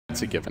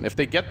a given. If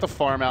they get the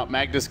farm out,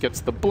 Magnus gets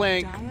the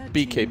blink,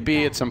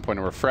 BKB at some point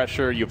a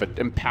refresher, you have an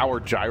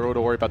empowered gyro to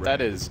worry about.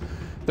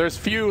 There's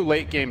few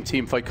late game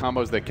team fight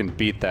combos that can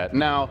beat that.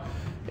 Now,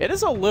 it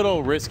is a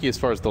little risky as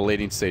far as the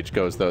laning stage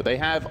goes, though. They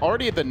have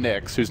already the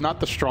Nyx, who's not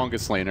the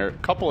strongest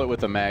laner, couple it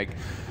with a mag.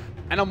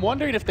 And I'm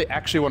wondering if they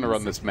actually want to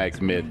run this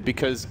mag mid,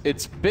 because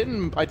it's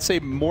been, I'd say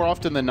more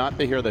often than not,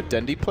 they hear that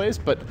Dendi plays,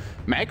 but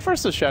mag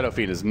versus Shadow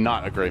Fiend is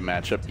not a great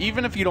matchup.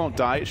 Even if you don't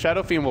die,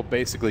 Shadow Fiend will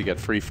basically get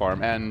free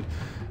farm, and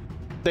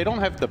they don't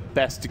have the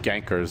best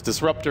gankers.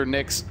 Disruptor,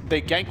 Nyx, they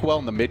gank well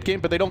in the mid game,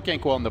 but they don't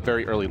gank well in the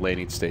very early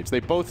laning stage. They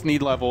both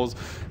need levels.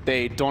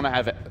 They don't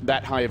have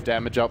that high of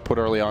damage output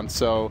early on,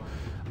 so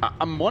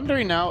I'm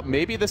wondering now,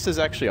 maybe this is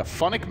actually a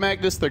Funnic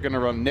Magnus. They're going to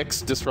run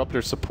Nyx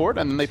Disruptor support,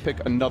 and then they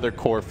pick another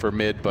core for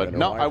mid, but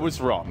no, I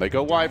was wrong. They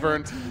go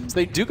Wyvern, so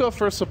they do go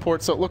for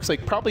support, so it looks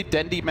like probably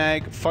Dendi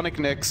Mag, Funnic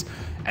Nyx,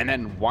 and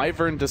then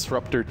Wyvern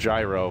Disruptor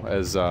Gyro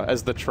as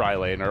the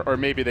tri-lane, or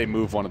maybe they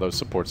move one of those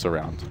supports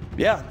around.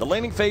 Yeah, the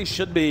laning phase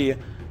should be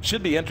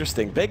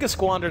interesting. Vega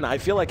Squadron, I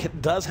feel like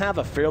it does have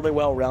a fairly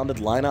well-rounded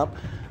lineup.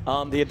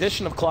 The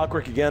addition of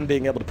Clockwork, again,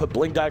 being able to put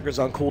Blink Daggers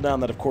on cooldown,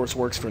 that of course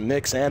works for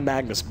Nyx and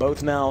Magnus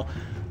both now,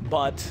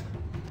 but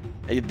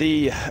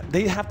they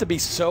have to be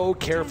so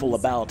careful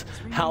about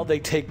how they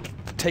take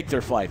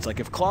their fights. Like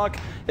if Clock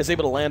is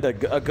able to land a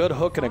good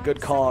hook and a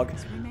good cog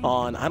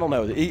on, I don't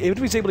know, if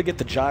he's able to get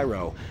the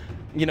gyro,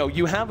 you know,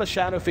 you have a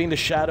Shadow Fiend, a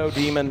Shadow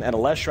Demon, and a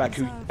Leshrac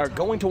who are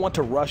going to want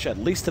to rush at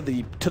least to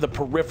the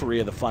periphery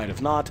of the fight.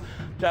 If not,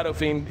 Shadow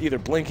Fiend either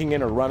blinking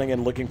in or running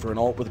in looking for an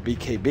ult with a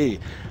BKB.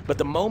 But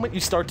the moment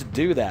you start to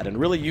do that and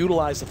really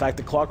utilize the fact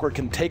that Clockwork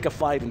can take a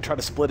fight and try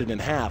to split it in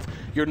half,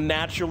 you're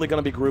naturally going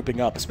to be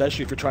grouping up,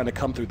 especially if you're trying to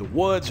come through the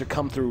woods or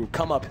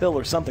come uphill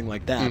or something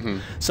like that.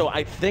 So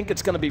I think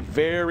it's going to be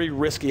very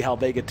risky how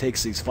Vega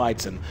takes these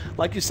fights. And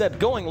like you said,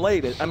 going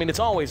late, I mean, it's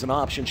always an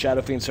option.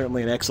 Shadow Fiend's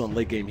certainly an excellent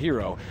late game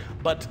hero,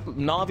 but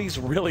Navi's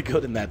really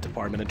good in that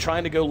department, and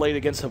trying to go late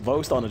against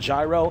Havost on a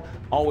gyro,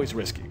 always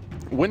risky.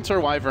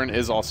 Winter Wyvern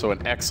is also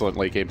an excellent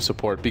late game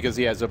support because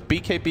he has a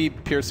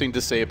BKB piercing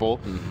disable.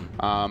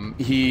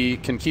 He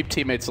can keep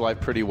teammates alive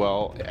pretty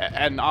well.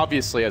 And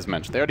obviously, as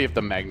mentioned, they already have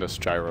the Magnus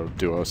Gyro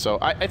duo. So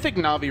I think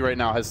Navi right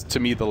now has, to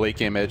me, the late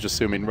game edge,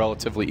 assuming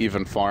relatively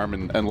even farm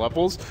and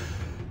levels.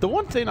 The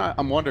one thing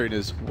I'm wondering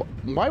is,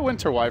 why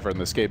Winter Wyvern in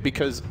this game?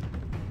 Because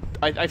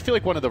I feel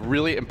like one of the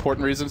really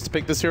important reasons to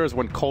pick this hero is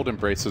when Cold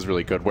Embrace is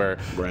really good, where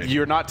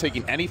you're not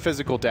taking any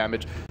physical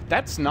damage.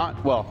 That's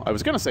not, well, I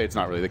was going to say it's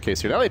not really the case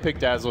here. Now they pick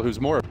Dazzle,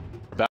 who's more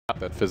about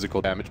that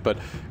physical damage, but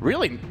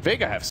really,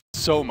 Vega have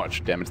so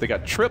much damage. They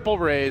got triple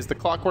raise, the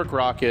Clockwork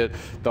Rocket,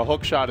 the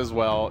hook shot as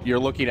well. You're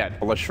looking at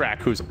Leshrac,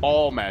 who's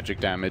all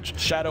magic damage.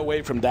 Shadow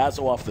Wave from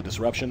Dazzle off the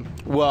disruption.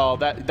 Well,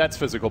 that's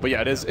physical, but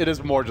yeah, it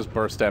is more just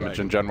burst damage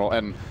in general.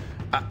 And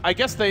I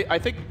guess I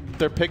think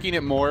they're picking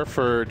it more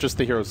for just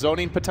the hero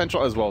zoning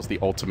potential as well as the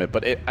ultimate,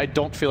 but I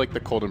don't feel like the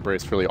Cold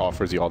Embrace really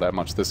offers you all that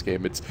much this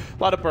game. It's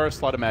a lot of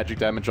burst, a lot of magic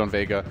damage on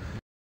Vega.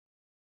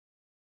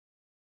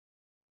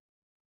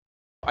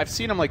 I've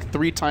seen him like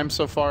 3 times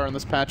so far in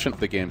this patch, and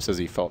the game says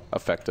he felt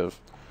effective.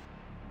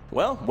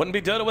 Well, wouldn't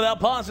be Dota without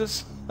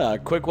pauses.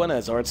 Quick one,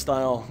 as art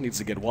style needs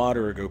to get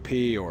water or go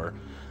pee or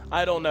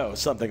I don't know,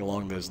 something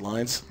along those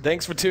lines.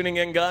 Thanks for tuning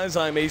in, guys.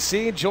 I'm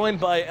AC, joined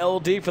by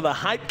LD for the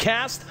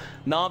Hypecast.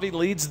 Navi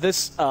leads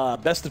this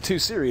best of 2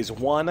 series,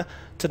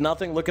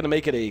 1-0, looking to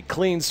make it a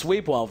clean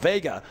sweep, while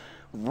Vega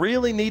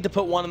really need to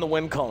put one in the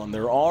win column.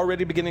 They're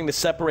already beginning to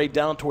separate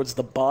down towards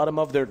the bottom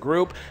of their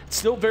group. It's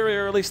still very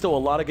early, still a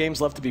lot of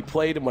games left to be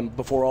played and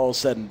before all is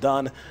said and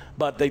done,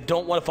 but they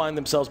don't want to find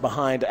themselves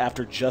behind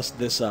after just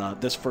this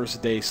this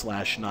first day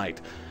 / night.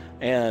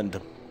 And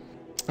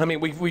I mean,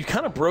 we've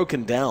kind of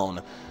broken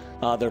down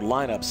their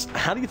lineups.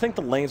 How do you think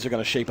the lanes are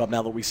going to shape up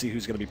now that we see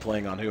who's going to be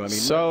playing on who? I mean,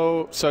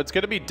 so it's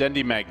going to be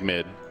Dendi Mag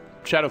mid.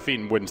 Shadow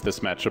Fiend wins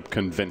this matchup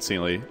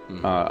convincingly,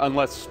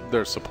 unless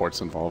there's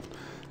supports involved.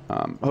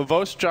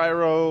 Havost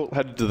Gyro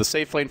headed to the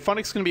safe lane.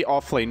 Funnic's going to be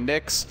off lane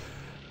Nyx.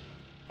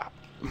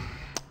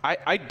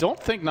 I don't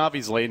think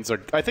Navi's lanes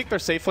are... I think their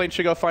safe lane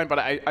should go fine, but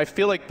I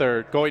feel like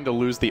they're going to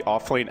lose the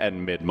off lane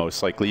and mid,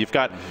 most likely. You've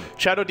got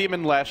Shadow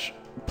Demon Lesh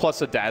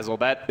plus a Dazzle.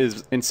 That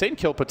is insane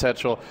kill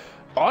potential.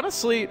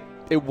 Honestly,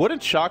 it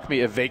wouldn't shock me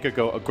if Vega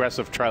go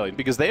aggressive tri-lane,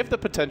 because they have the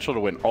potential to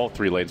win all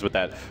 3 lanes with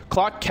that.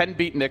 Clock can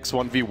beat Nyx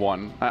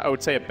 1v1. I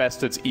would say at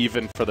best it's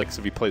even for Nyx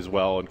if he plays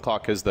well, and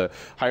Clock has the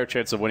higher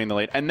chance of winning the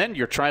lane. And then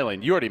your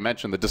tri-lane, you already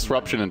mentioned the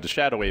disruption into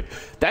Shadow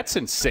Wave. That's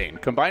insane.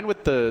 Combined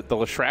with the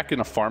Leshrac in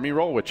a farming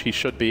role, which he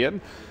should be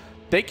in,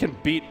 they can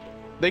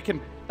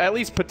at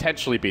least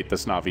potentially beat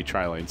this Navi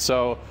tri-lane.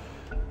 So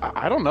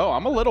I don't know.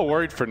 I'm a little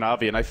worried for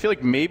Navi, and I feel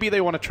like maybe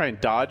they want to try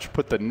and dodge,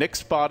 put the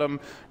Nyx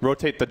bottom,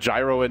 rotate the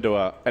Gyro into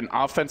an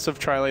offensive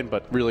tri-lane,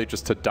 but really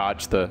just to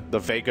dodge the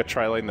Vega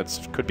tri-lane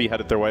that could be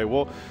headed their way.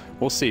 We'll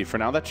see. For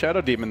now, that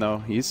Shadow Demon, though,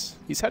 he's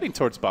heading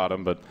towards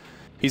bottom, but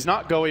he's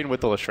not going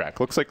with the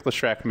Leshrac. Looks like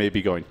Leshrac may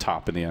be going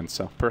top in the end,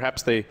 so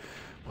perhaps they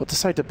will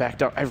decide to back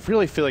down. I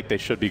really feel like they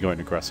should be going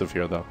aggressive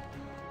here, though.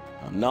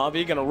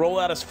 Na'Vi going to roll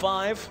out as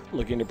 5,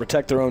 looking to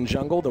protect their own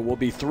jungle. There will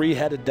be 3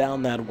 headed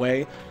down that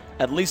way,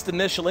 at least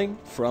initially,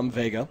 from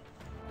Vega.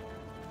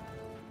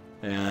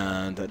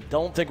 And I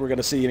don't think we're going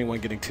to see anyone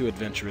getting too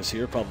adventurous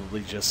here,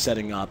 probably just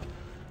setting up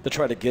to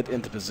try to get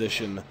into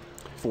position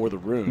for the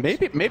runes.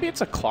 Maybe it's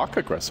a clock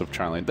aggressive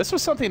trialing. This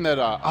was something that,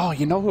 oh,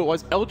 you know who it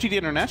was? LGD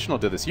International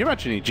did this. You're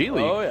mentioning G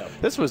League. Oh, yeah.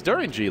 This was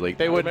during G League.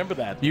 They would remember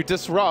that. You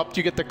disrupt,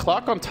 you get the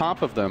clock on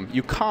top of them,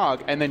 you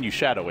cog, and then you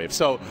shadow wave.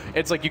 So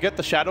it's like you get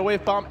the shadow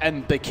wave bomb,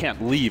 and they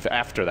can't leave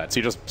after that. So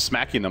you're just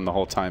smacking them the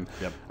whole time.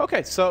 Yep.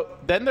 Okay, so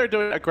then they're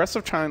doing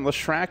aggressive trialing.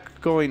 Leshrac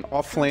going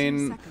off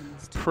lane,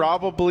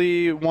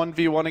 probably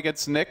 1v1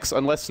 against Nyx,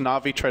 unless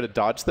Na'Vi try to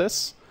dodge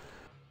this.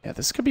 Yeah,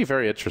 this could be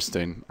very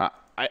interesting.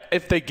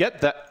 If they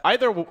get that,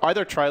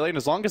 either tri-lane,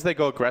 as long as they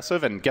go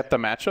aggressive and get the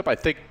matchup, I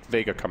think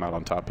Vega come out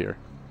on top here.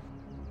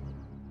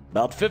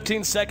 About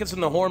 15 seconds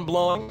in the horn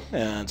blowing,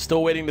 and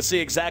still waiting to see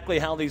exactly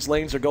how these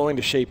lanes are going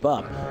to shape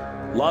up.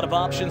 A lot of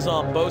options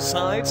on both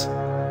sides.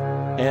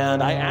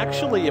 And I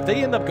actually, if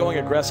they end up going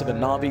aggressive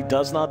and Na'Vi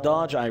does not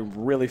dodge, I'm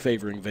really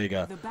favoring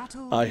Vega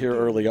here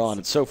early on.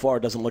 And so far, it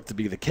doesn't look to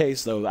be the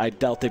case, though I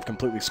doubt they've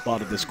completely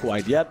spotted this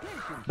quite yet.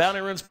 Bounty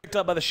runes picked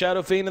up by the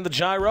Shadow Fiend and the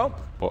Gyro.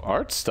 Well,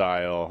 art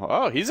style.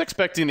 Oh, he's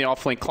expecting the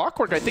offlane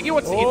Clockwork. I think he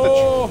wants to eat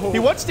the he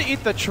wants to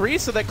eat the tree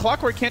so that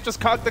Clockwork can't just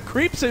cog the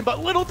creeps in.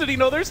 But little did he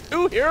know there's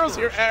 2 heroes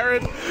here,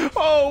 Aaron.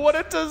 Oh, what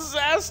a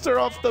disaster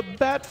off the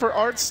bat for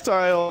art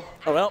style.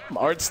 Oh, well,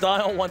 art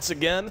style once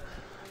again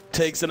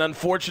takes an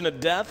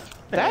unfortunate death.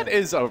 That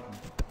is a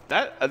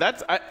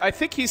I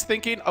think he's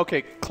thinking,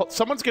 okay,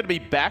 someone's going to be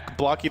back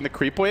blocking the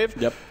creep wave.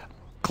 Yep.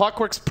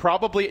 Clockwork's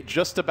probably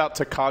just about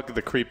to cog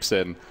the creeps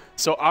in,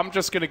 so I'm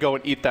just going to go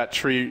and eat that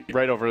tree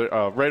right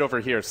over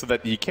here, so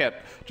that you can't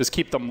just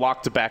keep them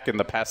locked back in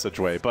the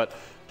passageway. But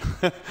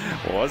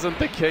wasn't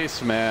the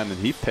case, man, and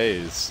he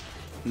pays.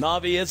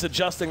 Na'Vi is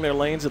adjusting their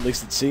lanes, at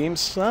least it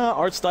seems.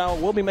 Art style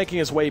will be making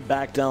his way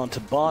back down to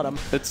bottom.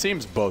 It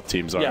seems both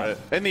teams are. Yeah.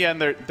 In the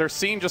end, they're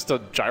seeing just a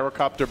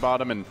gyrocopter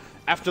bottom, and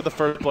after the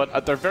first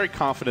blood, they're very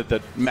confident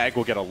that Mag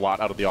will get a lot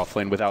out of the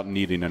offlane without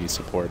needing any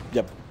support.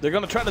 Yep. They're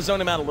going to try to zone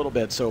him out a little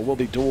bit, so it will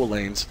be dual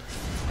lanes,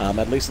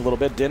 at least a little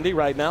bit. Dindy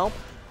right now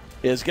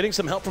is getting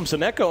some help from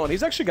Soneko, and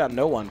he's actually got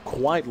no one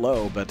quite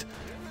low, but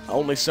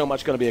only so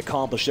much going to be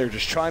accomplished. They're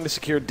just trying to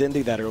secure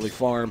Dindy that early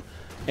farm.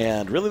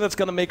 And really, that's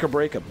going to make or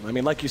break him. I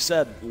mean, like you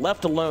said,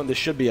 left alone, this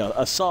should be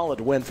a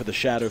solid win for the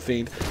Shadow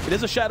Fiend. It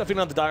is a Shadow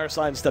Fiend on the dire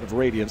side instead of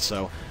Radiance,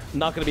 so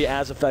not going to be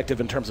as effective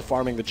in terms of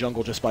farming the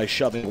jungle just by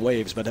shoving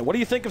waves. But what do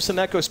you think of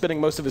Soneko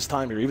spending most of his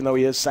time here, even though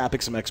he is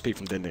sapping some XP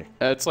from Dindy?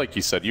 It's like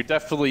you said, you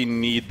definitely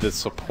need the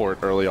support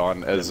early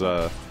on as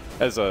a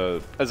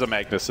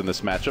Magnus in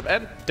this matchup.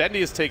 And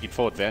Dindy is taking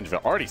full advantage of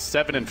it. Already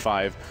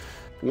 7-5.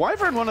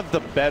 Wyvern, one of the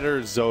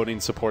better zoning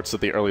supports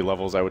at the early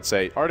levels, I would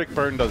say. Arctic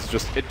Burn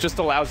just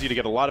allows you to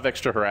get a lot of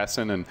extra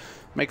harassment and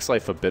makes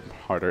life a bit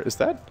harder. Is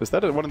that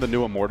one of the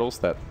new immortals,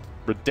 that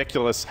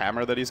ridiculous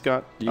hammer that he's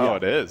got? Yeah. Oh,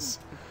 it is.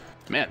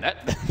 Man,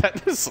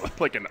 that is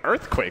like an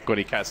earthquake when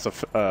he casts a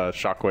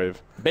shockwave.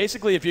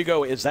 Basically, if you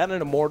go, is that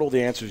an immortal?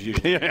 The answer is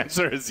usually the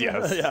answer is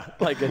yes. Yeah,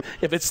 like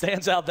if it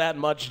stands out that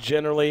much,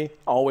 generally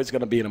always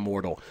going to be an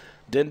immortal.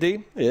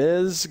 Dindy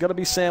is going to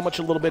be sandwiched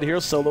a little bit here.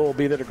 Solo will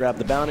be there to grab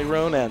the bounty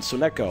rune, and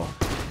Soneko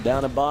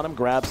down at bottom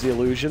grabs the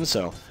illusion.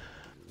 So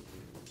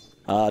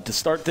to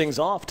start things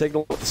off, take a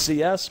look at the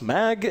CS.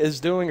 Mag is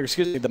doing, or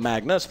excuse me, the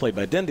Magnus, played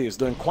by Dindy, is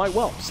doing quite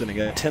well, sitting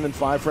at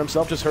 10-5 for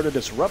himself. Just heard a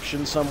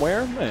disruption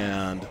somewhere,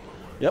 and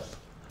yep.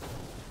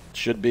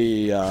 Should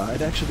be, I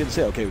actually didn't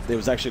say, okay, there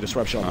was actually a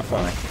disruption on the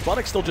Phonic.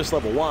 Phonic's still just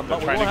level 1, but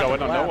we're trying to go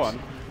in on no one.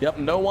 Yep,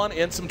 no one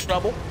in some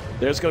trouble.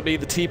 There's going to be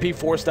the TP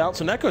forced out.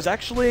 So Neko's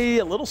actually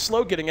a little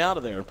slow getting out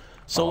of there.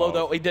 Solo,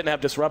 though, he didn't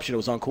have disruption. It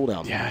was on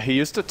cooldown. Yeah, he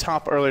used to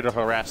top early to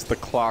harass the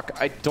clock.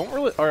 I don't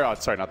really, or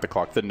sorry, not the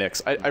clock, the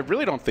Nyx. I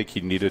really don't think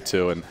he needed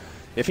to. And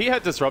if he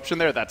had disruption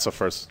there, that's a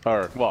first,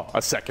 or well,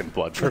 a second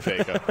blood for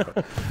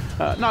Vega.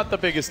 Not the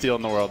biggest deal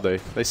in the world.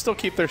 They still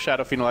keep their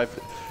Shadow Fiend alive.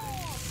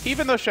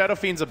 Even though Shadow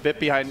Fiend's a bit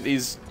behind,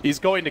 he's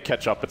going to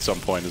catch up at some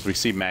point, as we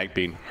see Mag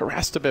being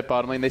harassed a bit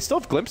bottom lane. They still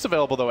have Glimpse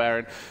available, though,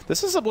 Aaron.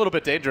 This is a little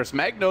bit dangerous.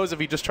 Mag knows if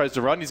he just tries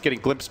to run, he's getting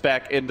glimpsed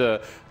back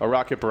into a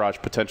Rocket Barrage,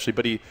 potentially,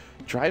 but he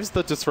drives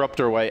the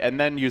Disruptor away and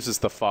then uses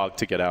the Fog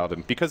to get out.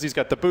 And because he's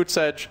got the Boots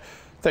Edge,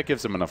 that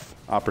gives him enough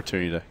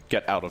opportunity to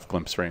get out of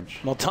Glimpse range.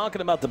 Well,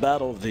 talking about the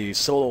battle of the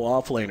solo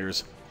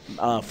offlaners,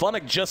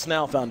 Phonic just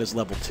now found his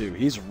level 2.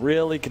 He's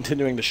really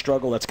continuing to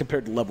struggle. That's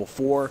compared to level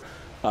 4.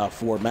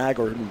 For Mag,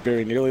 or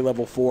very nearly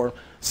level 4.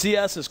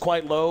 CS is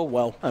quite low.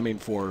 Well, I mean,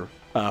 for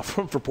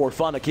poor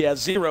Phonic, he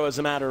has 0 as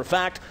a matter of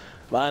fact,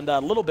 and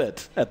a little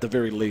bit at the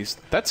very least.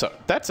 That's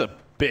a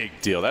big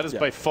deal. That is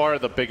by far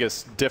the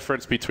biggest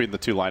difference between the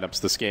two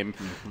lineups this game.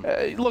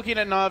 Looking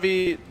at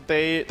Na'Vi,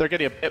 they're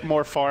getting a bit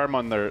more farm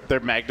on their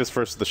Magnus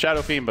versus the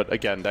Shadow Fiend, but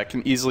again, that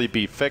can easily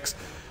be fixed.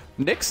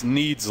 Nyx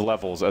needs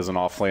levels as an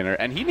offlaner,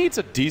 and he needs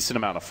a decent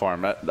amount of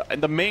farm.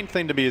 The main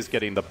thing to me is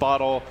getting the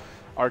bottle,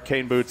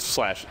 Arcane Boots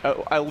 /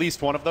 at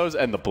least one of those,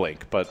 and the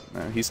Blink, but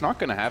he's not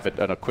going to have it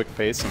at a quick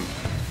pace, and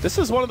This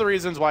is one of the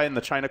reasons why in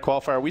the China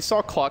qualifier we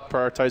saw Clock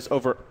prioritized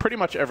over pretty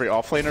much every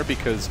offlaner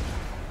because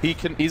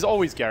he's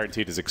always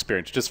guaranteed his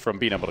experience just from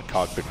being able to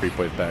cog the creep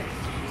wave back.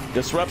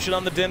 Disruption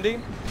on the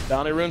Dindy.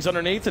 Bounty runes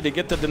underneath. Did he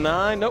get the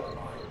deny? Nope.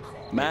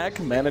 Mag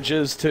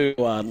manages to,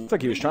 looks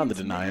like he was trying to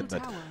deny it,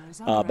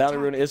 but Bounty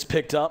Rune is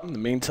picked up. In the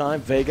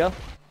meantime, Vega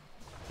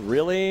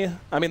really,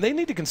 I mean, they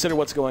need to consider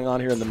what's going on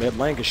here in the mid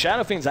lane because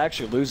Shadow Fiend's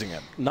actually losing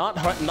it. Not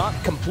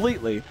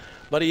completely,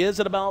 but he is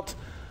at about,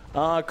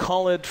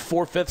 call it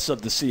 4/5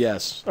 of the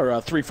CS, or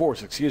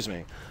 3/4, excuse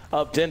me,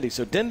 of Dindy.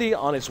 So Dindy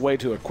on his way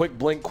to a quick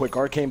blink, quick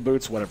arcane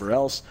boots, whatever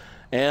else.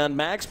 And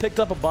Mag's picked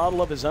up a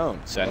bottle of his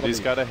own. So Dindy's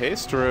got a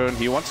haste rune.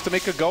 He wants to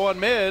make a go on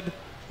mid.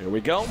 Here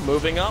we go,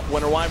 moving up.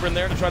 Winter Wyvern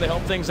there to try to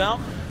help things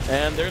out.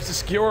 And there's the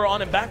skewer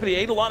on him back, but he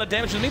ate a lot of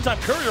damage. In the meantime,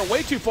 Courier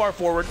way too far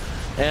forward,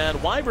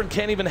 and Wyvern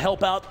can't even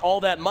help out all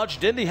that much.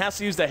 Dindy has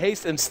to use the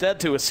haste instead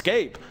to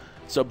escape.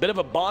 So a bit of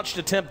a botched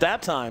attempt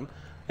that time.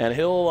 And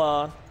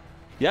he'll,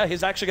 yeah,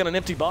 he's actually got an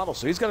empty bottle,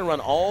 so he's going to run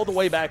all the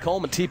way back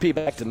home and TP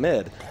back to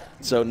mid.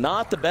 So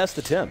not the best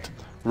attempt.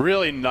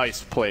 Really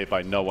nice play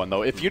by no one,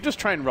 though. If you just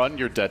try and run,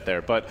 you're dead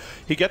there. But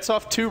he gets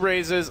off 2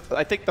 raises.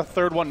 I think the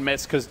third one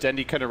missed because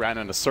Dendy kind of ran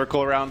in a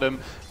circle around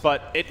him.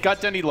 But it got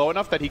Dendy low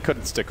enough that he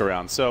couldn't stick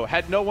around. So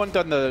had no one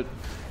done the,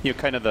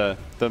 kind of the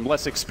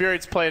less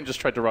experienced play and just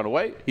tried to run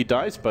away, he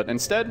dies. But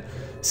instead,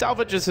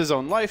 salvages his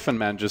own life and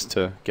manages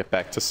to get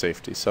back to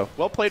safety. So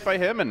well played by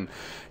him. And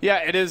yeah,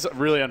 it is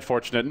really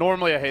unfortunate.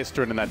 Normally a haste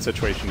turn in that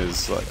situation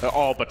is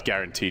all but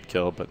guaranteed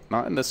kill, but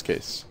not in this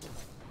case.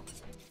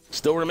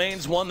 Still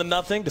remains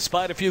 1-0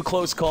 despite a few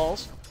close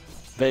calls.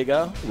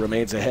 Vega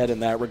remains ahead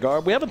in that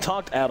regard. We haven't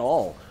talked at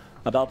all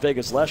about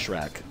Vega's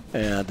Leshrac,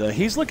 and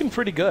he's looking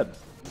pretty good.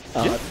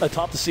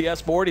 Atop the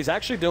CS board, he's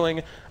actually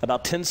doing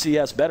about 10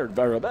 CS better,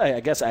 I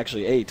guess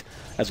actually 8,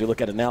 as we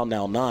look at it now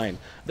 9,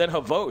 than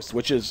Havost,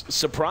 which is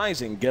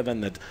surprising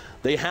given that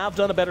they have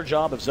done a better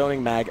job of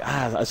zoning Mag.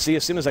 I see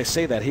as soon as I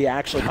say that, he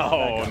actually...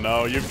 Oh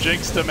no, you've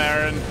jinxed him,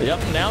 Aaron. Yep,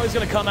 now he's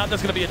going to come out,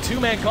 there's going to be a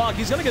 2-man cog.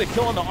 He's going to get a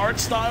kill on the art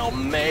style,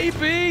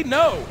 maybe?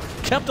 No,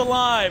 kept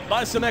alive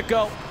by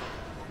Soneko.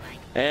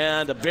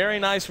 And a very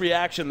nice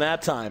reaction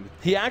that time.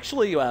 He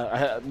actually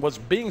was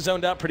being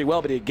zoned out pretty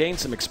well, but he had gained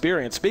some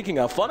experience. Speaking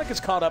of, Funnick has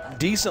caught up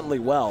decently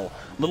well,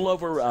 a little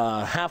over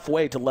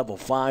halfway to level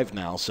 5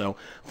 now, so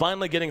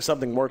finally getting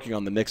something working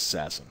on the Nyx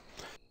Assassin.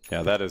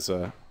 Yeah, that is,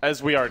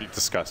 as we already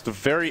discussed,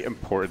 very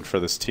important for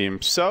this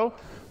team. So,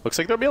 looks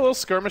like there'll be a little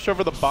skirmish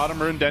over the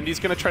bottom rune. Dendy's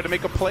going to try to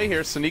make a play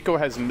here. Soneko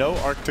has no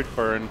Arctic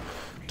Burn.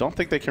 Don't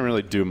think they can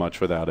really do much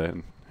without it.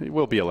 He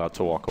will be allowed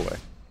to walk away.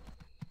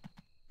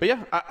 But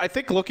yeah, I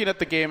think looking at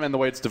the game and the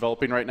way it's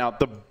developing right now,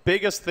 the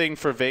biggest thing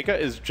for Vega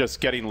is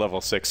just getting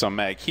level 6 on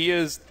Mag. He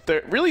is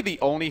really the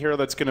only hero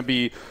that's going to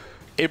be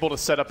able to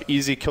set up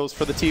easy kills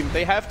for the team.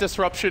 They have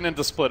Disruption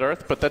into Split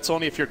Earth, but that's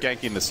only if you're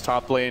ganking this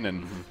top lane,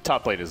 and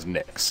top lane is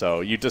Nyx. So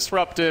you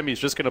disrupt him, he's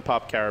just going to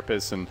pop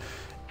Carapace, and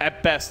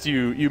at best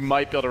you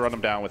might be able to run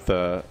him down with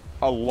a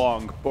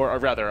long, or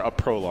rather a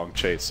prolonged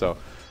chase. So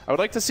I would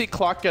like to see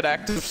Clock get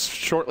active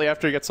shortly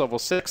after he gets level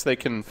 6. They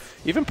can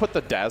even put the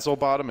Dazzle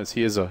bottom, as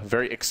he is a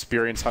very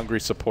experienced,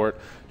 hungry support.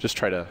 Just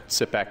try to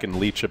sit back and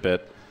leech a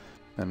bit.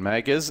 And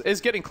Mag is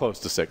getting close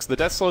to 6. The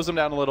death slows him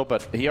down a little,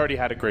 but he already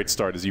had a great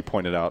start, as you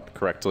pointed out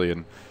correctly.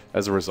 And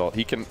as a result,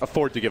 he can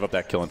afford to give up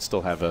that kill and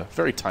still have a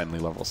very timely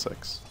level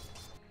 6.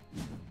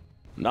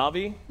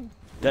 Na'Vi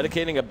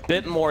dedicating a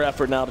bit more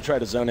effort now to try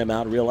to zone him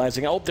out,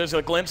 realizing, oh, there's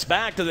a glimpse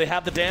back. Do they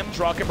have the damage?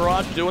 Rocket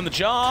Barrage doing the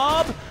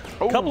job.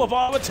 A couple of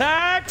auto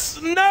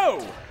attacks.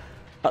 No!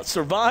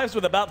 Survives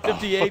with about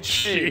 50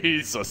 HP.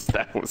 Jesus,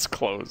 that was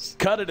close.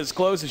 Cut it as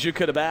close as you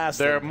could have asked.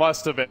 There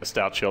must have been a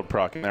Stout Shield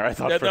proc in there. I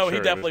thought for no, sure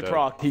he definitely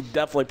procced. He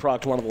definitely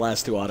procced one of the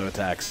last 2 auto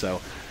attacks.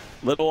 So,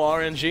 little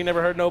RNG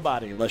never hurt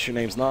nobody, unless your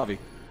name's Na'Vi.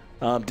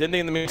 Dindy,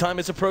 in the meantime,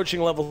 is approaching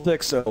level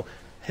 6, so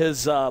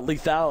his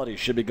lethality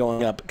should be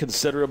going up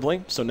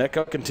considerably. So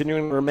Neko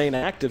continuing to remain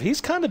active.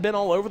 He's kind of been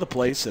all over the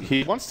place. And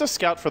he wants to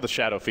scout for the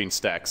Shadow Fiend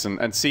stacks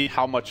and see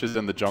how much is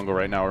in the jungle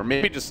right now, or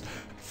maybe just,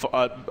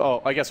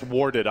 I guess,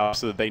 ward it up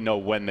so that they know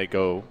when they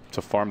go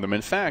to farm them.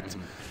 In fact,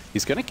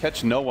 he's going to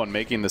catch no one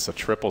making this a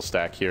triple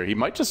stack here. He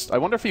might just, I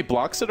wonder if he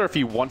blocks it or if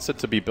he wants it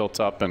to be built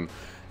up and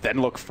then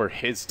look for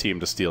his team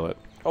to steal it.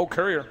 Oh,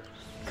 Courier.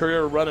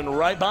 Courier running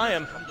right by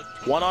him.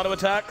 1 auto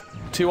attack,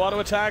 2 auto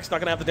attacks, not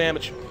going to have the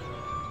damage.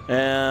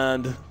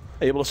 And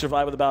able to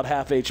survive with about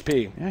half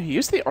HP. Yeah, he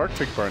used the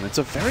Arctic Burn. It's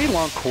a very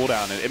long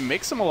cooldown. It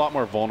makes him a lot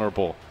more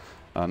vulnerable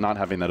not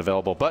having that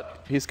available.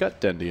 But he's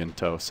got Dendy in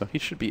tow, so he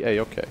should be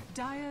A-okay.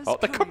 Oh,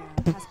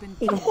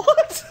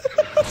 what?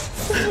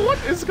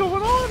 What is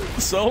going on?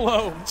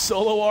 Solo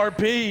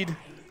RP'd.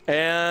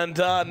 And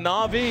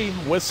Na'Vi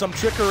with some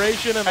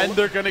trickeration, and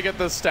they're going to get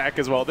the stack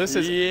as well. This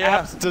is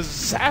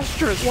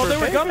disastrous. Well, for they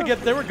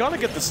were going to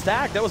get the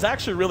stack. That was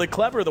actually really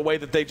clever the way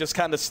that they just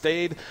kind of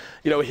stayed,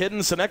 hidden.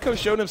 Seneko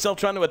showed himself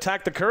trying to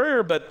attack the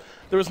courier, but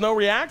there was no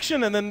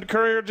reaction, and then the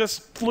courier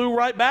just flew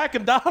right back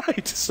and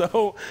died.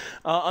 So,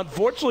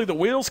 unfortunately, the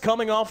wheels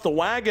coming off the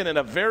wagon in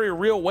a very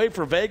real way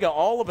for Vega.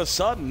 All of a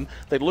sudden,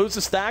 they lose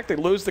the stack, they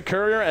lose the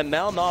courier, and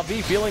now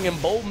Na'Vi feeling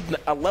emboldened.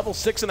 A level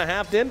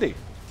 6.5 Dindy.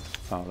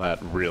 Oh, that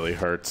really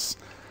hurts.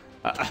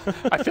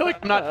 I feel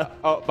like I'm not.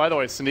 Oh, by the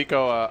way,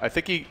 Seneko, I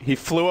think he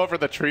flew over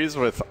the trees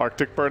with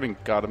Arctic Bird and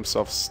got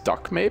himself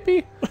stuck,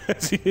 maybe?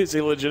 Is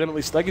he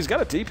legitimately stuck? He's got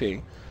a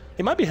TP.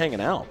 He might be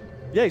hanging out.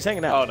 Yeah, he's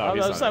hanging out. Oh,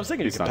 no, I was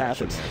thinking you could pass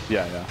him.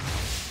 Yeah.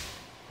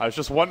 I was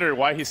just wondering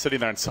why he's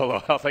sitting there in solo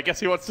health. I guess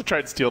he wants to try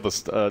and steal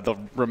the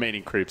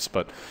remaining creeps,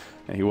 but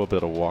he will be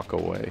able to walk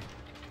away.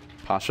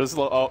 Pasha's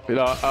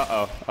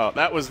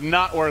that was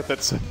not worth it,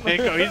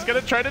 Seneko. He's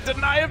going to try to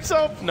deny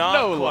himself?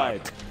 No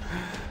quite.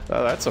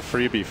 That's a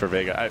freebie for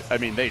Vega. I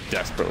mean, they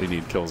desperately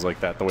need kills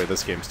like that, the way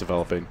this game's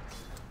developing.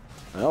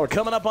 Well, we're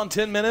coming up on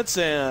 10 minutes,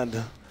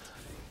 and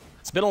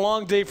it's been a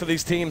long day for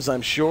these teams,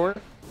 I'm sure.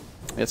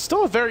 It's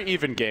still a very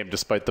even game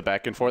despite the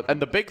back and forth.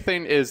 And the big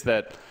thing is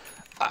that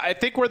I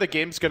think where the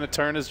game's going to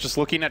turn is just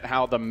looking at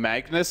how the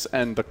Magnus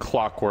and the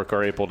Clockwork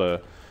are able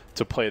to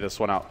play this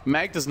one out.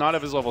 Mag does not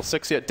have his level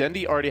 6 yet.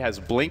 Dendy already has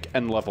Blink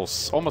and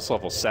almost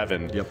level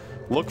 7. Yep.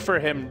 Look for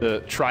him to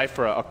try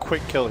for a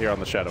quick kill here on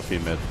the Shadow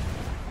Fiend mid.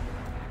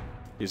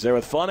 He's there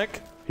with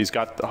Phonic. He's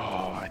got,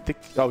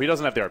 he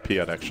doesn't have the RP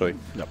yet, actually.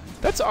 Yep.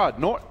 That's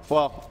odd.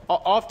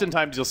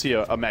 Oftentimes you'll see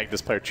a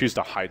Magnus player choose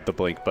to hide the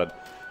Blink,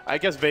 but I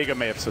guess Vega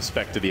may have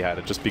suspected he had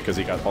it just because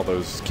he got all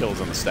those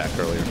kills on the stack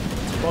earlier.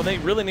 Well, they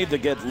really need to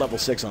get level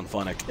 6 on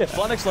Phonic. If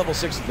Phonic's level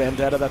 6 with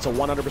Vendetta, that's a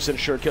 100%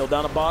 sure kill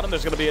down the bottom.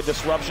 There's going to be a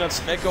disruption.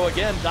 Seneko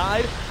again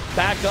died,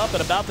 back up,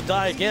 and about to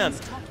die again.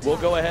 We'll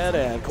go ahead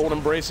and Cold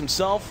Embrace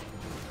himself.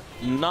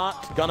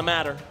 Not going to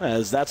matter,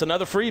 as that's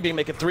another freebie,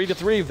 make it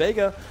 3-3.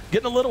 Vega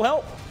getting a little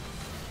help.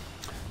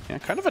 Yeah,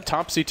 kind of a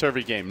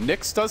topsy-turvy game.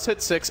 Nyx does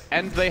hit 6,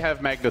 and they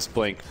have Magnus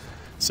Blink.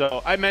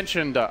 So I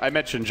mentioned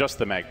just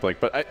the Mag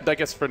Blink, but I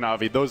guess for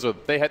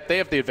Na'Vi, they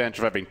have the advantage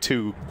of having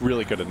two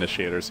really good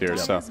initiators here.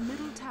 So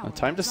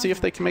time to see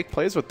if they can make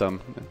plays with them.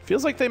 It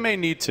feels like they may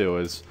need to,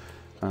 as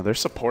their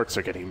supports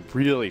are getting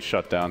really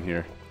shut down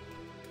here.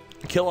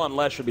 Kill on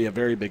Lesh would be a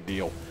very big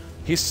deal.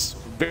 He's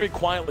very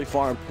quietly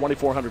farmed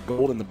 2,400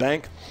 gold in the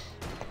bank,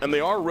 and they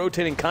are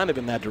rotating kind of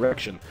in that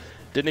direction.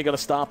 Didn't he going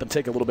to stop and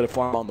take a little bit of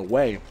farm on the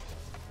way?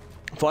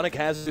 Phonic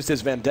has used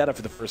his Vendetta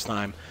for the first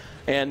time.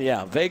 And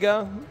yeah,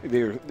 Vega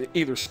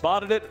either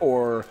spotted it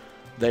or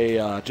they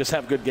just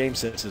have good game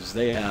senses.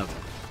 They have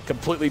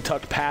completely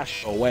tucked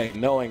Pash away,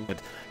 knowing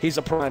that he's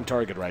a prime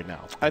target right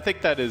now. I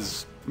think that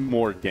is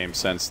more game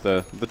sense.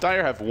 The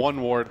Dire have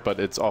one ward, but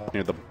it's off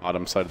near the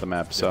bottom side of the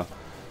map, so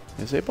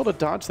he's able to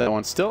dodge that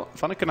one. Still,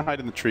 Phonic can hide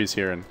in the trees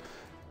here and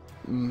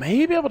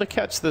may be able to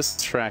catch this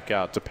track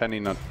out,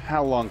 depending on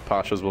how long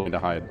Pasha's willing to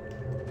hide.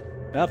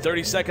 Now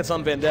 30 seconds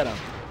on Vendetta.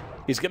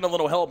 He's getting a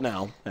little help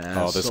now.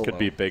 Oh, this could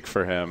be big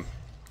for him.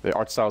 The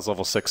art style's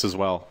level 6 as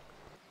well.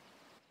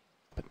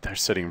 But they're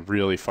sitting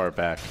really far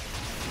back.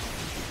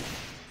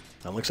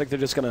 It looks like they're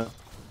just going to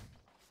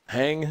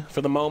hang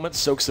for the moment,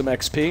 soak some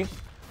XP.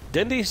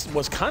 Dindy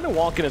was kind of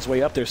walking his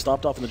way up there,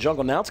 stopped off in the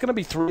jungle. Now it's going to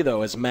be 3,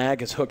 though, as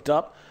Mag is hooked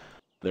up.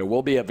 There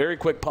will be a very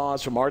quick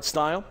pause from art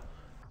style.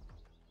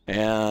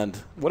 And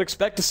would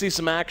expect to see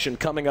some action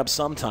coming up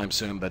sometime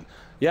soon. But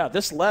yeah,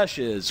 this Lesh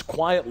is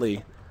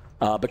quietly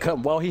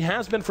he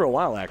has been for a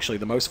while, actually,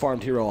 the most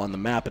farmed hero on the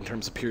map in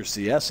terms of pure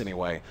CS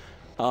anyway.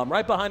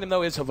 Right behind him,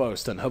 though, is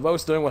Havost, and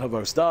Havost doing what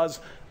Havost does.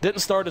 Didn't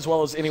start as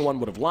well as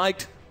anyone would have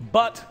liked,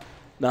 but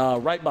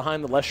right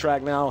behind the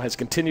Leshrac now has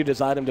continued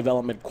his item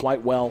development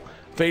quite well.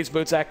 Phase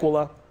Boots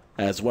Aquila,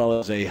 as well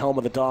as a Helm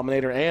of the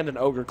Dominator and an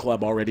Ogre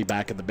Club already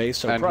back at the base.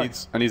 So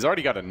and he's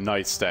already got a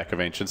nice stack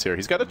of Ancients here.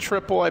 He's got a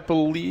triple, I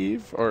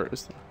believe, or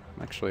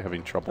I'm actually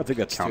having trouble I think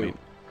that's counting.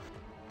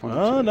 2.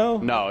 Oh, no.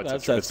 No,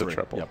 it's a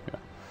triple. Yep. Yeah.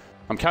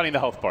 I'm counting the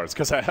health bars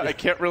because I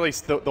can't really.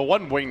 The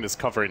one wing is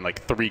covering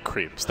like 3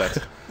 creeps. That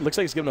looks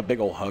like he's giving a big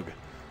old hug.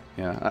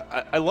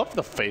 Yeah, I love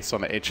the face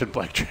on the ancient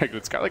black dragon.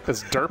 It's got like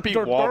this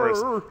derpy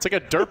walrus. It's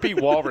like a derpy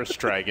walrus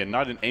dragon,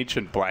 not an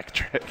ancient black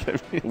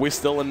dragon. We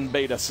still in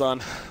beta,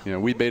 son. Yeah,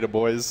 we beta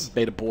boys.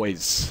 Beta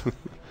boys.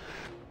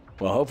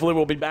 Well, hopefully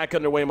we'll be back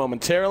underway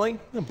momentarily.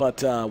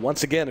 But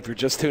once again, if you're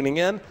just tuning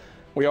in,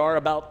 we are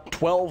about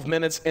 12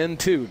 minutes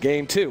into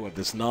Game 2 of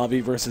this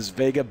Na'Vi versus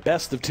Vega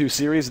Best of 2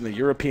 series in the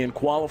European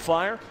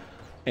qualifier.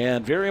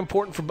 And very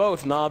important for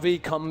both.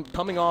 Na'Vi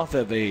coming off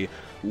of a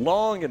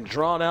long and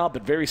drawn-out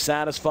but very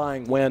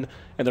satisfying win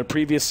in their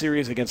previous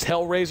series against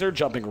Hellraiser,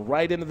 jumping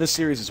right into this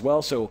series as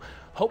well. So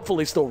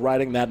hopefully still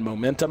riding that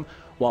momentum.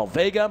 While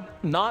Vega,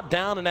 not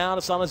down and out.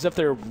 It's not as if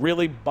they're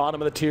really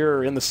bottom of the tier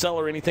or in the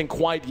cellar or anything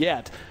quite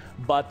yet.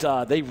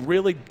 But they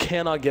really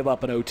cannot give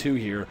up an 0-2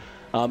 here.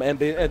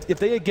 And if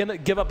they again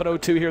give up an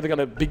 0-2 here, they're going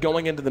to be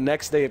going into the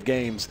next day of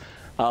games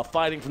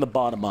fighting from the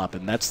bottom up,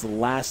 and that's the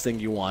last thing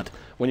you want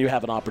when you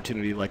have an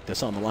opportunity like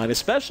this on the line,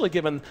 especially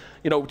given,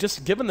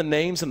 just given the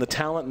names and the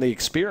talent and the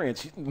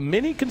experience.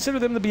 Many consider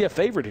them to be a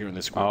favorite here in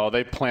this group. Oh,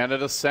 they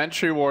planted a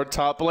sentry ward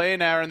top lane,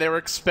 Aaron. They were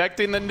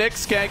expecting the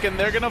Nyx gank, and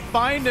they're going to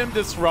find him.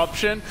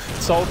 Disruption.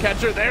 Soul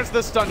Catcher, there's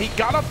the stun. He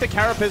got off the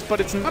Carapace,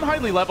 but it's not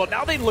highly leveled.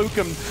 Now they luke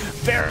him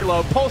very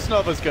low. Pulse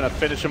Nova's going to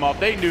finish him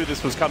off. They knew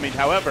this was coming.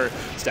 However,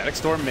 Static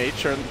Storm may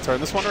turn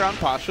this one around.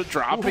 Pasha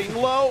dropping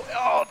low.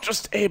 Oh,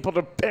 just able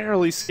to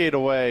barely skate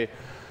away.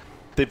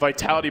 The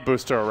Vitality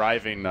booster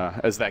arriving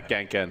as that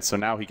gank ends, so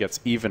now he gets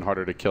even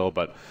harder to kill,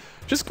 but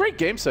just great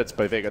game sets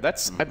by Vega.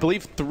 That's, I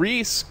believe,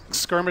 3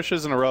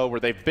 skirmishes in a row where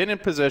they've been in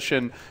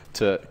position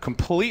to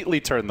completely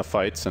turn the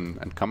fights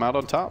and come out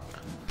on top.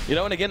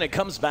 And again, it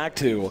comes back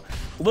to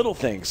little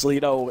things.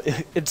 It's all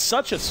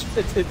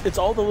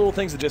the little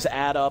things that just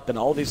add up and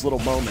all these little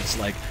moments.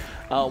 Like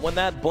when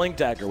that Blink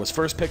Dagger was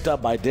first picked up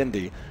by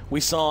Dindy, we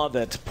saw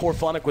that poor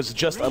Funnick was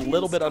just a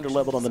little bit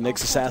underleveled on the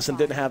Nyx Assassin,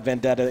 didn't have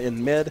Vendetta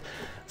in mid.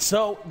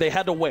 So they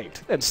had to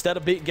wait. Instead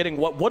of getting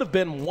what would have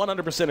been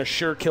 100% a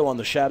sure kill on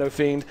the Shadow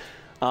Fiend,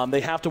 they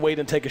have to wait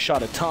and take a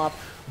shot at top.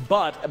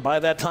 But by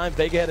that time,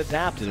 Vega had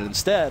adapted. And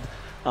instead,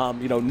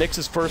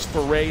 Nyx's first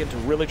foray into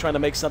really trying to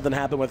make something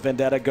happen with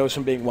Vendetta goes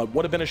from being what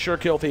would have been a sure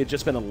kill if he had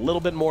just been a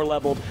little bit more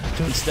leveled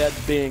to instead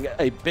being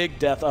a big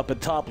death up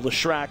at top.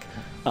 Leshrac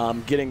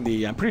getting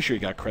the, I'm pretty sure he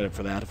got credit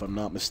for that if I'm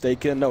not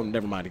mistaken. No,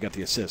 never mind, he got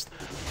the assist.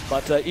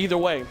 But either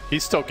way.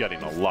 He's still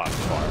getting a lot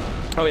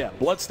far. Oh yeah,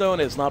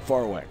 Bloodstone is not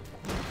far away.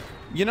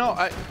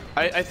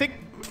 I think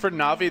for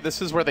Na'Vi,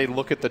 this is where they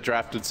look at the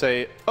draft and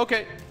say,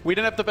 okay, we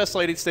didn't have the best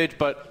laning stage,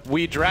 but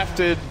we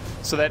drafted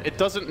so that it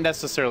doesn't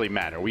necessarily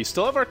matter. We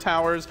still have our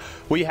towers.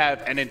 We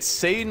have an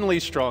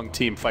insanely strong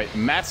team fight.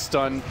 Mass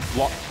stun,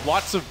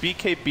 lots of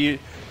BKB,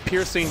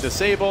 piercing,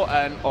 disable,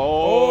 and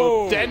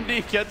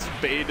Dendy gets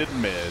baited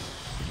mid.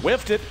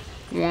 Whiffed it.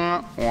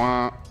 Wah,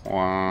 wah,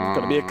 wah.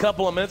 Going to be a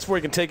couple of minutes before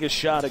he can take his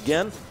shot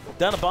again.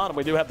 Down the bottom,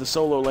 we do have the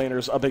solo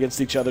laners up against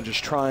each other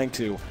just trying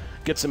to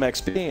get some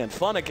XP, and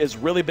Funnick is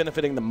really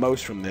benefiting the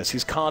most from this.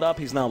 He's caught up.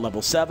 He's now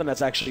level 7.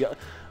 That's actually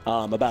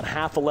about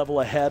half a level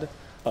ahead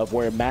of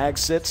where Mag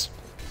sits.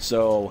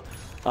 So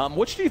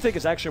which do you think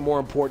is actually more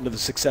important to the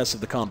success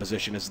of the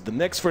composition? Is it the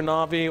Nyx for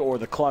Na'Vi or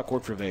the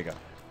Clockwork for Vega?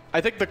 I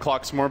think the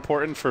Clock's more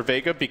important for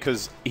Vega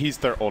because he's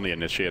their only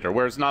initiator,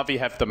 whereas Na'Vi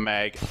have the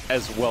Mag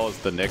as well as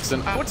the Nyx.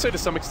 And I would say to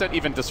some extent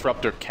even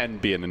Disruptor can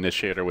be an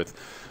initiator with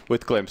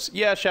Glimpse.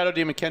 Yeah, Shadow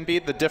Demon can be.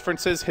 The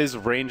difference is his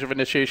range of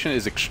initiation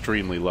is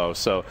extremely low.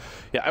 So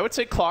yeah, I would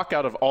say Clock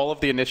out of all of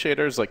the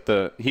initiators,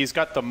 he's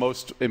got the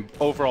most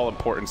overall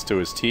importance to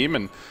his team.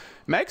 And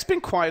Mag's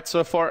been quiet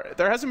so far.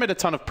 There hasn't been a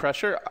ton of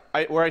pressure.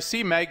 Where I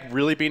see Mag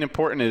really being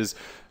important is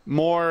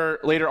more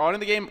later on in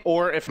the game,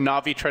 or if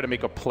Na'Vi try to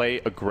make a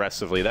play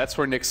aggressively. That's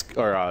where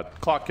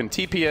Clock can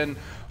TP in,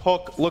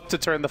 hook, look to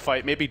turn the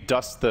fight, maybe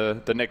dust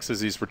the Nyx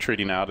as he's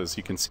retreating out. As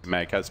you can see,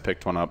 Mag has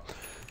picked one up.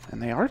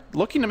 And they are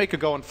looking to make a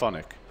go on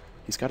Funnick.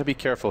 He's got to be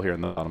careful here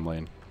in the bottom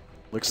lane.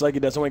 Looks like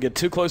he doesn't want to get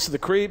too close to the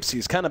creeps.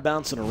 He's kind of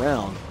bouncing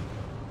around.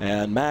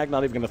 And Mag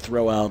not even going to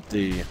throw out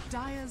the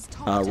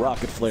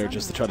rocket flare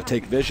just to try to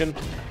take vision.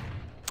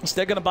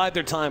 Instead, going to bide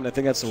their time, and I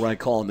think that's the right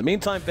call. In the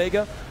meantime,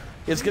 Vega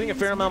is getting a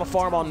fair amount of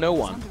farm on no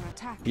one.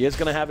 He is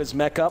going to have his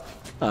mech up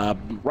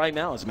right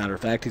now, as a matter of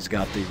fact. He's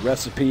got the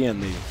recipe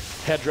and the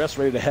headdress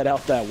ready to head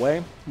out that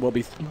way. Will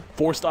be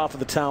forced off of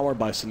the tower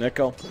by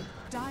Sineko.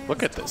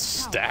 Look at this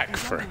stack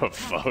for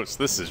Avos.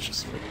 This is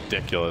just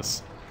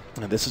ridiculous.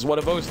 And this is what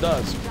Avos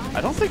does.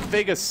 I don't think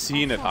Vega's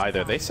seen it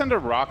either. They send a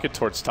rocket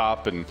towards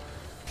top, and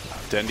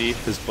Dendy,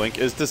 his blink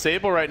is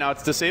disabled right now.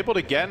 It's disabled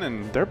again,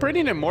 and they're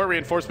bringing in more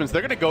reinforcements.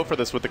 They're going to go for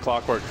this with the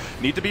Clockwork.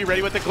 Need to be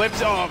ready with the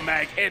Glimpse. Oh,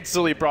 Mag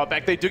instantly brought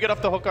back. They do get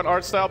off the hook on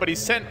Artstyle, but he's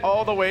sent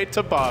all the way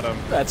to bottom.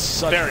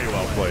 That's very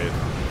well played.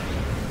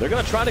 They're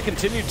going to try to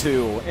continue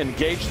to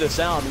engage this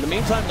out. In the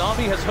meantime,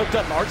 Na'Vi has hooked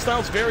up.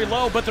 Artstyle's very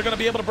low, but they're going to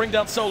be able to bring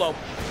down Solo.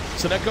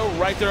 Sineko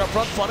right there up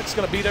front. Funnick's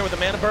going to be there with the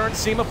mana burn.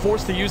 Seema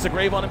forced to use the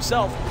Grave on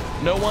himself.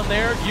 No one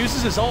there.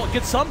 Uses his ult.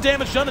 Gets some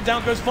damage done, and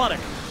down goes Funnick.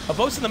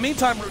 Avos in the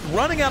meantime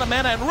running out of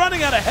mana and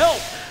running out of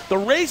health. The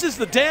raises,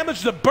 the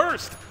damage, the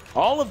burst.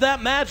 All of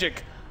that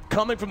magic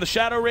coming from the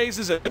Shadow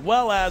Raises as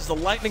well as the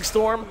Lightning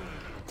Storm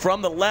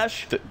from the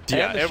Lesh and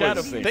the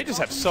Shadow Fiend. They just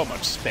have so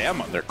much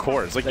spam on their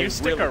cores. Like, you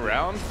stick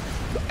around,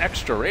 the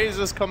extra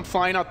raises come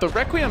flying out. The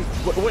Requiem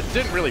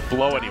didn't really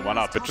blow anyone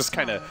up. It just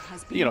kind of,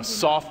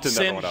 softened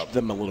everyone up.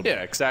 Them a little bit.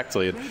 Yeah,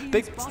 exactly.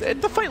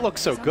 The fight looks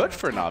so good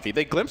for Na'Vi.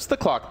 They glimpsed the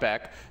clock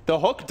back. The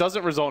hook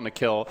doesn't result in a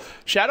kill.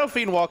 Shadow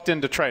Fiend walked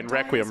in to try and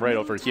Requiem right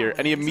over here,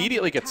 and he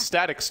immediately gets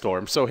Static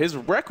Storm, so his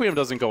Requiem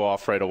doesn't go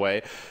off right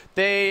away.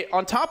 They,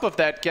 on top of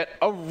that, get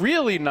a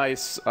really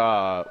nice,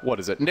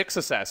 Nyx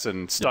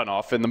Assassin stun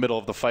off in the middle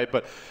of the fight,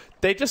 but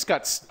they just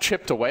got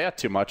chipped away at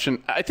too much.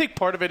 And I think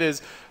part of it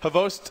is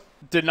Havost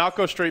did not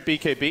go straight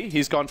BKB.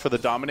 He's gone for the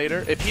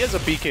Dominator. If he has a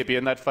BKB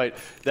in that fight,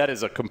 that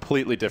is a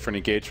completely different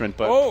engagement.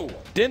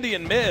 But Dindy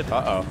in mid.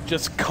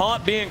 Just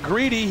caught being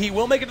greedy. He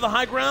will make it to the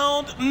high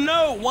ground.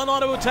 No, one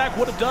auto attack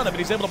would have done it, but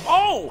he's able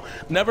to.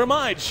 Never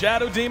mind.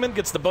 Shadow Demon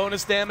gets the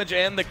bonus damage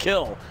and the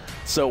kill.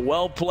 So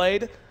well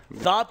played.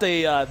 Thought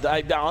they,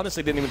 I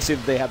honestly didn't even see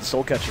that they had the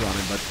Soul Catcher on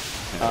him,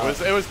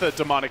 but it was the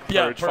demonic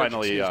purge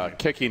finally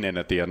kicking in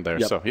at the end there.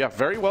 Yep. So yeah,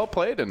 very well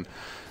played. And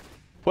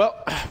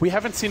well, we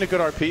haven't seen a good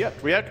RP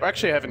yet. We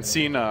actually haven't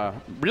seen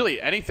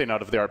really anything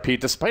out of the RP,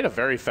 despite a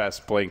very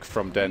fast blink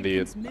from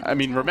Dendy. I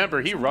mean,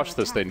 remember, he rushed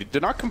this thing. He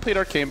did not complete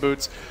Arcane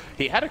Boots.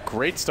 He had a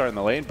great start in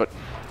the lane, but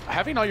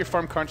having all your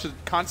farm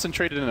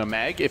concentrated in a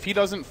mag, if he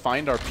doesn't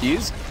find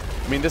RPs,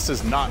 I mean, this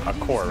is not a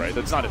core, right?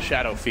 That's not a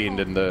Shadow Fiend,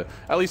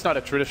 at least not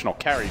a traditional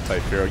carry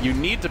type hero. You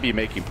need to be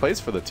making plays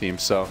for the team,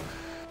 so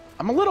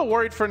I'm a little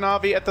worried for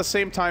Na'Vi. At the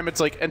same time,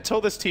 it's like,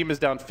 until this team is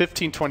down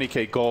 15,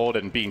 20k gold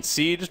and being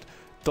sieged,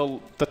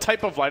 the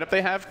type of lineup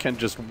they have can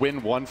just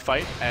win one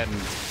fight, and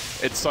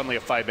it's suddenly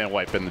a 5-man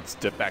wipe, and it's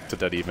back to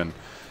dead even.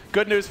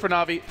 Good news for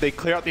Na'Vi. They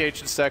clear out the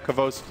ancient stack.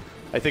 Havos,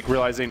 I think,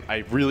 realizing I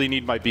really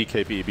need my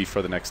BKB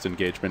before the next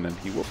engagement, and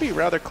he will be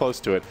rather close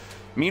to it.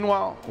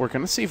 Meanwhile, we're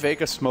going to see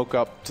Vega smoke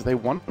up. Do they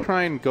want to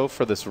try and go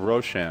for this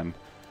Roshan?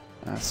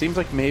 Seems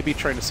like maybe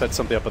trying to set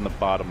something up in the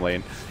bottom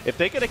lane. If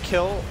they get a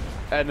kill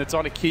and it's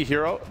on a key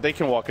hero, they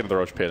can walk into the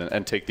Rosh Pit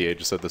and take the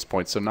Aegis at this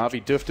point. So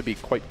Na'Vi do have to be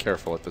quite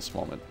careful at this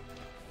moment.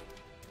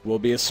 Will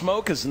be a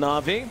smoke as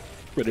Na'Vi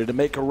ready to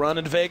make a run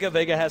at Vega.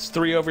 Vega has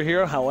 3 over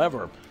here.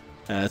 However,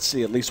 let's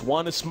see, at least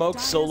 1 is smoked.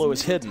 Solo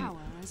is hidden.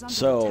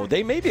 So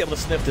they may be able to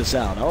sniff this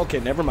out.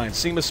 Okay, never mind.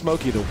 Seema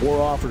Smoke either wore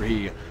off or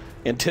he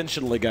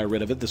intentionally got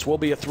rid of it. This will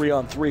be a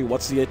 3-on-3.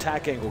 What's the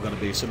attack angle going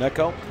to be? So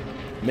Neko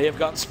may have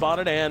gotten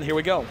spotted, and here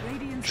we go.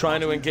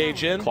 Trying to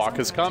engage in. Clock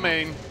is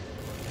coming.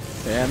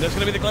 And there's going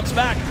to be the glimpse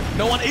back.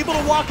 No one able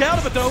to walk out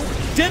of it, though.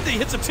 Dindy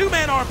hits a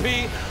 2-man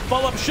RP.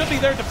 Follow-up should be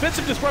there.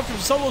 Defensive disruption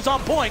from Solo's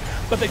on point,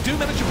 but they do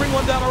manage to bring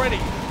one down already.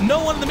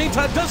 No one in the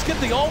meantime does get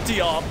the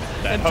ulti off.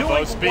 And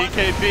Havos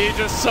BKB,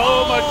 just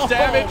so much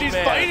damage. He's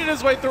fighting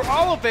his way through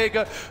all of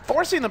Vega,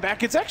 forcing them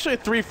back. It's actually a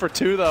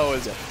 3-for-2, though,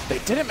 as they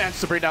didn't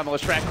manage to bring down the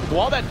Leshrac.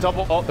 While that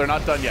double ult, they're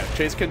not done yet.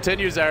 Chase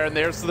continues there, and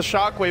there's the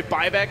Shockwave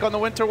buyback on the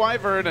Winter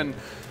Wyvern, and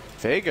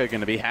Vega going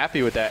to be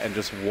happy with that and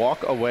just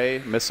walk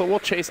away. Missile will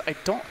chase.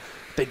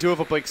 They do have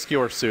a Blink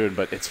Skewer soon,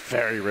 but it's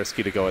very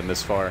risky to go in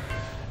this far.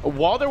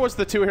 While there was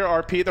the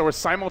 2-hero RP, there was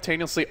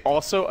simultaneously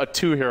also a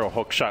 2-hero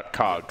hookshot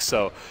cog.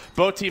 So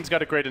both teams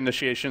got a great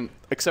initiation,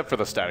 except for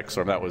the Static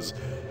Storm. That was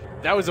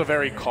a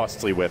very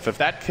costly whiff. If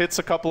that hits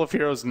a couple of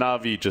heroes,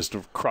 Na'Vi just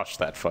crushed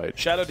that fight.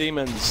 Shadow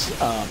Demon's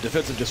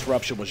defensive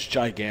disruption was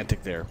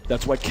gigantic there.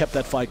 That's what kept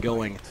that fight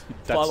going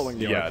following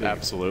the RP. Yeah,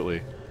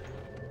 absolutely.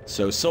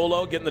 So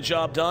Solo getting the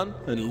job done,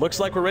 and it looks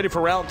like we're ready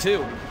for round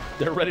 2.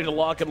 They're ready to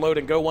lock and load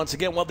and go once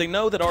again. Well, they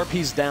know that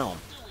RP's down.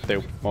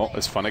 Well,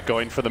 it's Funnick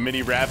going for the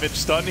mini Ravage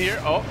stun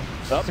here. Oh,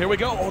 here we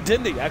go. Oh,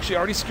 Dindy actually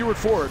already skewered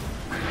forward,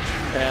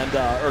 and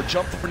or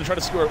jumped forward and tried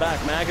to skewer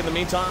back. Mag in the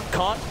meantime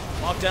caught,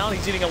 locked down.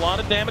 He's eating a lot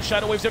of damage.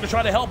 Shadow Wave's there to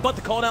try to help, but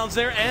the cooldown's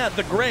there, and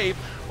the Grave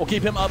will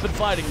keep him up and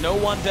fighting. No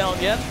one down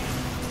yet.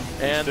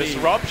 And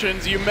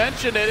disruptions, you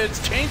mentioned it.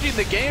 It's changing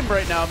the game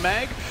right now.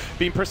 Mag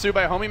being pursued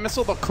by a homing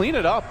missile. They'll clean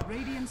it up.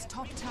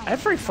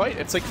 Every fight,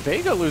 it's like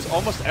Vega lose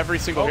almost every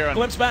single hero.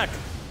 Glimpse back.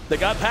 They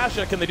got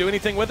Pasha. Can they do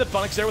anything with it?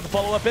 Funnick's there with the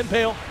follow-up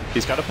impale.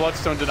 He's got a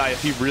Bloodstone deny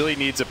if he really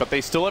needs it, but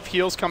they still have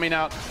heals coming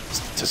out.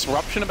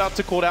 Disruption about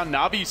to cool down.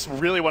 Na'Vi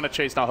really want to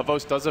chase now.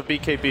 Havos does have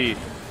BKB,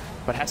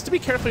 but has to be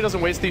careful he doesn't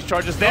waste these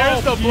charges.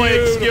 There's the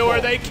Blink Skewer.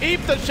 They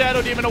keep the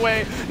Shadow Demon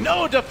away.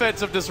 No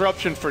defensive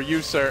disruption for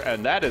you, sir,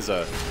 and that is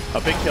a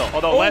big kill.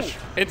 Although Lesh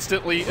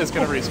instantly is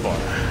going to respawn.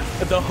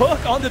 The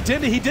hook on the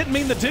Dindy, he didn't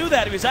mean to do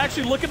that. He was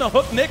actually looking to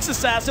hook Nyx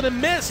Assassin and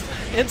missed.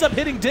 Ends up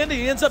hitting Dindy.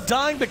 He ends up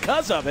dying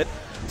because of it.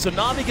 So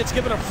Na'Vi gets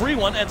given a free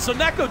one, and so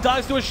Neko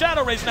dies to a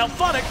Shadow Race. Now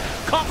Funnick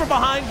caught from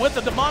behind with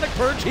the Demonic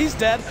Purge. He's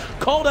dead.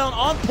 Call down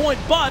on point,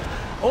 but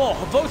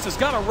Havos has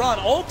got to run.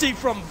 Ulti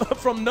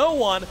from no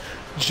one,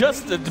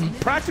 just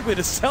practically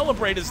to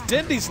celebrate as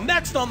Dindy's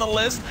next on the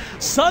list.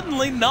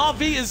 Suddenly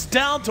Na'Vi is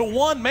down to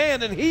 1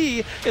 man, and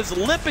he is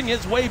limping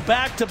his way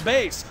back to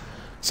base.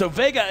 So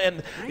Vega,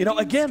 and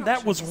again,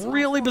 that was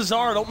really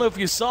bizarre. I don't know if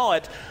you saw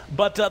it,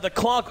 but the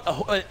clock,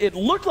 it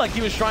looked like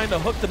he was trying to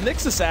hook the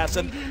Nyx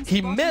Assassin.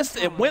 He missed,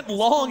 it went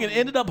long, and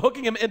ended up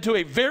hooking him into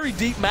a very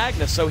deep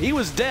Magnus. So he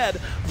was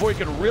dead before he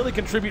could really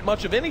contribute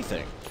much of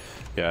anything.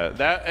 Yeah,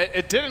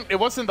 it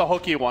wasn't the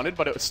hook he wanted,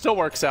 but it still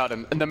works out.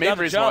 And the main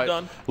reason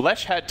why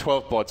Lesh had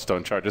 12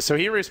 Bloodstone charges, so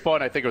he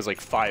respawned, I think it was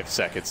like 5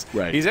 seconds.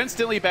 Right. He's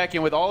instantly back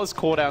in with all his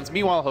cooldowns.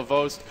 Meanwhile,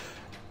 Havos,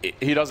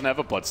 he doesn't have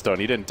a Bloodstone.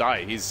 He didn't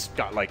die. He's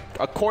got like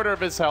a quarter of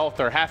his health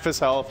or half his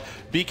health.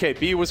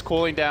 BKB was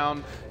cooling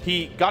down.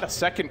 He got a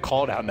second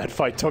call down. That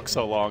fight took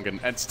so long,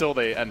 and still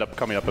they end up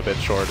coming up a bit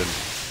short. And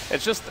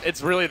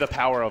it's really the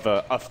power of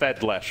a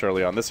fed Lesh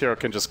early on. This hero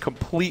can just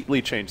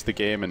completely change the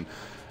game. And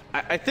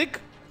I think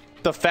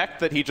the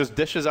fact that he just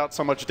dishes out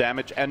so much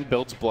damage and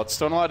builds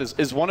Bloodstone a lot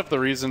is one of the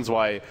reasons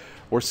why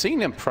we're seeing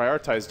him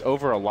prioritized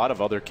over a lot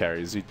of other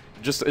carries. He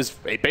just is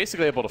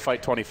basically able to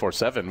fight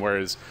 24/7,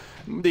 whereas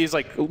these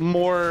like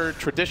more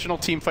traditional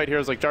team fight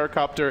heroes like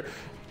Gyrocopter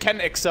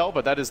can excel,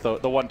 but that is the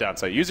one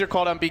downside. Use your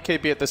cooldown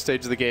BKB at this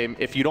stage of the game.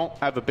 If you don't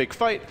have a big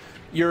fight,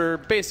 you're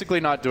basically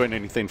not doing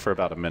anything for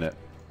about a minute.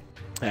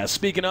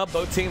 Speaking of,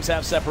 both teams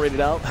have separated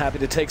out. Happy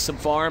to take some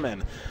farm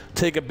and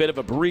take a bit of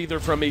a breather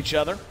from each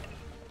other.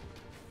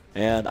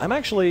 And I'm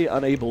actually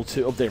unable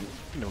to... Oh, there.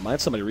 Never mind.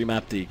 Somebody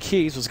remapped the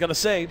keys. Was going to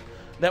say,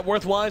 net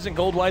worth-wise and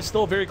gold-wise,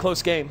 still a very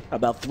close game.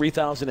 About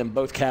 3,000 in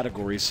both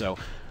categories. So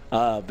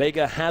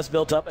Vega has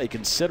built up a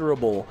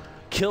considerable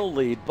kill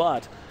lead.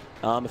 But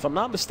if I'm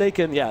not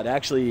mistaken, yeah, it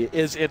actually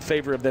is in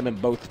favor of them in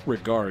both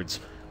regards.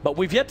 But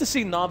we've yet to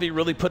see Na'Vi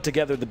really put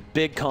together the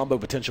big combo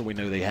potential we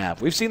know they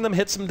have. We've seen them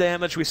hit some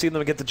damage. We've seen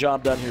them get the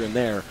job done here and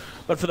there.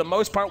 But for the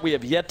most part, we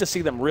have yet to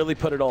see them really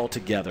put it all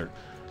together.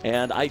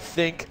 And I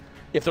think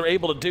if they're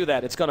able to do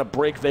that, it's going to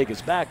break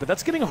Vega's back. But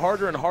that's getting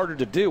harder and harder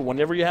to do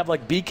whenever you have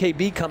like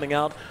BKB coming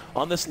out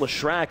on this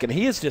Leshrac. And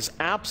he is just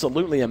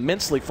absolutely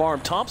immensely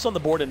farmed. Tops on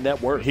the board in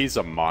net worth. He's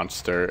a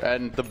monster.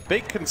 And the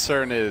big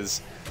concern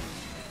is,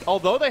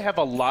 although they have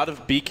a lot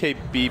of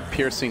BKB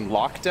piercing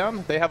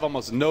lockdown, they have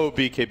almost no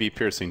BKB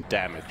piercing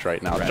damage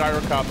right now. Right.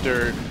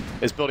 Gyrocopter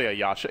is building a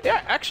Yasha.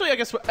 Yeah, actually, I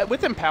guess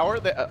with Empower,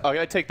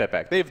 I take that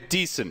back. They have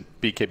decent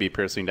BKB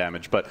piercing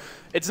damage, but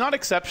it's not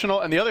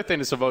exceptional. And the other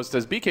thing is Savos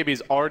does, BKB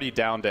is already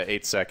down to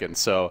 8 seconds.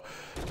 So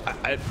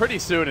pretty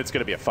soon it's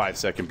going to be a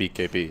 5-second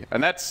BKB.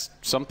 And that's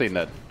something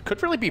that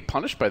could really be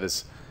punished by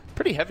this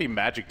pretty heavy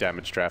magic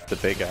damage draft that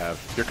Vega have.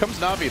 Here comes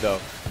Na'Vi,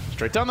 though.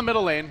 Straight down the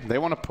middle lane. They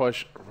want to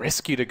push.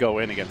 Risky to go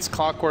in against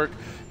Clockwork.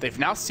 They've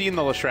now seen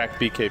the Leshrac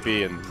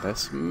BKB, and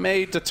this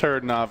may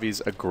deter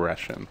Na'Vi's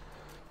aggression.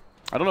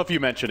 I don't know if you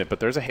mentioned it, but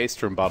there's a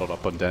haste rune bottled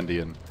up on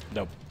Dendi, and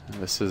nope.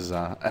 This is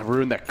a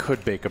rune that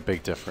could make a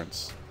big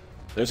difference.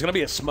 There's going to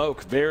be a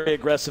smoke. Very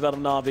aggressive out of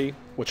Na'Vi.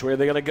 Which way are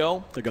they going to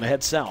go? They're going to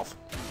head south.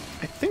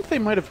 I think they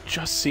might have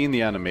just seen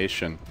the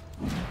animation.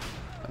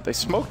 They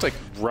smoked, like,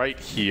 right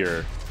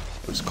here.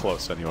 It was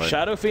close anyway.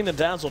 Shadow Fiend and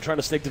Dazzle trying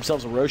to snake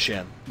themselves a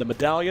Roshan. The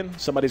medallion,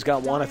 somebody's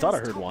got one. I thought I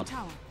heard one.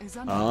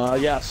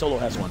 Yeah, Solo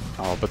has one.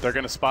 Oh, but they're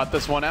going to spot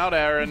this one out,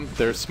 Aaron.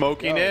 They're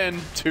smoking in.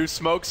 2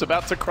 smokes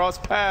about to cross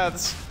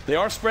paths. They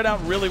are spread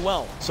out really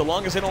well. So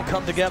long as they don't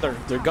come together,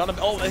 they're going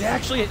to... Oh, they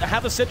actually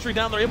have a sentry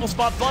down. They're able to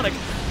spot Funnick.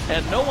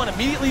 And no one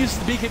immediately uses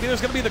the BKB. There's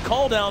going to be the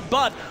call down,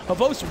 but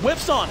Havos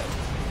whips on it.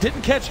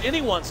 Didn't catch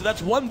anyone, so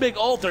that's one big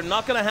ult they're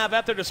not going to have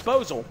at their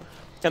disposal.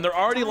 And they're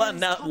already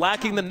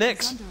lacking the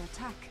Nyx.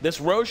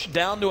 This Roche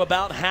down to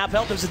about half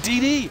health. There's a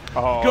DD.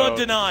 Oh, good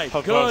deny.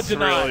 Good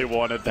deny. Really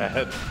wanted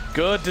that.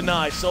 Good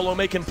deny. Solo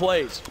making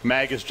plays.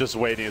 Mag is just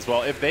waiting as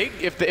well. If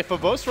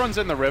Havos runs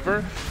in the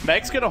river,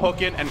 Mag's going to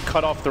hook in and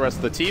cut off the rest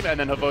of the team, and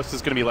then Havos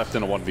is going to be left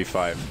in a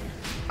 1v5.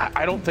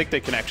 I don't think they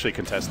can actually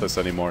contest this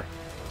anymore.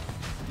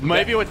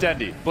 Maybe with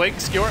Dendi. Blink,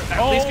 Skewer,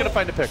 at least going to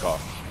find a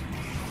pick-off.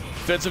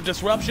 Defensive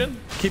disruption.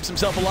 Keeps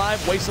himself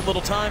alive. Wastes a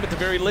little time at the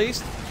very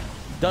least.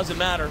 Doesn't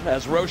matter,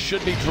 as Roche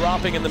should be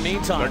dropping in the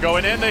meantime. They're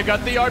going in. They've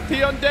got the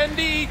RP on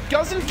Dendi.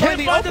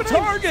 Can't find the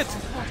target.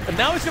 And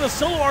now he's going to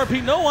solo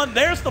RP no one.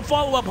 There's the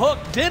follow-up hook.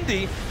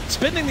 Dendi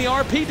spending the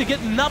RP to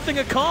get nothing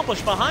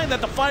accomplished. Behind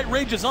that, the fight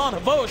rages on.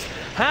 Havos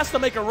has to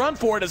make a run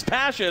for it as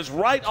Pasha is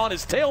right on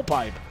his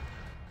tailpipe.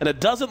 And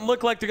it doesn't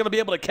look like they're going to be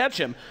able to catch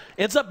him.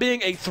 Ends up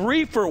being a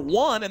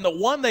 3-for-1, and the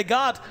one they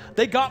got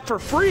for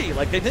free.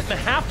 Like, they didn't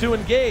have to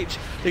engage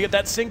to get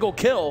that single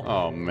kill.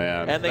 Oh,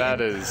 man. And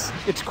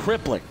it's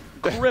crippling.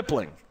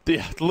 Crippling.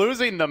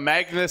 Losing the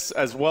Magnus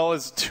as well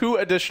as 2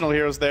 additional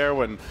heroes there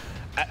when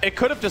it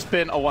could have just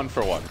been a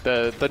 1-for-1.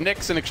 The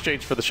Nyx in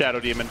exchange for the Shadow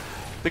Demon.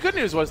 The good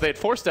news was they had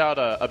forced out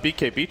a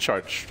BKB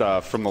charge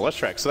from the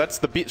Leshrac. So that's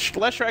the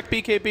Leshrac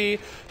BKB,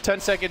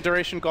 10-second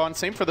duration gone.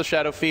 Same for the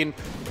Shadow Fiend.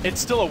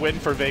 It's still a win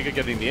for Vega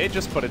getting the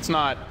Aegis, but it's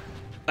not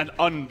an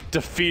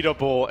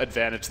undefeatable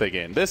advantage they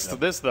gain. This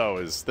though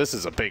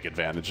is a big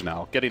advantage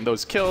now. Getting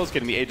those kills,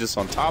 getting the Aegis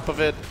on top of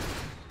it.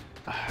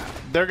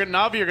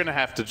 Na'Vi are going to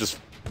have to just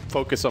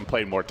focus on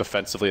playing more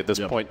defensively at this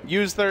point.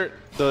 Use the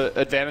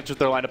advantage that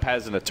their lineup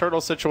has in a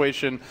turtle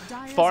situation.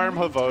 Farm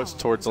Havos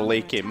towards a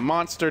late game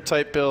monster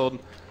type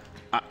build.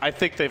 I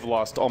think they've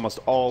lost almost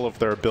all of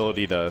their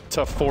ability to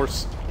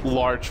force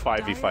large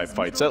 5v5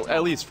 fights,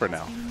 at least for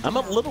now. I'm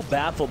a little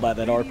baffled by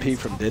that RP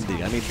from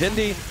Dendi. I mean,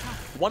 Dendi,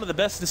 one of the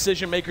best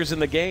decision makers in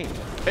the game.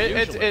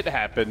 It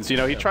happens. You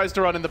know, he tries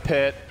to run in the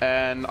pit,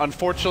 and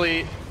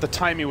unfortunately, the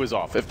timing was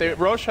off. If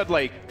Roche had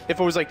if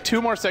it was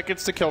 2 more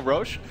seconds to kill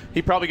Roche,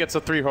 he probably gets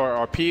a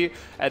 3-horror RP,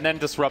 and then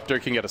Disruptor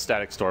can get a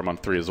Static Storm on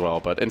 3 as well.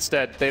 But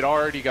instead, they'd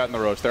already gotten the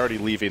Roche. They're already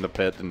leaving the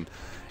pit, and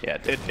yeah,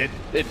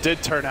 it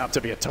did turn out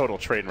to be a total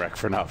train wreck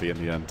for Na'Vi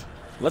in the end.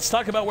 Let's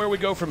talk about where we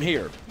go from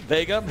here.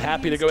 Vega,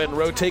 happy to go ahead and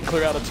rotate,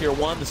 clear out of Tier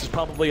 1. This is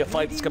probably a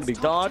fight that's going to be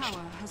dodged.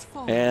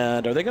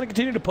 And are they going to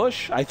continue to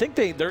push? I think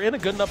they're in a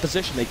good enough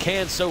position. They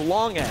can, so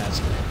long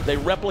as they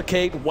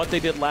replicate what they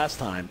did last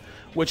time,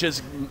 which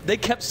is they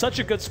kept such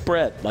a good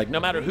spread. Like, no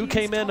matter who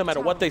came in, no matter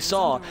what they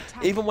saw,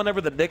 even whenever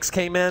the Nyx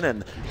came in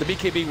and the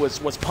BKB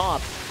was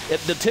popped,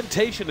 the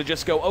temptation to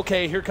just go,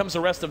 okay, here comes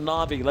the rest of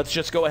Na'Vi, let's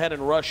just go ahead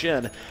and rush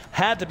in,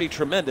 had to be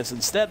tremendous.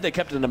 Instead, they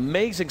kept an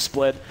amazing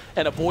split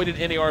and avoided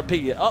any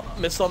RP.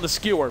 Missed on the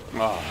skewer.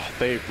 Oh,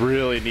 they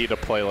really need a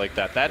play like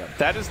that.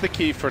 That is the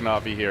key for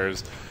Na'Vi here.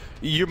 Is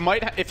you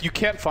might, if you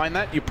can't find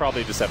that, you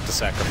probably just have to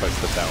sacrifice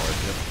the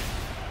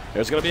tower.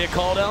 There's going to be a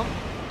call down.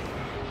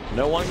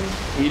 No one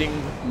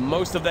eating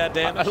most of that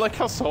damage. I like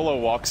how Solo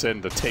walks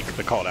in to take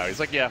the call down. He's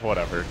like, yeah,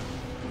 whatever.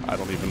 I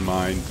don't even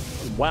mind.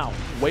 Wow.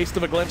 Waste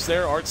of a glimpse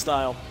there. Art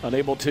Style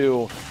unable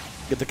to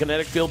get the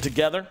kinetic field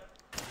together.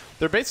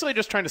 They're basically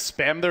just trying to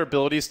spam their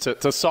abilities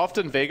to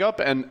soften Vega up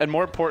and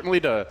more importantly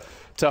to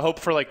hope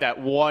for like that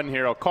one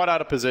hero caught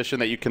out of position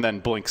that you can then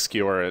blink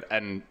skewer it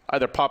and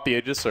either pop the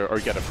Aegis or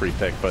get a free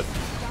pick, but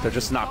they're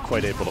just not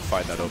quite able to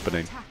find that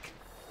opening.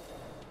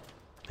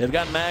 They've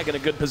got Mag in a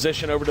good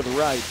position over to the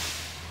right.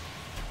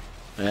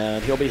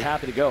 And he'll be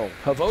happy to go.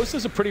 Havos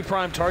is a pretty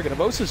prime target.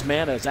 Havos'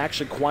 mana is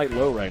actually quite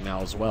low right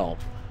now as well.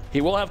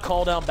 He will have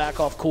call down, back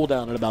off,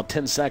 cooldown in about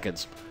 10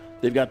 seconds.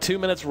 They've got 2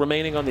 minutes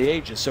remaining on the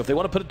Aegis, so if they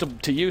want to put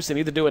it to use, they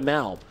need to do it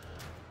now.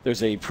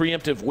 There's a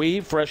preemptive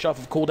weave fresh off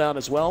of cooldown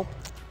as well.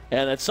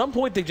 And at some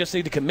point, they just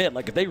need to commit.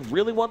 Like, if they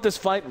really want this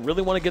fight and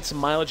really want to get some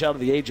mileage out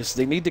of the Aegis,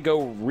 they need to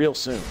go real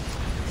soon.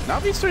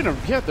 Navi's doing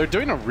they're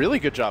doing a really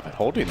good job at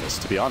holding this,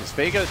 to be honest.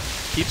 Vega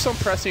keeps on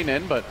pressing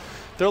in, but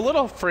they're a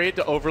little afraid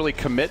to overly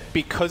commit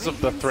because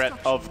of the threat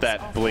of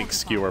that blink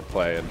skewer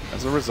play, and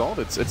as a result,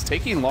 it's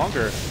taking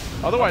longer.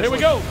 Otherwise, here we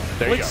go.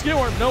 There blink you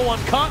go. Skewer, no one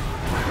caught.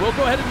 We'll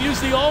go ahead and use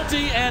the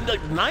ulti, and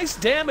nice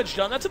damage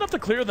done. That's enough to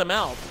clear them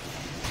out.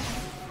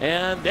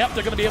 And yep,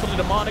 they're going to be able to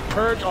demonic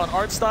purge on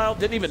Art Style.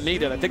 Didn't even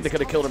need it. I think they could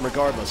have killed him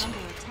regardless.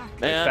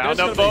 And found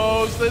a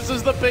Bose. This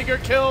is the bigger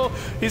kill.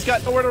 He's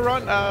got nowhere to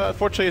run.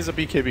 Fortunately, he's a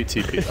BKB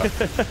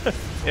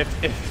TP.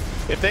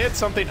 If they had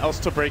something else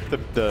to break the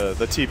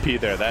TP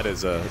there, that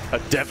is a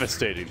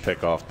devastating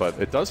pickoff. But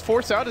it does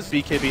force out his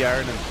BKB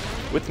Iron. And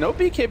with no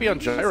BKB on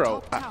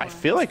Gyro, I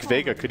feel like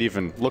Vega could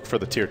even look for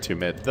the tier 2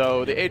 mid.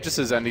 Though the Aegis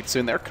is ending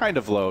soon. They're kind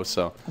of low,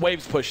 so.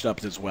 Waves pushed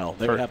up as well.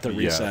 They would have to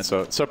reset.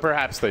 Yeah, so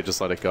perhaps they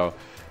just let it go.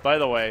 By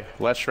the way,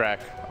 Leshrac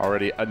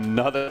already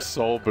another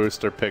soul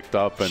booster picked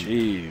up. And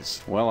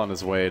jeez. Well on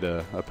his way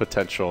to a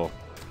potential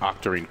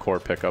Octarine core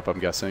pickup, I'm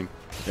guessing.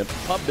 Yep,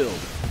 pub build.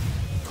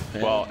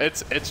 And well,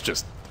 it's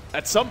just...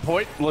 At some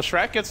point,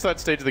 Leshrac gets to that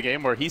stage of the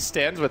game where he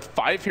stands with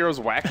 5 heroes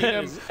whacking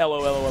him.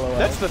 LOL.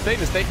 That's the thing,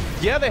 is they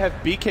have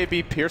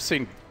BKB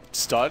piercing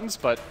stuns,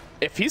 but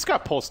if he's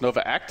got Pulse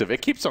Nova active,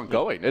 it keeps on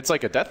going. It's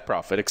like a Death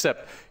Prophet,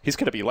 except he's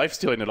going to be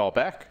lifestealing it all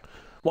back.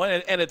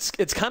 Well, and it's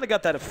kind of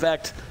got that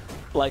effect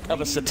like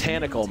of a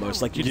satanic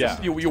almost. Like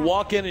you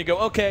walk in and you go,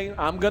 okay,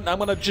 I'm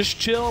gonna just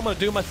chill, I'm gonna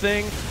do my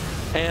thing.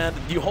 And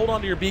you hold on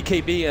to your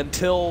BKB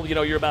until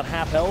you're about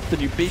half health, then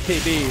you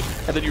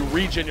BKB, and then you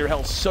regen your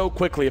health so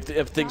quickly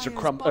if things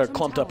are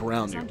clumped up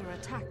around you.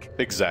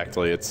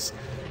 Exactly.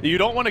 You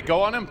don't want to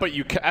go on him, but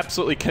you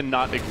absolutely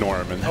cannot ignore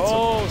him. And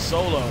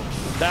Solo.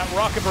 That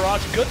Rocket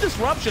Barrage, good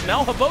disruption.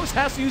 Now Havos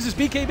has to use his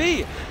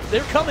BKB.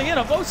 They're coming in.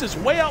 Havos is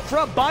way out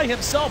front by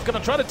himself, going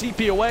to try to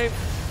TP away,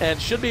 and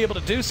should be able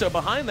to do so.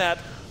 Behind that,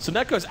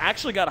 Soneko's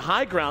actually got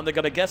high ground. They're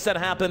going to guess that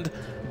happened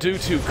due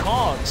to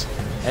Cogs.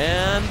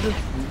 And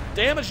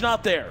damage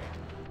not there.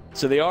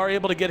 So they are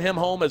able to get him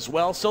home as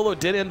well. Solo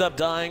did end up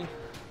dying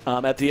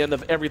at the end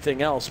of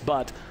everything else,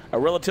 but a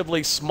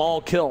relatively small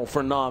kill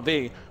for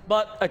Na'Vi.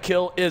 But a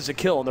kill is a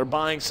kill, and they're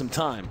buying some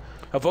time.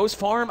 Havos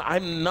farm,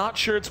 I'm not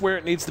sure it's where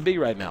it needs to be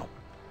right now.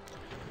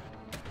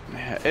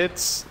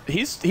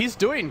 He's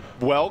doing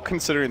well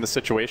considering the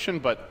situation,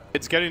 but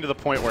it's getting to the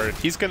point where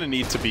he's going to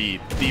need to be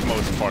the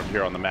most farmed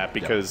hero on the map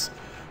because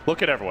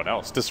look at everyone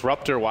else.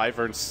 Disruptor,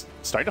 Wyvern's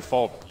starting to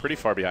fall pretty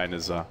far behind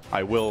his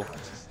I will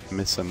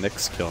miss a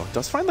Nyx kill.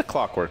 Does find the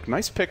Clockwork.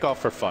 Nice pick off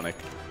for Funnick.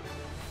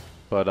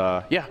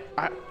 But yeah,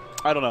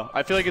 I don't know.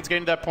 I feel like it's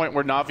getting to that point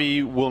where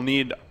Na'Vi will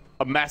need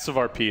a massive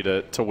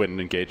RP to win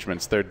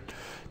engagements.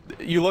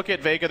 You look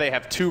at Vega, they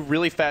have 2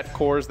 really fat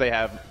cores. They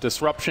have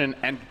Disruption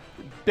and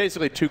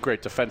basically 2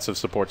 great defensive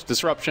supports.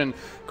 Disruption,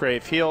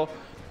 Grave, Heal.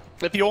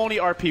 If you only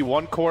RP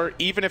 1 core,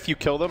 even if you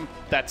kill them,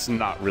 that's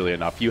not really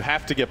enough. You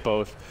have to get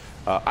both.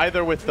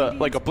 Either with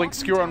like a Blink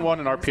Skewer on one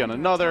and RP on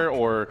another,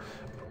 or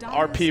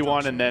RP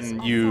one and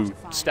then you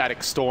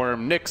Static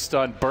Storm, Nyx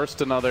stun,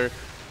 burst another.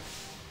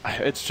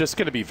 It's just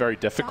going to be very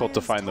difficult to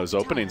find those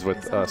openings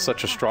with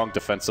such a strong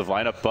defensive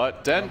lineup,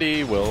 but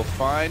Dendi will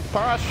find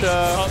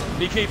Pasha.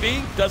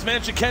 BKB does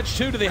manage to catch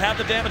 2. Do they have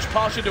the damage?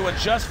 Pasha doing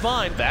just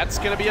fine. That's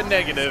going to be a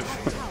negative.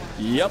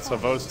 Yep.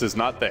 Havos is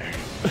not there.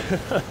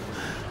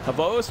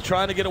 Havos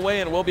trying to get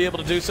away and will be able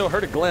to do so.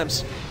 Heard a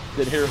glimpse.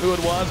 Didn't hear who it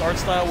was. Art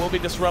Style will be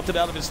disrupted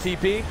out of his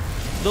TP.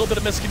 A little bit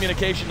of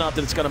miscommunication, not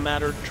that it's going to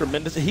matter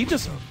tremendously. He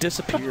just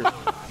disappeared.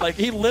 Like,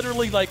 he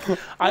literally,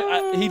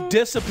 he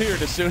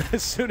disappeared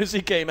as soon as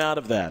he came out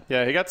of that.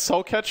 Yeah, he got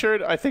soul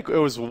catchered. I think it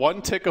was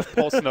 1 tick of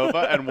Pulse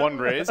Nova and 1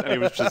 raise, and he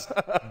was just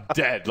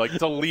dead, like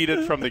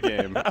deleted from the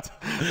game.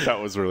 That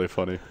was really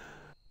funny.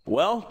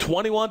 Well,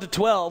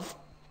 21-12,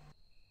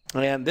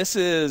 and this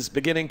is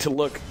beginning to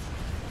look.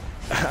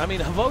 I mean,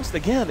 Havos,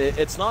 again,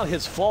 it's not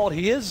his fault.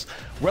 He is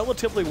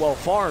relatively well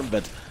farmed,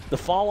 but the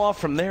fall off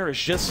from there is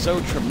just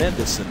so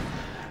tremendous.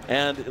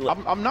 And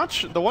I'm not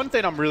sure. The one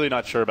thing I'm really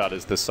not sure about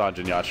is this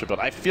Sanjin Yasha, but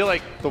I feel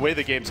like the way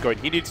the game's going,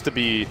 he needs to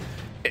be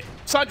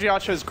Sanji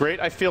Yasha is great,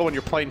 I feel, when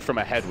you're playing from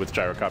ahead with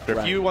Gyrocopter.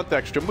 If you want the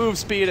extra move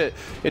speed,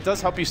 it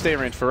does help you stay in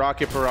range for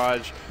Rocket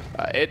Barrage.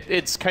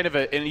 It's kind of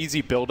an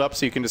easy build-up,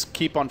 so you can just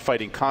keep on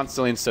fighting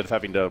constantly instead of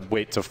having to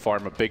wait to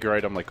farm a bigger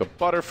item like a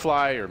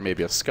Butterfly or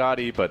maybe a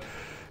Scotty. But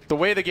the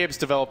way the game's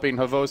developing,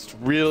 Havost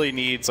really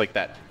needs like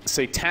that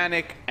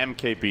Satanic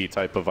MKB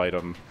type of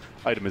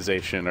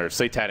itemization, or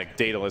Satanic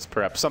Daedalus,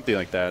 perhaps, something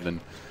like that.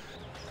 And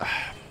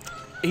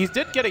he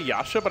did get a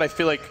Yasha, but I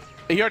feel like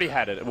he already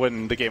had it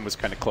when the game was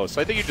kind of close.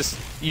 So I think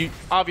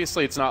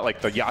obviously it's not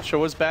like the Yasha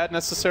was bad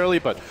necessarily,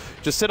 but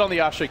just sit on the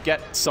Yasha,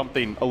 get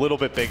something a little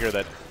bit bigger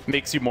that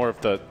makes you more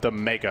of the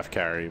mega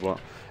carry. Well,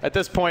 at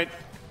this point,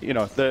 you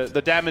know,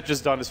 the damage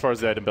is done as far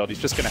as the item build. He's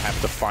just going to have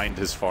to find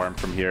his farm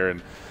from here.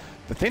 And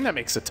the thing that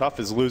makes it tough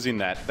is losing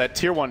that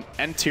Tier 1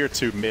 and Tier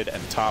 2 mid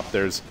and top.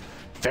 There's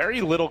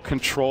very little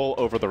control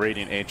over the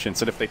Radiant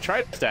Ancients, and if they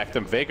try to stack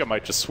them, Vega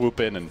might just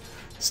swoop in and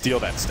steal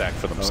that stack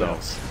for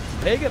themselves.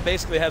 Vega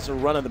basically has a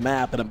run of the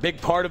map, and a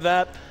big part of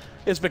that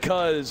is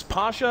because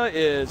Pasha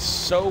is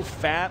so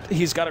fat,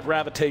 he's got a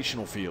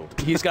gravitational field.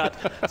 He's got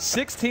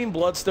 16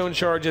 Bloodstone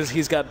charges.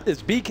 He's got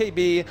his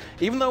BKB.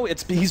 Even though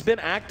he's been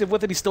active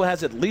with it, he still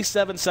has at least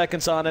 7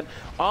 seconds on it.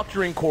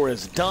 Octarine Core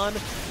is done.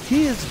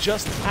 He is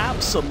just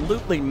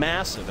absolutely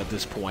massive at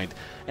this point.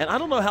 And I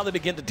don't know how they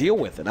begin to deal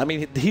with it. I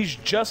mean, he's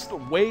just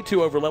way too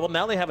overleveled.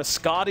 Now they have a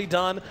Scotty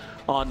done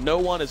on no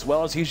one as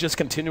well, as he's just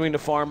continuing to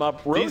farm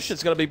up. Roche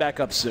is going to be back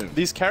up soon.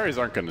 These carries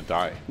aren't going to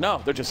die.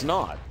 No, they're just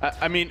not.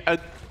 I mean,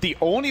 the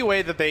only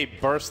way that they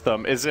burst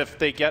them is if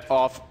they get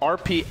off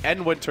RP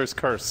and Winter's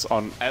Curse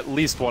on at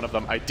least one of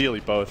them,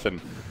 ideally both.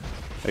 And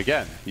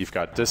again, you've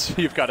got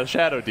a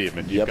Shadow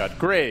Demon. You've got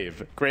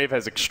Grave. Grave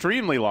has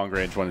extremely long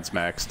range when it's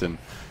maxed, and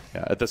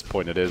yeah, at this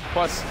point it is.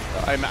 Plus,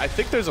 I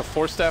think there's a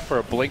Force Staff or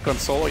a Blink on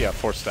Solo. Yeah,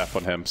 Force Staff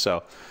on him.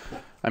 So,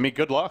 I mean,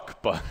 good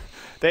luck. But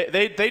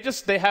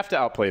they have to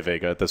outplay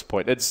Vega at this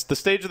point. It's the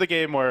stage of the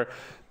game where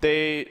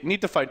they need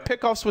to find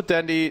pickoffs with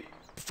Dendi,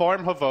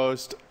 farm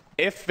Havost.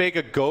 If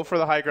Vega go for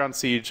the high ground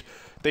siege,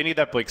 they need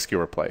that Blink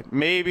Skewer play.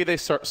 Maybe they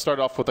start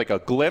off with like a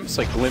glimpse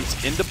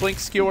into Blink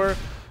Skewer.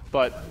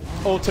 But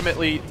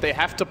ultimately, they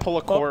have to pull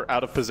a core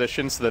out of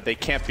position so that they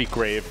can't be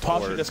Grave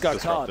Pasha just got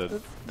disrupted.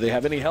 Caught. Do they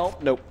have any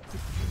help? Nope.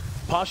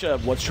 Pasha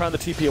was trying to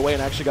TP away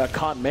and actually got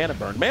caught in Mana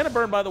Burn. Mana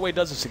Burn, by the way,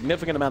 does a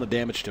significant amount of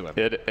damage to him.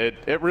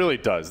 It really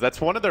does.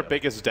 That's one of their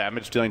biggest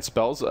damage-dealing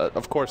spells.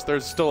 Of course,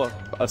 there's still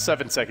a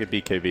 7-second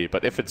BKB,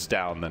 but if it's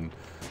down, then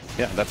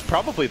yeah, that's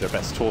probably their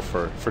best tool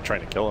for trying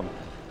to kill him.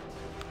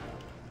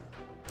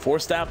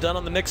 Force Staff done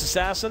on the Nyx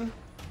Assassin.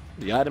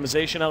 The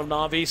itemization out of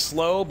Na'Vi,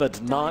 slow,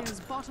 but not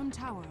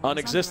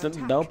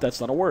non-existent. Nope, that's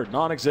not a word.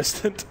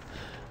 Non-existent.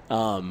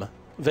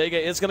 Vega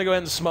is going to go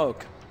ahead and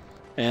smoke.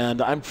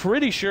 And I'm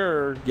pretty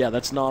sure, yeah,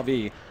 that's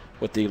Na'Vi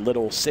with the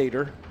little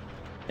satyr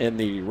in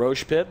the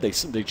Roche pit. They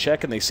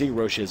check and they see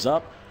Roche is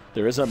up.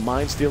 There is a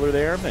Mind Stealer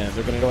there, and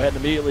they're going to go ahead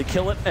and immediately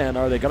kill it. And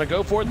are they going to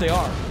go for it? They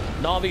are.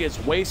 Na'Vi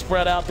is way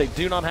spread out. They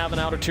do not have an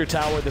outer tier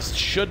tower. This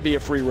should be a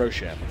free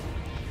Roshan.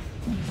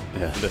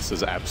 Yeah, this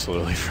is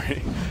absolutely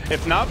free.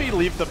 If Na'Vi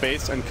leave the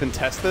base and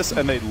contest this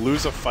and they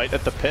lose a fight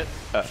at the pit,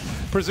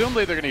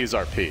 presumably they're going to use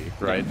RP,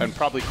 right? And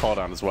probably call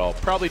down as well.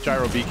 Probably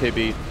Gyro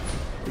BKB.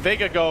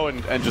 Vega go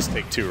and just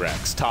take 2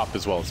 racks, top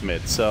as well as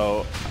mid.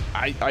 So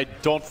I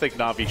don't think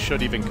Na'Vi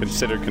should even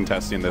consider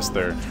contesting this.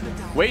 They're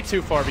way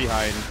too far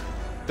behind.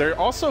 They're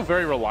also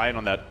very reliant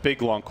on that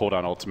big long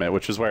cooldown ultimate,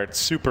 which is where it's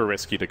super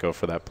risky to go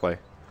for that play.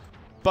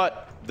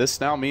 But this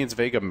now means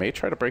Vega may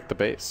try to break the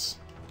base.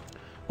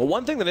 Well,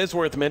 one thing that is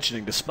worth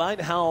mentioning,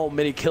 despite how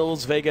many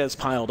kills Vega has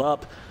piled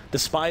up,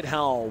 despite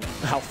how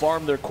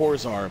farmed their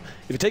cores are,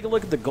 if you take a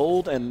look at the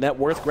gold and net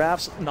worth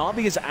graphs,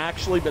 Na'Vi has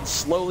actually been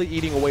slowly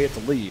eating away at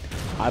the lead.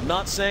 I'm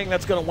not saying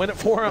that's going to win it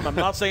for him. I'm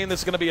not saying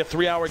this is going to be a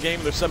 3-hour game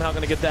and they're somehow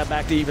going to get that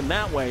back to even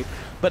that way.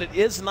 But it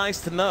is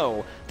nice to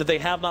know that they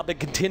have not been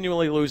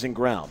continually losing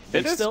ground.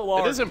 It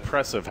is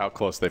impressive how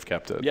close they've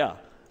kept it. Yeah.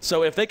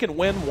 So if they can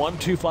win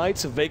 1-2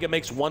 fights, if Vega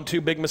makes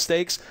 1-2 big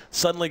mistakes,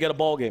 suddenly get a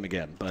ball game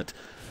again. But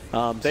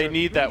they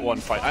need that one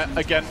fight.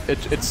 Again,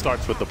 it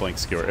starts with the Blink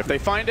Skewer. If they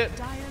find it,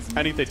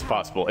 anything's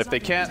possible. If they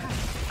can't,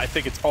 I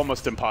think it's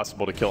almost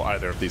impossible to kill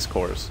either of these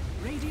cores.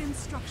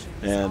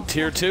 And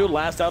Tier 2,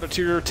 last outer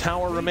tier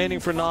tower remaining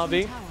for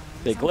Na'Vi.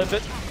 They glyph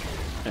it,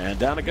 and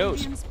down it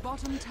goes.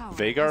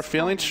 Vega are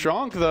feeling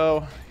strong,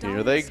 though.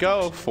 Here they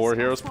go. 4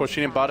 heroes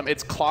pushing in bottom.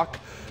 It's Clock.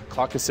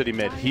 Clock is sitting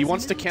mid. He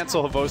wants to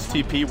cancel Havost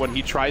TP when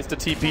he tries to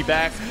TP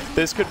back.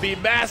 This could be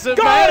massive.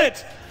 Got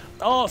it!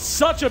 Oh,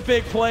 such a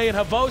big play, and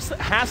Havost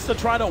has to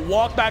try to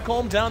walk back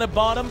home down at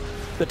bottom.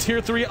 The Tier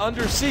 3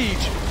 under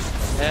siege.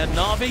 And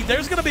Na'Vi,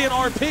 there's going to be an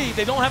RP.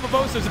 They don't have a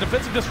Havost. There's a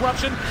defensive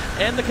disruption,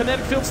 and the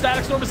kinetic field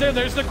static storm is there.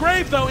 There's the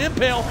Grave, though.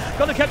 Impale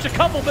going to catch a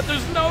couple, but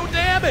there's no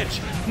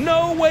damage.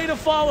 No way to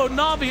follow.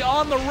 Na'Vi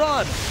on the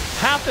run.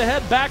 Have to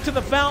head back to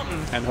the fountain.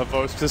 And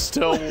Havost is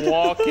still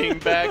walking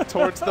back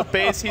towards the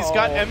base. He's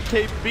got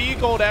MKB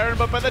gold, Aaron,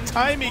 but by the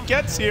time he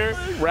gets here,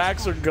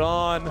 racks are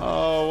gone.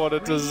 Oh, what a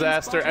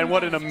disaster. And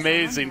what an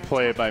amazing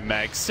play by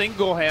Mag.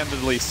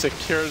 Single-handedly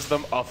secures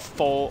them a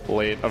full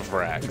lane of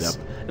racks.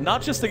 Yep.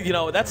 not just the, you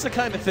know, that's the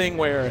kind of thing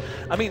where,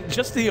 I mean,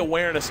 just the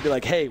awareness to be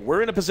like, hey,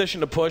 we're in a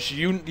position to push.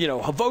 You know,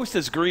 Havost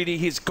is greedy.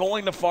 He's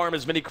going to farm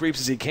as many creeps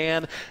as he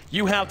can.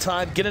 You have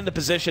time, get into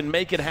position,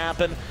 make it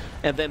happen,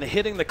 and then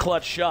hitting the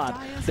clutch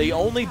shot. They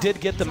only did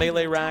get the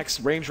melee racks.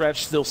 Range rack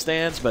still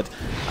stands, but,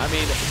 I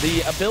mean,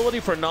 the ability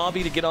for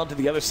Na'Vi to get onto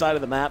the other side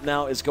of the map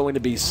now is going to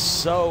be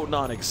so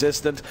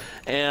non-existent.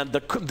 And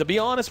to be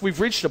honest, we've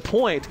reached a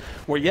point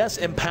where, yes,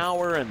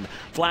 Empower and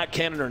Flat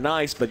Cannon are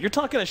nice, but you're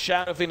talking a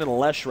Shadow Fiend and a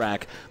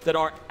Leshrac that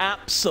are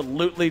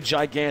absolutely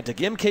gigantic.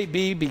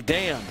 MKB be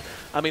damned.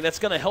 I mean, that's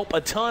going to help a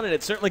ton, and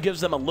it certainly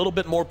gives them a little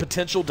bit more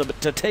potential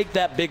to take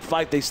that big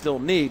fight they still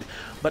need.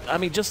 But, I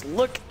mean, just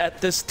look at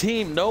this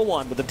team. No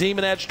one with the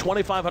Demon Edge,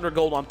 2,500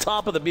 gold on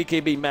top of the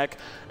BKB mech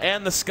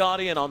and the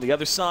Scotty, and on the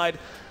other side,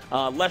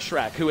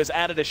 Leshrac, who has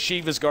added a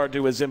Shiva's Guard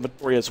to his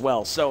inventory as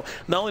well. So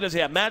not only does he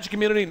have Magic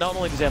Immunity, not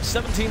only does he have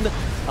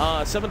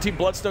 17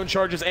 Bloodstone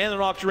charges and an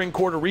Octarine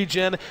Core to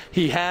regen,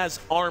 he has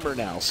armor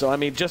now. So, I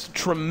mean, just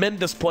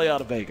tremendous play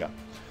out of Vega.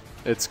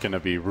 It's going to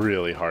be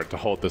really hard to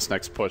hold this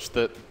next push.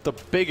 The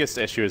biggest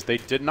issue is they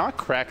did not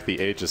crack the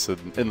Aegis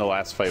in the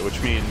last fight,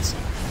 which means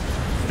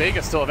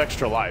Vega still have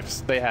extra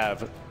lives. They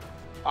have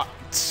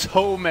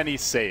so many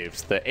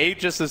saves. The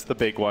Aegis is the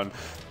big one.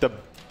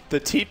 The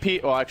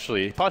TP, well,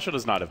 actually, Pasha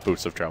does not have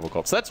boots of travel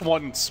gold, so that's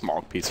one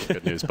small piece of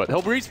good news, but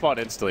he'll respawn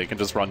instantly. He can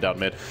just run down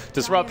mid.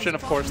 Disruption,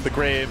 of course, the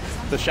Grave.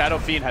 The Shadow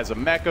Fiend has a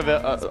mech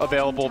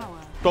available.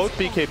 Both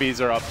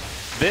BKBs are up.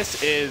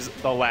 This is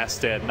the last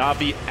stand.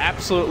 Na'Vi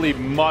absolutely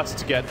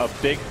must get a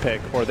big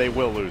pick, or they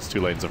will lose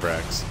 2 lanes of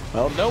Rags.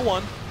 Well, no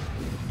one.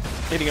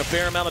 Hitting a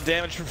fair amount of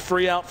damage for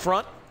free out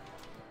front.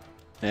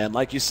 And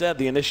like you said,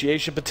 the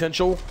initiation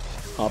potential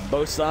on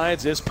both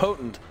sides is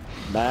potent.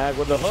 Mag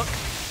with the hook.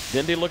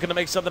 Dindy looking to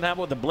make something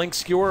happen with a Blink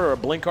Skewer or a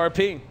Blink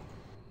RP.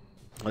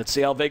 Let's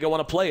see how Vega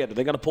want to play it. Are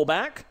they going to pull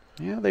back?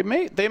 Yeah, they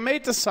may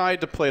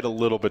decide to play it a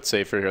little bit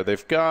safer here.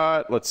 They've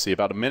got, let's see,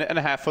 about a minute and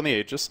a half on the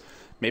Aegis.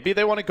 Maybe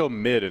they want to go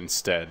mid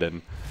instead.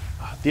 And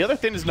the other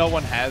thing is no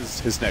one has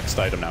his next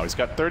item now. He's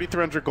got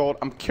 3,300 gold.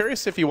 I'm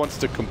curious if he wants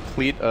to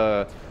complete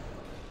an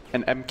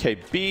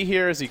MKB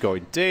here. Is he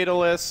going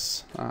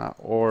dataless?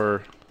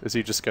 Or is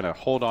he just going to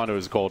hold on to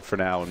his gold for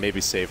now and maybe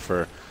save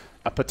for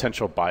a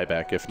potential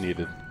buyback if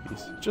needed?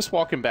 He's just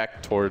walking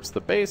back towards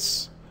the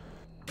base.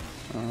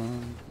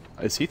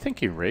 Is he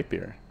thinking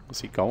Rapier? Is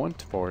he going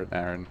for it,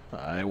 Aaron?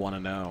 I want to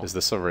know. Is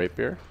this a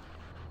Rapier?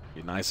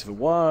 Be nice if it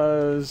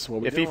was.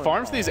 If he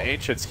farms these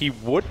Ancients, he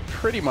would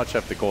pretty much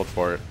have the gold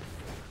for it.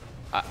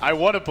 I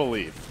want to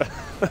believe.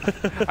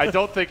 I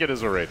don't think it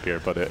is a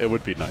Rapier, but it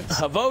would be nice.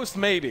 Havost,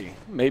 maybe.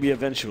 Maybe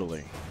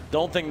eventually.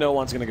 Don't think no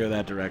one's going to go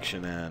that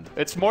direction. And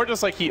it's more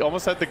just like he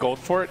almost had the gold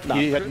for it.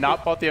 He had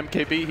not bought the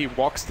MKB. He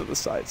walks to the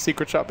side.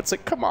 Secret shop. It's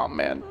like, come on,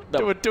 man.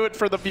 Do it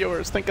for the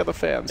viewers. Think of the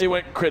fans. He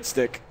went crit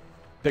stick.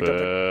 Picked up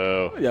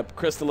the, yep,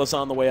 Crystallis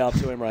on the way out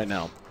to him right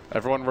now.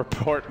 Everyone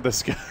report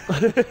this guy.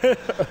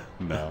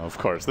 No, of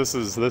course. This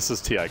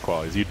is TI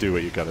qualities. You do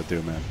what you got to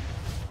do, man.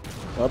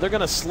 Well, they're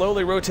going to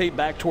slowly rotate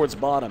back towards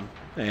bottom.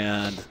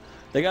 And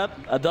they got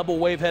a double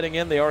wave heading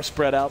in. They are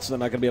spread out, so they're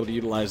not going to be able to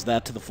utilize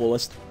that to the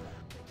fullest.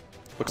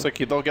 Looks like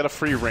they'll get a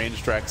free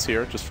range Drax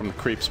here, just from the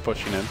creeps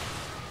pushing in.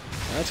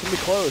 That's going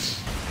to be close.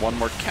 One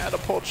more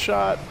catapult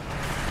shot.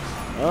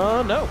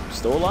 No.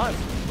 Still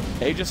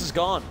alive. Aegis is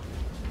gone.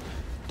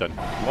 Done.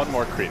 One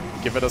more creep.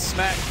 Give it a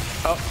snack.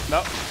 Oh,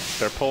 no.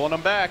 They're pulling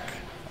him back.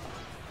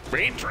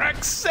 Range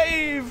Drax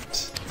saved.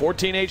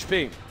 14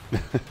 HP.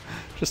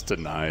 Just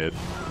deny it.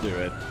 Do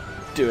it.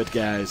 Do it,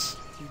 guys.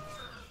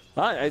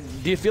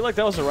 Do you feel like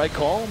that was the right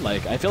call?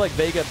 Like, I feel like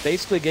Vega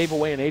basically gave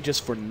away an Aegis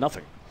for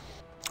nothing.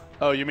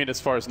 Oh, you mean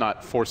as far as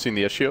not forcing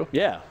the issue?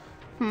 Yeah.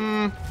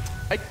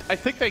 I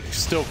think they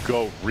still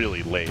go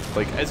really late.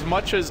 Like, as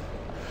much as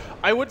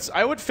I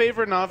would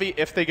favor Na'Vi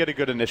if they get a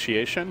good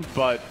initiation,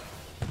 but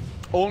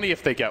only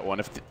if they get one.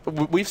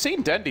 We've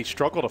seen Dendy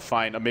struggle to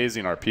find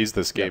amazing RPs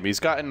this game. Yep. He's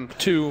gotten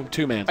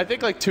two-man. I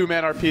think like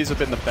 2-man RPs have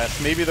been the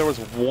best. Maybe there was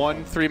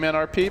 1 3-man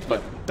RP,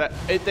 but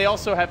they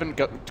also haven't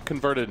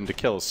converted into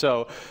kills.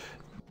 So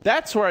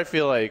that's where I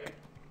feel like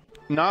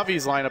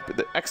Na'Vi's lineup,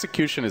 the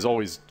execution is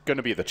always going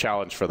to be the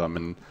challenge for them.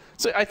 And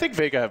so I think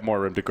Vega have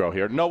more room to grow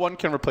here. No one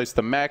can replace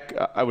the mech.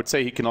 I would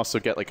say he can also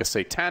get like a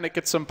Satanic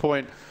at some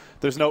point.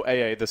 There's no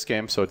AA this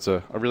game, so it's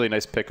a really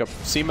nice pickup.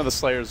 Seema the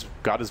Slayer's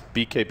got his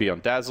BKB on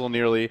Dazzle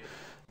nearly.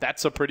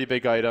 That's a pretty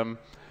big item.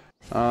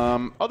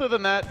 Other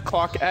than that,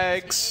 Clock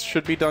Eggs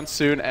should be done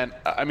soon. And,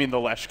 I mean,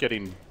 the Lesh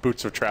getting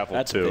Boots of Travel,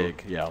 that's too.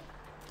 That's big, yeah.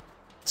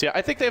 So, yeah,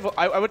 I think they've...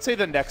 I would say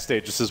the next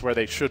stage, this is where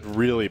they should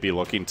really be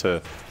looking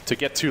to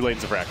get 2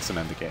 lanes of Rax and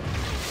end the game.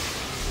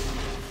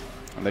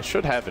 And they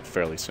should have it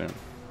fairly soon.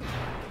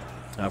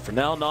 For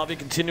now, Na'Vi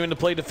continuing to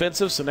play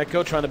defensive, so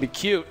Neko trying to be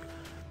cute.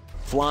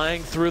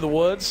 Flying through the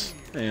woods,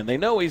 and they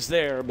know he's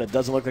there, but it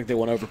doesn't look like they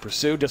want to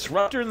over-pursue.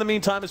 Disruptor, in the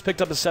meantime, has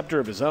picked up a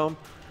Scepter of his own.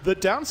 The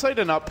downside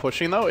of not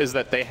pushing, though, is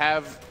that they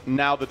have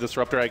now the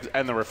Disruptor Eggs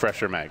and the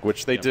Refresher Mag,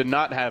 which they did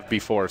not have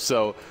before.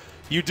 So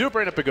you do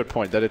bring up a good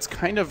point that it's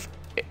kind of,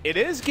 it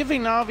is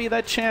giving Na'Vi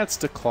that chance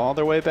to claw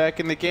their way back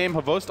in the game.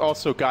 Havost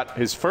also got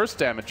his first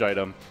damage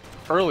item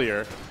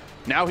earlier.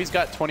 Now he's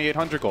got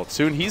 2,800 gold.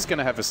 Soon he's going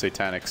to have a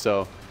Satanic,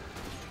 so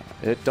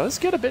it does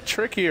get a bit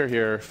trickier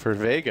here for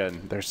Vega,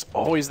 and there's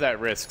always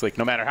that risk, like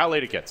no matter how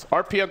late it gets.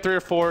 RP on 3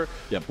 or 4,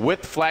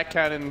 with flat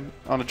cannon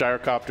on a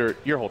gyrocopter,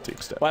 your whole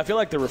team's dead. Well, I feel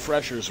like the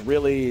refreshers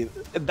really,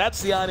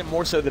 that's the item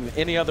more so than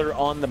any other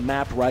on the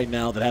map right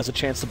now that has a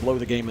chance to blow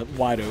the game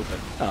wide open.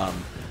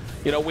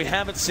 You know, we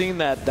haven't seen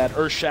that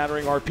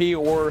earth-shattering RP,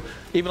 or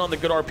even on the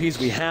good RPs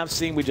we have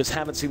seen, we just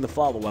haven't seen the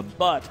follow-up.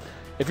 But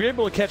if you're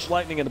able to catch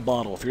lightning in a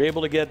bottle, if you're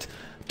able to get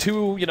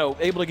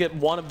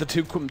one of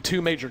the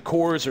two major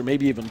cores, or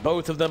maybe even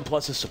both of them,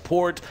 plus a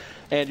support,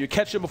 and you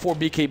catch them before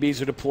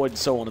BKBs are deployed and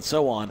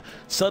so on,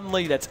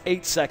 suddenly that's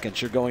 8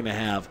 seconds you're going to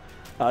have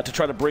to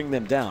try to bring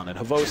them down. And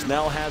Havost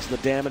now has the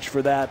damage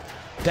for that.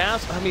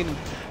 Dazzle, I mean,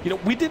 you know,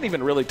 we didn't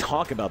even really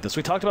talk about this.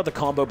 We talked about the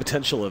combo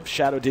potential of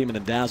Shadow Demon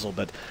and Dazzle,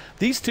 but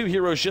these two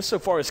heroes, just so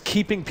far as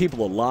keeping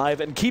people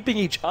alive and keeping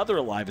each other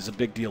alive, is a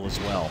big deal as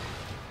well.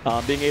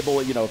 Being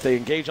able, you know, if they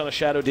engage on a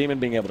Shadow Demon,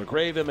 being able to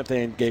grave him. If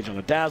they engage on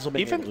a Dazzle,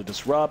 being able to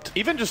disrupt.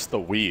 Even just the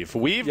weave.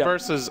 Weave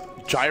versus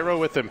Gyro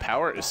with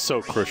Empower is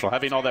so crucial.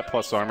 Having all that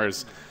plus armor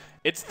is,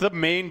 it's the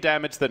main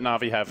damage that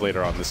Na'Vi have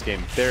later on this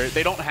game.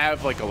 They don't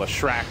have like a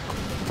Leshrac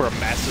for a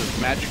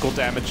massive magical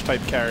damage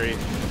type carry.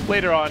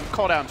 Later on,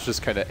 cooldown's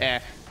just kind of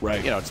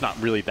Right. You know, it's not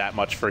really that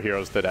much for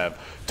heroes that have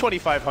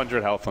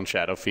 2,500 health on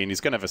Shadow Fiend. He's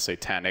going to have a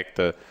Satanic.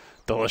 The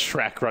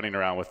Leshrac running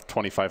around with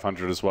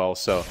 2,500 as well.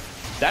 So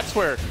that's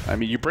where, I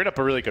mean, you bring up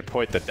a really good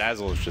point that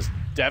Dazzle is just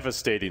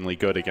devastatingly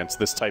good against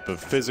this type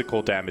of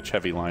physical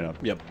damage-heavy lineup.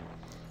 Yep.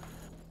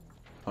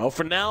 Oh,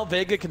 for now,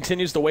 Vega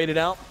continues to wait it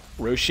out.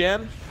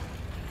 Roshan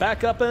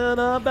back up in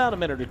about a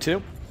minute or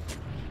two.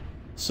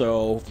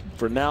 So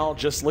for now,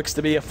 just looks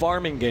to be a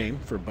farming game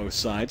for both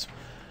sides.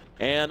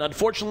 And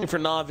unfortunately for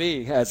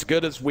Na'Vi,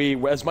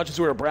 as much as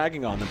we were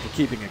bragging on them for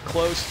keeping it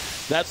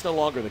close, that's no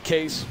longer the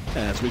case.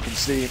 As we can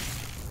see,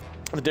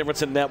 the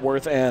difference in net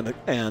worth and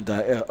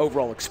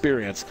overall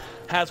experience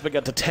has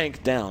begun to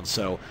tank down.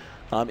 So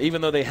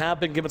even though they have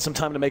been given some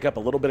time to make up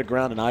a little bit of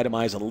ground and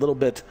itemize a little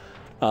bit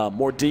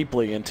more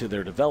deeply into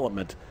their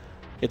development,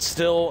 it's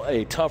still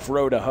a tough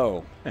road to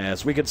hoe.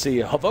 As we can see,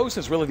 Havost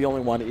is really the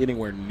only one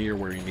anywhere near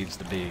where he needs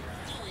to be,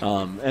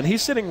 and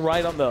he's sitting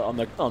right on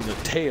the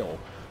tail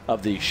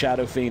of the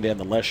Shadow Fiend and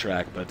the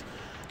Leshrac. But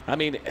I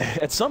mean,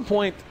 at some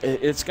point,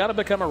 it's got to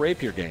become a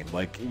rapier game.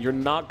 Like, you're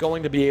not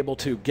going to be able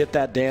to get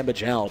that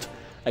damage out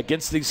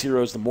against these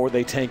heroes the more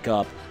they tank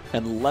up,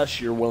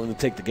 unless you're willing to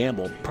take the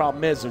gamble.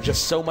 Problem is, there's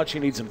just so much he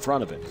needs in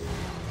front of it.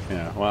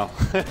 Yeah, well,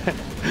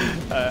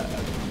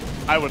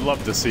 I would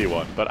love to see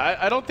one, but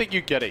I don't think you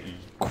get it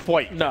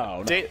quite.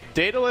 No.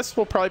 Daedalus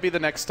will probably be the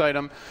next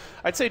item.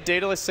 I'd say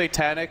Daedalus,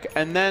 Satanic,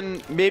 and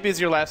then maybe as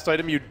your last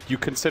item, you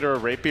consider a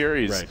rapier.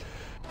 Right.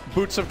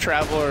 Boots of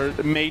Traveler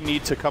may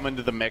need to come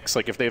into the mix.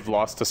 Like, if they've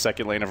lost a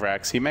second lane of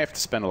Rax, he may have to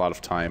spend a lot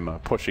of time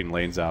pushing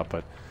lanes out,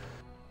 but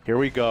here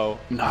we go.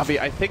 Na'Vi,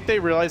 I think they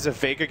realize if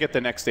Vega get the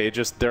next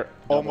Aegis, they're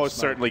almost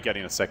certainly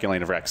getting a second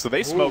lane of Rax. So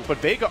they smoke, but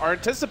Vega are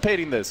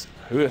anticipating this.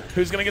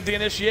 Who's going to get the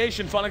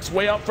initiation? Funix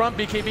way out front.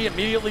 BKB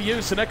immediately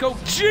used. Echo,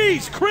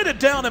 jeez, critted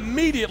down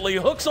immediately.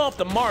 Hooks off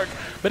the mark,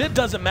 but it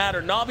doesn't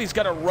matter. Na'Vi's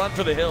got to run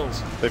for the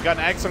hills. They've got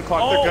an Axon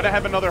Clock. They're going to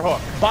have another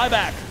hook.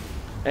 Buyback.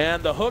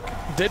 And the hook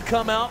did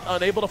come out,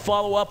 unable to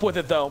follow up with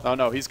it, though. Oh,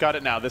 no, he's got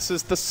it now. This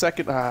is the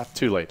second.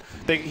 Too late.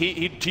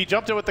 He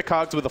jumped in with the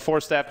cogs with the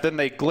Force Staff, then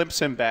they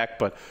glimpse him back,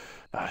 but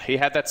he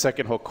had that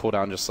second hook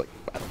cooldown just like,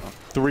 I don't know,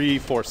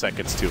 3-4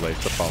 seconds too late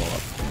to follow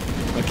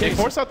up. Okay, they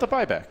force out the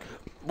buyback.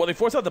 Well, they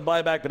forced out the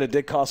buyback, but it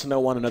did cost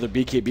no one another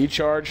BKB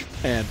charge.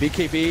 And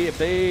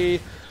BKB,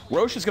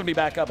 Roche is going to be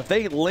back up. If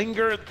they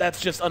linger, that's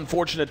just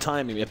unfortunate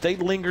timing. If they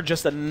linger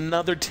just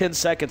another 10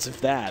 seconds, if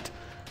that,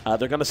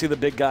 they're going to see the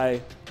big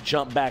guy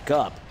jump back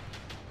up.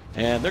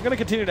 And they're going to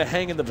continue to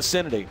hang in the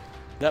vicinity.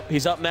 Yep,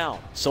 he's up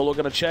now. Solo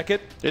going to check it.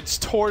 It's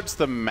towards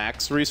the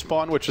max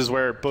respawn, which is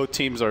where both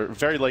teams are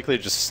very likely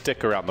to just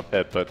stick around the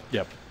pit. But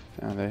yep.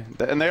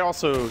 And they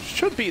also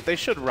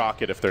should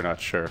rock it if they're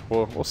not sure.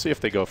 We'll see if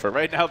they go for it.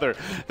 Right now,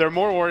 they're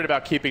more worried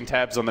about keeping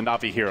tabs on the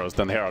Na'Vi heroes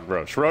than they are on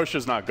Roche. Roche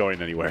is not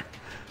going anywhere.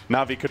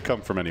 Na'Vi could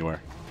come from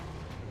anywhere.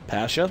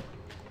 Pasha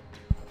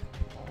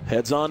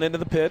heads on into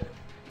the pit.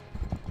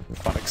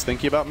 Funix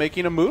thinking about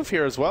making a move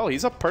here as well.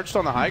 He's up perched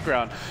on the high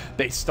ground.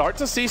 They start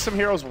to see some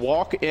heroes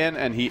walk in,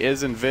 and he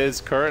is in Viz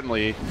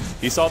currently.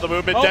 He saw the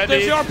movement. Oh,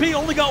 there's the RP,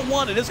 only got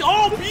one. It is,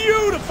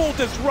 beautiful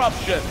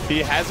disruption. He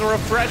has a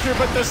refresher,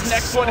 but this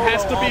next one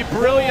has to be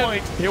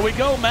brilliant. Here we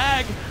go,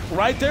 Mag.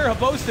 Right there,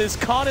 Havost is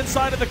caught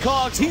inside of the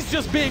cogs. He's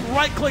just being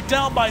right-clicked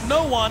down by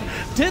no one.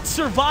 Did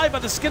survive by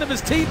the skin of his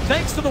teeth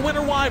thanks to the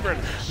Winter Wyvern.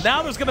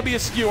 Now there's going to be a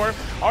skewer.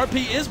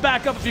 RP is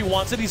back up if he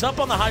wants it. He's up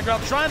on the high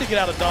ground trying to get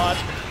out of dodge.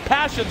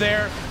 Pasha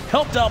there,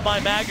 helped out by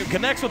Mag, who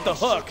connects with the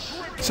hook.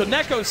 So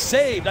Neko's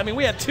saved. I mean,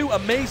 we had two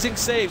amazing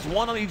saves,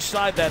 one on each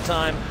side that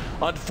time.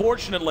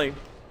 Unfortunately,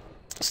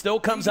 still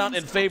comes out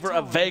in favor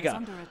of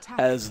Vega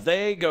as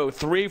they go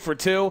 3 for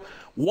 2.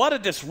 What a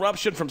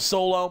disruption from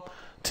Solo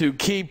to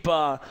keep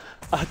the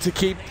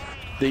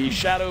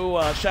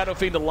Shadow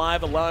Fiend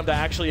alive, allow him to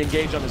actually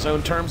engage on his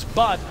own terms,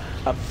 but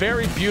a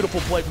very beautiful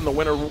play from the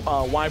winner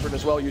Wyvern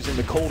as well, using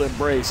the Cold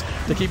Embrace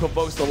to keep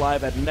Havost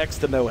alive at next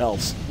to no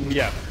health.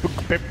 Yeah,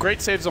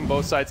 great saves on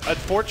both sides.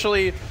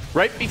 Unfortunately,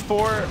 right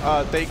before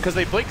because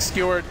they blink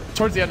skewered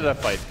towards the end of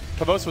that fight,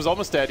 Havost was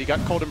almost dead. He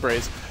got Cold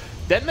Embrace.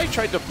 Then they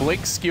tried to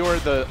blink skewer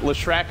the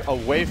Leshrac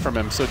away from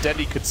him so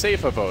Dendy could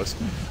save Havost.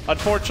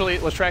 Unfortunately,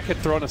 Leshrac had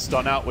thrown a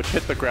stun out, which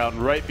hit the ground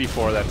right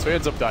before that, so he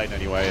ends up dying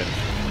anyway.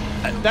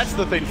 And that's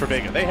the thing for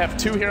Vega. They have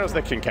 2 heroes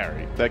that can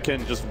carry, that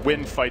can just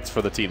win fights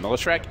for the team, the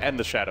Leshrac and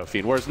the Shadow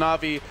Fiend, whereas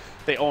Na'Vi,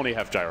 they only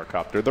have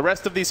Gyrocopter. The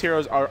rest of these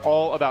heroes are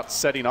all about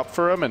setting up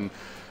for him, and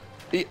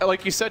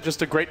like you said,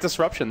 just a great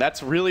disruption.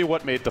 That's really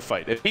what made the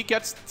fight. If he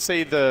gets,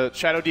 say, the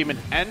Shadow Demon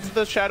and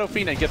the Shadow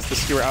Fiend and gets the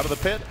skewer out of the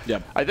pit,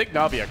 I think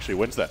Na'Vi actually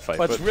wins that fight.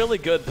 But it's really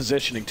good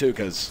positioning, too,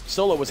 because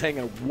Solo was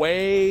hanging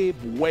way,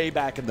 way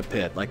back in the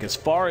pit, like as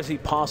far as he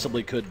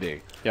possibly could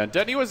be. Yeah, and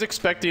Denny was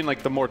expecting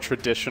like the more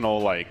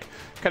traditional, like,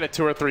 kind of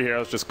 2 or 3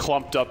 heroes just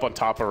clumped up on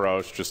top of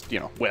Roche, just, you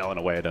know, wailing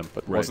away at him,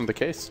 but wasn't the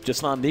case.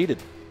 Just not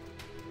needed.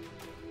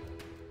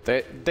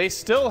 They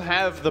still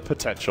have the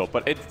potential,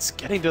 but it's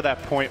getting to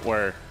that point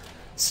where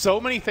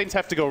so many things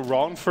have to go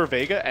wrong for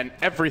Vega, and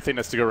everything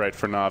has to go right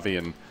for Na'Vi.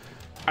 And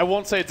I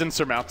won't say it's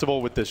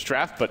insurmountable with this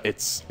draft, but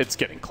it's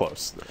getting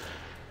close.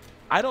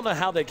 I don't know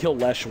how they kill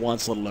Lesh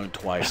once, let alone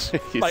twice.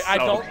 Like, I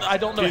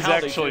don't know he's how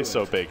actually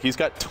so big. He's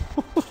got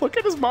look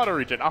at his mono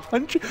regen.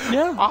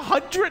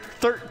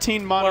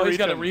 113 mono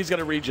regen. He's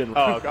got a regen.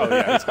 Oh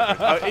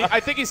yeah.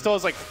 I think he still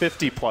has like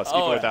 50 plus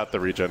even without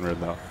the regen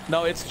rune though.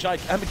 No, it's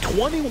gigantic. I mean,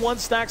 21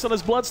 stacks on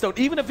his Bloodstone.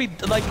 Even if he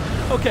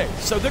okay,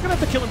 so they're gonna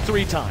have to kill him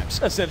 3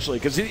 times essentially,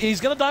 because he's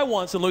gonna die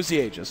once and lose the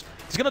Aegis.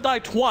 He's gonna die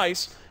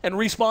twice and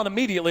respawn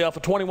immediately off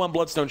of 21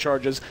 Bloodstone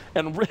charges,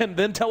 and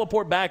then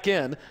teleport back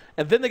in,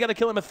 and then they got to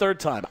kill him a 3rd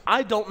time.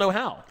 I don't know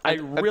how. I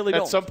really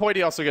don't. At some point,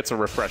 he also gets a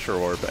Refresher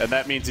Orb, and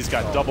that means he's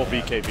got double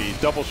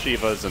BKB, double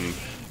Shivas, and,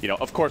 you know,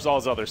 of course, all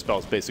his other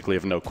spells basically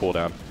have no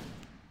cooldown.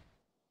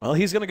 Well,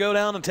 he's going to go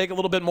down and take a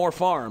little bit more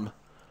farm.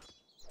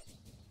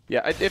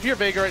 Yeah, if you're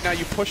Vega right now,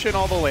 you push in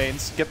all the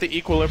lanes, get the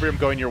equilibrium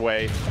going your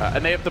way,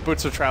 and they have the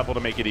boots of travel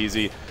to make it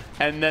easy,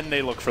 and then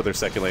they look for their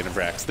 2nd lane of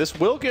Vrax. This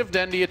will give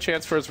Dendy a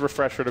chance for his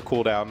Refresher to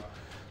cool down,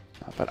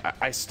 but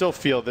I still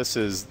feel this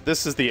is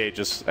the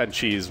Aegis and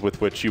Cheese with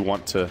which you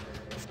want to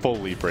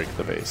fully break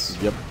the base.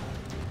 Yep.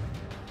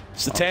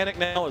 Satanic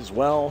now as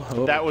well.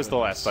 Oh, that was the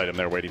last item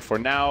they're waiting for.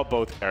 Now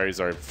both carries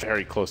are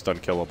very close to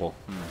unkillable.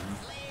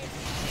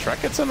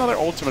 Shrek gets another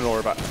ultimate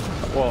orb.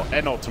 Well,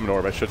 an ultimate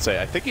orb, I should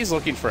say. I think he's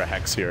looking for a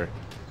Hex here.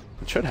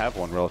 He should have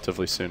one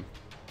relatively soon.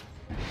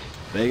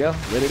 Vega,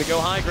 ready to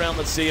go high ground.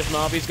 Let's see if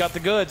Na'Vi's got the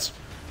goods.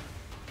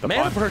 The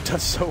Mana Bird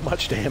does so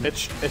much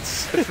damage.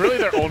 It's really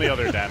their only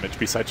other damage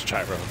besides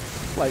Gyro.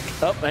 Like,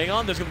 oh, hang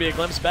on. There's going to be a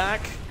glimpse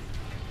back.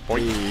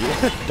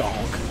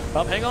 Donk.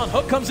 Oh, hang on.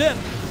 Hook comes in.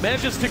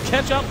 Manages to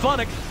catch out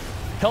Funnick.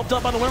 Helped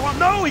up on the winner.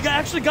 No, he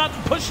actually got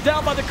pushed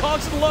down by the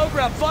cogs in the low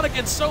ground. Funnick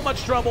in so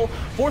much trouble.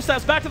 4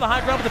 stats back to the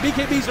high ground, but the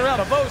BKBs are out.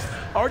 Havost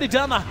already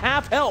down to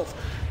half health.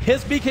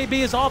 His BKB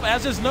is off,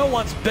 as is no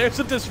one's. There's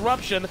a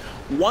disruption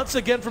once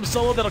again from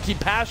Solo that'll keep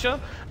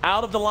Pasha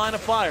out of the line of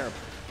fire.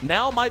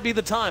 Now might be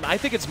the time. I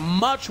think it's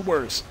much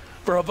worse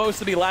for Havost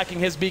to be lacking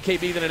his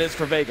BKB than it is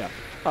for Vega.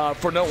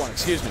 For no one,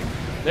 excuse me.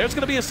 There's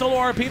going to be a solo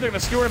RP. They're going to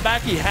skewer him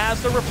back. He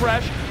has the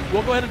refresh.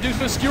 We'll go ahead and do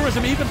so. Skewers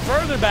him even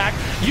further back.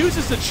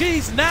 Uses the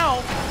cheese.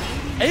 Now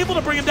able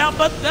to bring him down,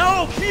 but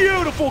no,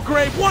 beautiful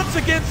grave. Once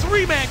again,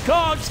 3-man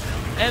cogs.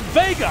 And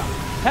Vega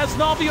has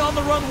Na'Vi on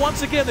the run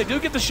once again. They do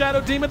get the Shadow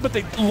Demon, but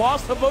they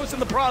lost Havost in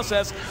the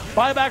process.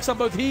 Buybacks on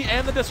both he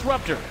and the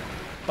Disruptor.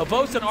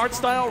 Havost and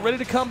Artstyle ready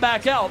to come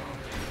back out.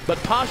 But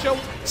Pasha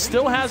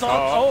still has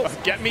on.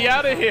 Get me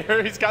out of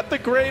here. He's got the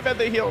grave and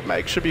the heal.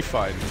 Mag should be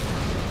fine.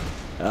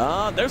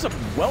 There's a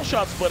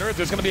well-shot splitter. If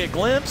there's going to be a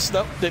glimpse.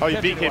 Nope,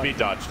 BKB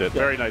dodged it.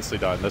 Very nicely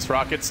done. This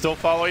rocket's still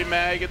following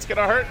Mag. It's going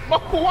to hurt.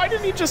 Why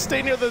didn't he just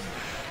stay near the...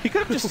 He could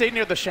have just stayed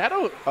near the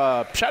Shadow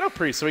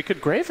Priest so he could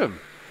grave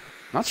him.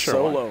 Not sure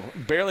Solo,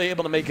 why. barely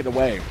able to make it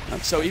away.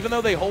 So even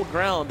though they hold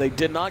ground, they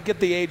did not get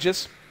the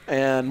Aegis.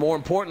 And more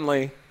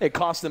importantly, it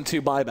cost them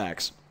 2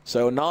 buybacks.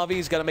 So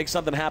Na'Vi's got to make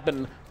something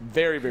happen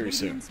very, very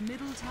soon.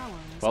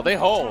 Well, they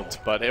hold,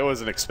 but it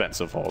was an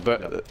expensive hold.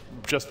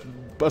 Just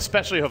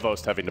especially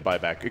Havost having to buy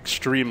back,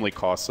 extremely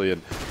costly,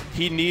 and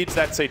he needs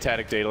that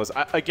Satanic Daedalus.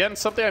 Again,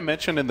 something I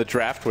mentioned in the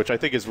draft, which I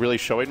think is really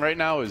showing right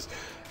now, is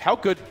how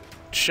good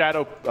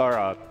Shadow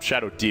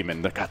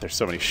Demon. God, there's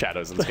so many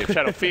shadows in this game.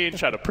 Shadow Fiend,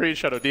 Shadow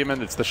Priest, Shadow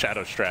Demon. It's the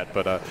Shadow strat,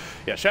 but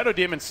yeah, Shadow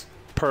Demon's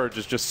Purge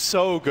is just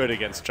so good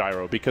against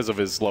Gyro because of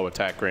his low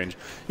attack range.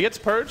 He gets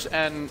Purged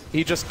and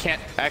he just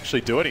can't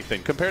actually do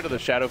anything compared to the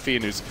Shadow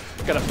Fiend, who's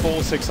got a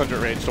full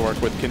 600 range to work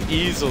with, can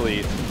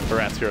easily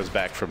harass heroes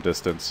back from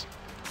distance.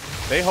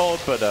 They hold,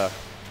 but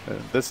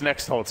this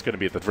next hold's going to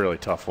be the really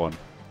tough one.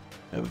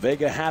 And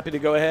Vega happy to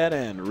go ahead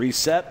and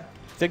reset.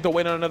 Think they'll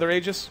win on another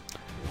Aegis?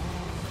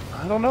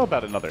 I don't know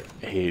about another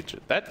age.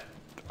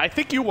 I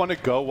think you want to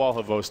go while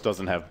Havos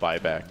doesn't have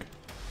buyback.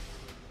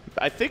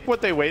 I think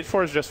what they wait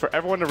for is just for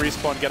everyone to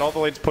respawn, get all the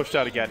lanes pushed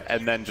out again,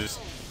 and then just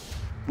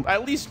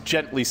at least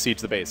gently siege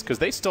the base, because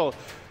they still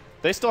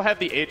have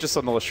the Aegis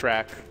on the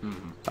Leshrac.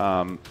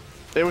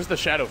 It was the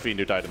Shadow Fiend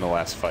who died in the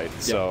last fight.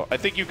 So I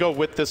think you go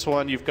with this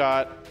one. You've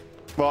got,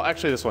 well,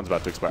 actually this one's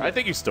about to expire. I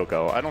think you still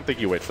go. I don't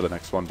think you wait for the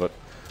next one, but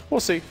we'll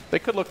see. They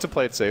could look to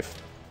play it safe.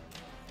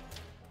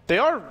 They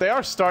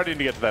are starting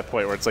to get to that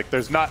point where it's like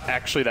there's not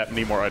actually that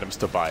many more items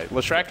to buy.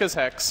 Leshrac has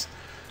Hex.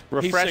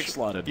 He's 6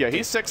 slotted. Yeah,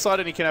 he's 6 slotted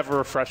and he can have a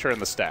refresher in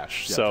the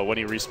stash. Yep. So when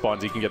he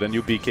respawns, he can get a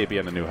new BKB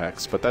and a new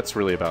Hex. But that's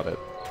really about it.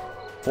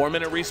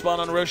 4-minute respawn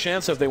on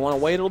Roshan, so if they want to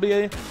wait, it'll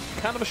be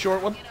kind of a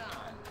short one.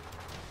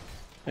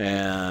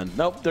 And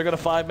nope, they're going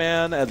to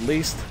 5-man, at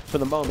least for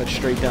the moment,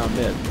 straight down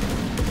mid.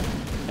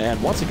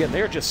 And once again,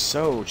 they're just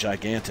so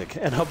gigantic.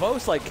 And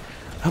Havos, like,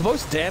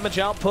 Havos' damage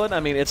output, I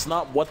mean, it's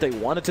not what they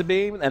want it to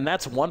be, and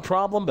that's one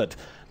problem, but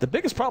the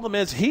biggest problem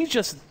is he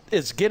just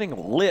is getting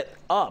lit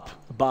up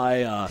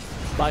by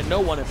no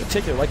one in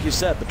particular. Like you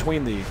said,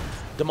 between the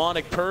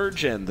Demonic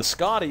Purge and the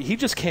Scotty, he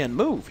just can't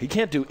move. He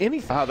can't do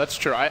anything. Oh, that's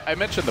true. I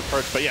mentioned the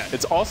Purge, but yeah,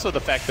 it's also the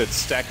fact that it's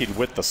stacking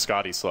with the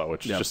Scotty slow,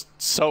 which is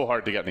just so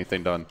hard to get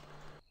anything done.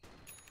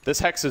 This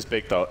Hex is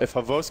big, though. If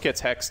Havos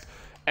gets Hexed,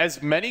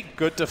 as many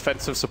good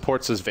defensive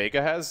supports as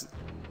Vega has,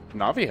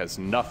 Na'Vi has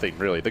nothing,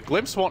 really. The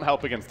Glimpse won't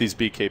help against these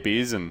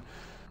BKBs, and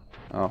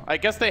I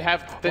guess they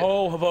have...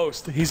 oh,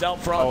 Havos, he's out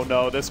front. Oh,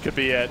 no, this could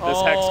be it.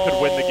 This Hex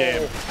could win the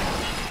game.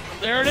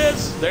 There it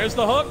is. There's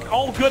the hook.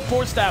 Oh, good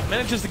Force Staff.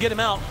 Manages to get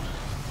him out.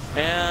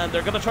 And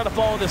they're going to try to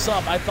follow this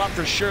up. I thought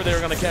for sure they were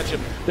going to catch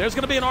him. There's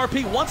going to be an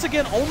RP once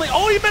again. Only...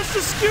 oh, he missed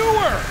the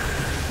skewer!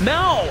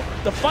 Now,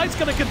 the fight's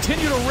going to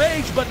continue to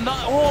rage, but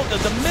not... oh,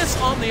 the miss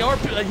on the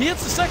RP. He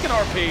hits the second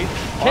RP.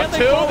 Can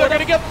they follow? They're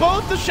going to get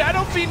both the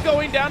Shadow Fiend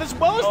going down as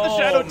well as the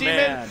Shadow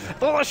Demon.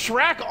 The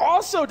Leshrac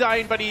also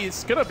dying, but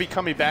he's going to be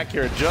coming back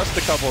here in just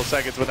a couple of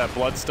seconds with that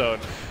Bloodstone.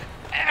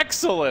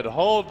 Excellent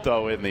hold,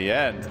 though, in the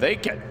end. They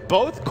get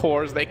both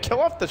cores. They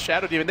kill off the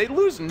Shadow Demon. They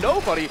lose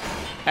nobody.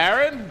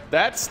 Aaron,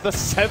 that's the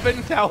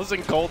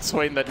 7,000 Cold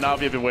Swain that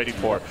Na'Vi have been waiting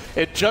for.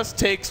 It just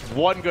takes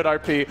one good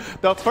RP.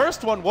 The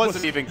first one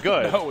wasn't even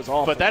good. No, it was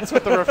awful. But that's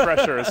what the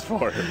refresher is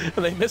for.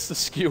 They missed the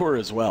skewer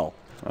as well.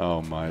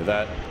 Oh, my.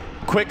 That...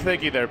 quick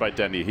thinking there by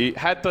Denny. He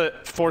had the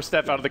Force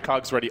Staff out of the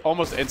cogs ready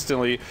almost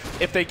instantly.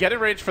 If they get in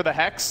range for the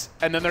Hex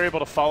and then they're able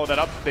to follow that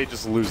up, they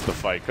just lose the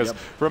fight. Because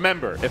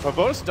remember, if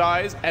Havos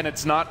dies and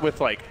it's not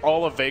with like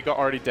all of Vega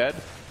already dead,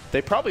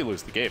 they probably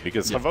lose the game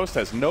because Havos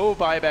has no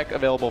buyback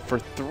available for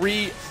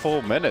 3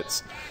 full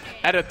minutes.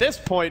 And at this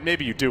point,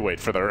 maybe you do wait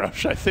for the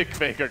rush. I think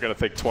Vega are going to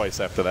think twice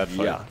after that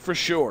fight. Yeah, for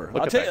sure.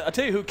 I'll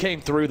tell you who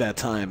came through that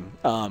time.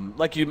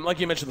 Like you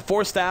mentioned, the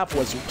Force Staff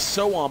was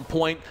so on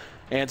point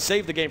and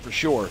saved the game for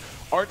sure.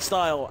 Art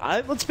style,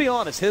 let's be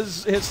honest,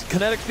 his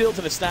kinetic fields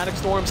and his static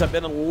storms have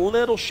been a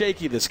little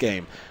shaky this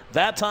game.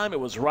 That time it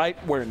was right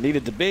where it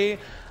needed to be.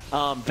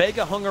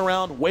 Vega hung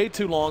around way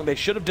too long. They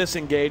should have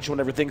disengaged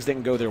whenever things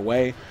didn't go their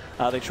way.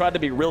 They tried to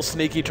be real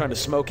sneaky, trying to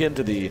smoke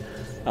into the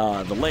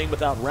lane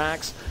without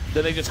racks.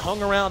 Then they just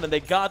hung around and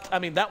they got, I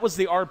mean, that was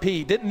the RP.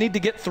 He didn't need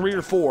to get 3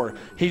 or 4.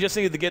 He just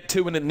needed to get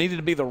 2, and it needed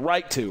to be the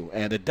right 2,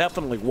 and it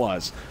definitely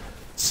was.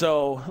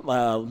 So,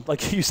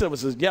 like you said,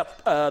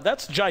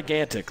 that's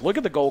gigantic. Look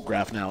at the gold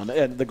graph now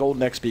and the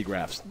golden XP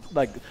graphs.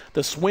 Like,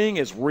 the swing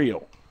is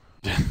real.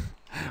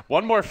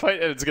 One more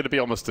fight and it's going to be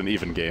almost an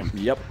even game.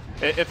 Yep.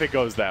 If it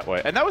goes that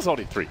way. And that was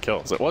only 3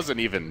 kills. It wasn't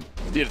even,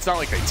 it's not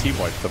like they team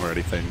wiped them or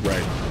anything.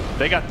 Right.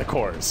 They got the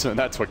cores, and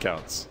that's what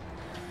counts.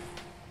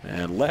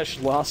 And Lesh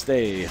lost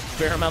a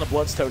fair amount of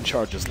Bloodstone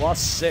charges.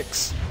 Lost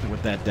 6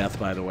 with that death,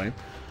 by the way.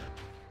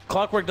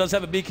 Clockwork does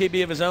have a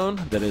BKB of his own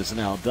that is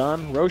now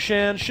done.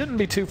 Roshan shouldn't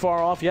be too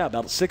far off. Yeah,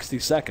 about 60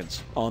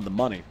 seconds on the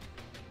money.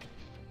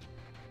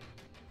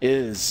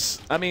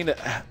 I mean,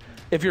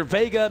 if you're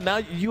Vega, now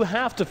you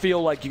have to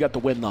feel like you got the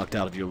wind knocked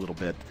out of you a little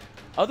bit.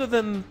 Other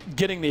than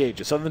getting the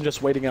Aegis, other than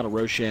just waiting out a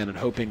Roshan and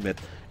hoping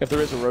that if there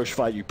is a Rosh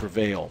fight, you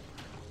prevail.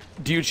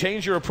 Do you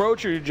change your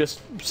approach, or you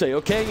just say,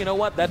 okay, you know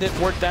what, that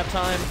didn't work that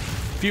time.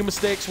 Few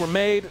mistakes were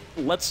made.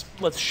 Let's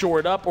shore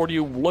it up, or do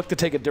you look to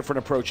take a different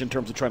approach in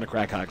terms of trying to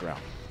crack high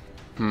ground?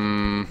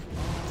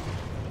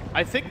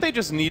 I think they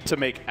just need to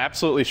make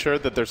absolutely sure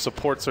that their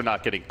supports are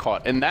not getting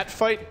caught. In that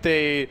fight,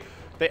 they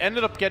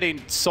ended up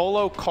getting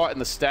Solo caught in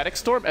the Static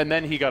Storm, and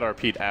then he got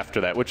RP'd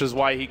after that, which is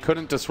why he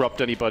couldn't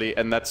disrupt anybody,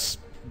 and that's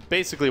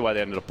basically why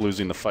they ended up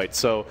losing the fight.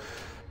 So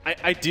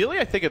ideally,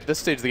 I think at this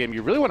stage of the game,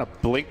 you really want to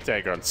Blink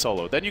Dagger on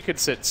Solo. Then you can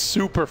sit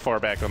super far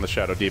back on the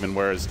Shadow Demon,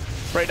 whereas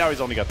right now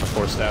he's only got the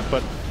Force Staff.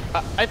 But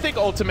I think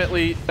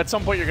ultimately, at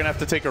some point, you're going to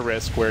have to take a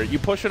risk where you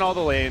push in all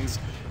the lanes,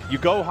 you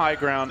go high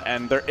ground,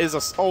 and there is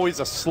always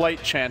a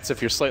slight chance,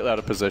 if you're slightly out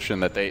of position,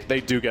 that they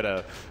do get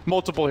a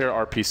multiple here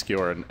RP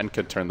skewer and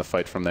can turn the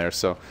fight from there.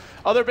 So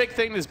other big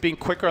thing is being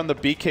quicker on the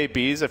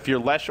BKBs. If you're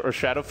Lesh or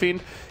Shadow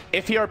Fiend,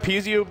 if he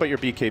RPs you, but you're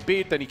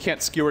BKB'd, then he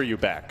can't skewer you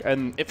back.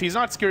 And if he's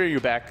not skewering you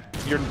back,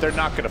 they're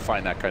not going to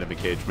find that kind of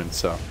engagement.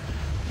 So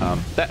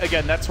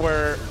Again, that's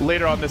where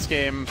later on this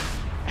game,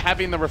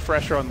 having the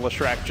refresher on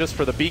Leshrac just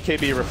for the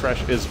BKB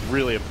refresh is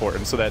really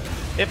important, so that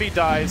if he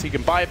dies, he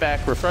can buy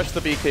back, refresh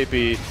the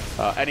BKB,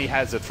 and he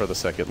has it for the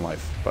second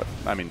life. But,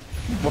 I mean,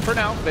 well, for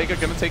now, Vega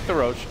going to take the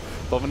Roche.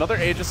 They'll have another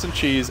Aegis and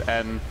Cheese,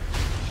 and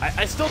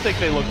I still think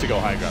they look to go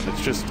high ground.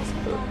 It's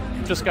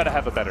just got to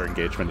have a better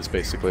engagement is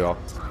basically all.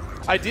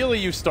 Ideally,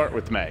 you start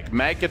with Mag.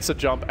 Mag gets a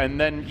jump, and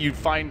then you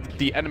find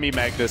the enemy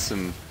Magnus,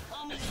 and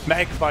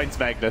Mag finds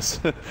Magnus,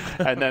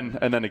 and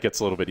then it gets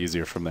a little bit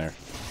easier from there.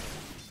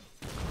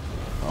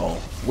 Oh,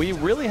 we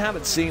really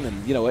haven't seen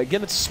him. You know,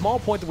 again, it's a small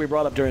point that we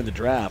brought up during the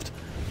draft,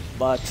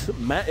 but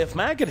if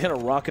Mag could hit a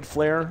Rocket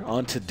Flare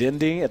onto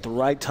Dindy at the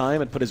right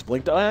time and put his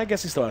blink, I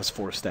guess he still has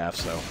 4 staff,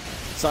 so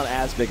it's not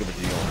as big of a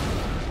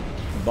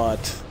deal.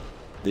 But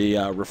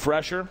the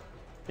refresher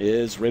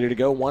is ready to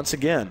go once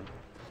again.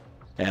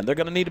 And they're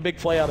going to need a big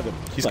play out of him.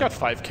 He's got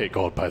 5k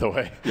gold, by the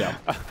way. Yeah.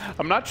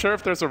 I'm not sure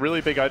if there's a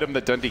really big item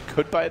that Dundee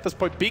could buy at this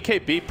point.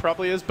 BKB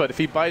probably is, but if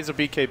he buys a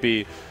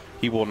BKB,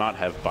 he will not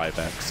have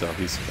buyback. So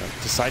he's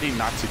deciding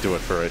not to do it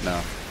for right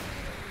now.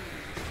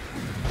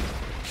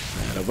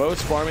 And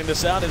Avos farming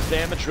this out. His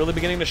damage really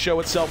beginning to show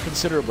itself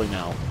considerably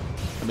now.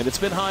 I mean, it's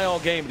been high all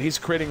game, but he's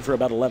critting for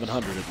about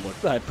 1,100. It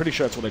looked. I'm pretty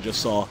sure that's what I just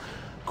saw.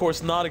 Of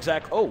course, not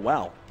exact. Oh,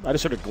 wow. I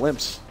just heard a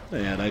glimpse.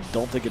 And I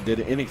don't think it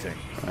did anything.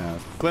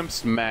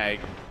 Glimpsed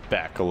Mag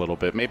back a little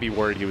bit. Maybe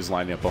worried he was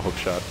lining up a hook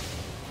shot.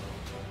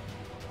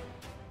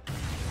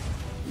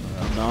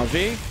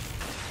 Na'Vi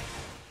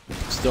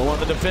still on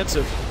the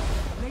defensive.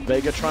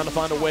 Vega trying to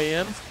find a way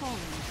in.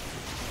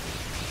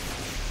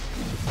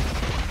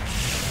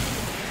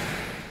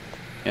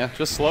 Yeah,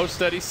 just slow,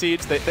 steady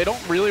siege. They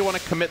don't really want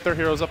to commit their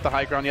heroes up the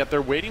high ground yet.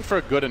 They're waiting for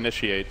a good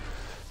initiate.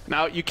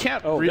 Now, you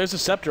can't... Oh, there's a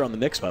Scepter on the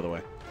Nyx, by the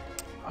way.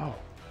 Oh.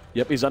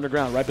 Yep, he's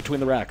underground, right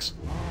between the racks.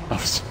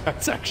 Oh,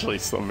 that's actually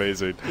so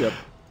amazing. Yep.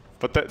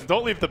 But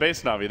don't leave the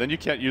base, Na'Vi. Then you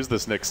can't use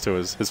this Nyx to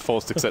his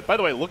fullest extent. By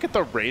the way, look at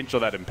the range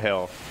of that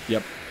Impale.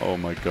 Yep. Oh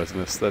my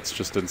goodness, that's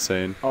just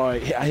insane. Oh,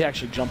 I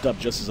actually jumped up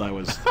just as I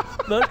was.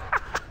 Look.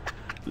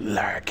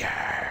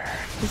 Lurker.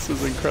 This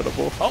is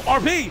incredible. Oh,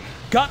 RP!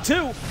 Got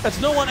 2. That's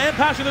no one and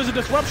Pasha. There's a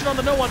disruption on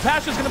the no one.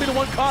 Pasha's going to be the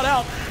one caught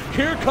out.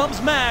 Here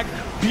comes Mag.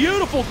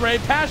 Beautiful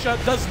grade. Pasha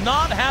does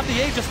not have the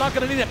Aegis. Not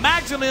going to need it.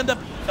 Mag's going to end up...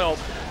 Oh.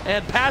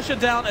 And Pasha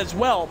down as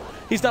well.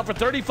 He's down for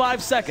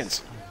 35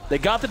 seconds. They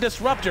got the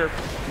disruptor.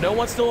 No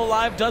one's still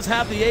alive. Does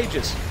have the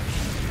Aegis.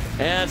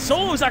 And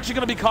Solo's actually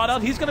going to be caught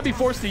out. He's going to be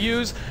forced to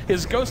use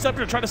his Ghost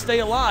Scepter to try to stay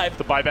alive.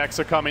 The buybacks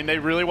are coming. They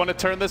really want to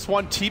turn this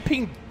one.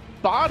 TPing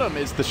bottom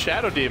is the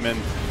Shadow Demon.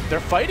 They're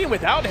fighting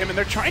without him, and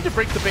they're trying to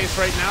break the base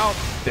right now.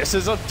 This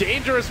is a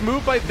dangerous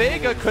move by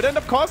Vega. Could end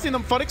up costing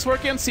them. Funix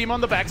working on Seema on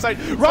the backside.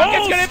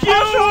 Rocket's gonna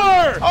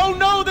Pasha! Oh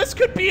no, this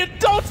could be a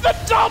the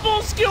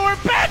double skewer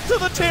back to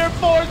the tier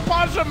 4s.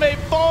 Pasha may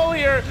fall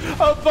here.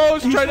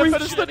 Avos trying to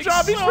finish the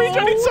job. He's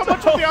regenerating so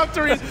much with the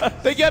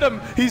Octaries. They get him.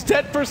 He's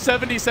dead for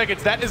 70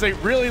 seconds. That is a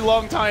really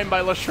long time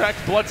by Leshrac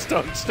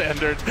Bloodstone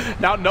standards.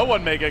 Now no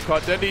one may get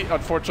caught. Dendy,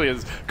 unfortunately,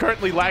 is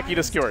currently lacking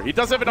a skewer. He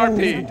does have an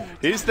RP.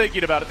 He's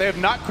thinking about it. They have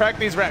not cracked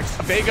these racks.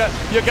 Vega,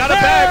 you got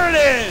it back.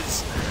 There it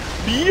is.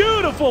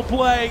 Beautiful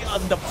play.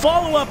 The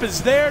follow-up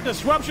is there.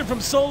 Disruption from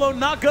Solo,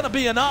 not going to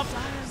be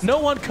enough. No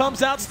one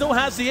comes out, still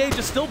has the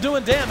Aegis, still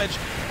doing damage,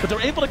 but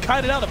they're able to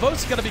kite it out. Avos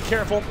is going to be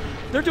careful.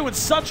 They're doing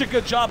such a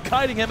good job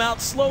kiting him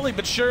out slowly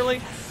but surely.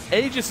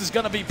 Aegis is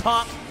going to be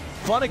popped.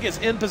 Funnick is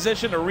in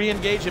position to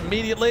re-engage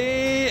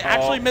immediately.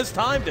 Actually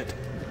mistimed it.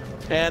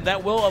 And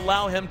that will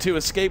allow him to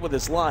escape with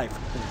his life.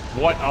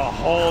 What a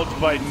hold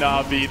by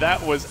Na'Vi.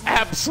 That was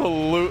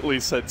absolutely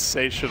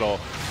sensational.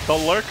 The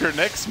Lurker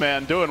Nyx,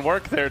 man, doing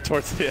work there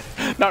towards the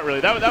end. Not really.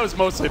 That was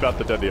mostly about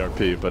the Dundee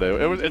RP, but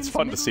it's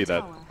fun to see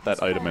that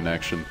item in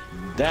action.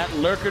 That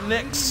Lurker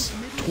Nyx,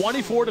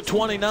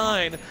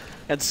 24-29,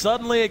 and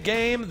suddenly a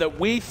game that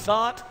we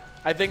thought,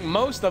 I think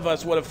most of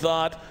us would have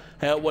thought,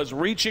 was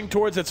reaching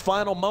towards its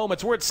final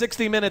moments. We're at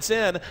 60 minutes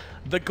in.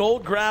 The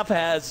gold graph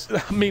has,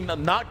 I mean,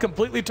 not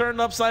completely turned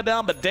upside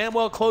down, but damn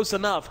well close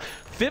enough.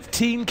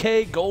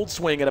 15K gold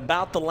swing at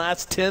about the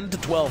last 10 to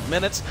 12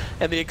 minutes,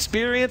 and the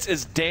experience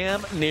is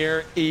damn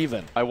near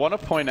even. I want to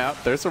point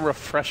out there's a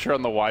refresher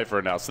on the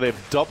Wyvern now, so they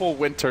have double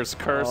Winter's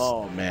Curse,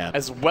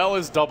 as well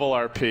as double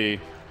RP,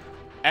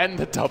 and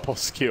the double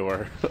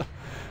Skewer.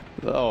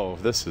 Oh,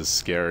 this is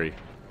scary.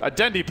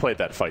 Dendy played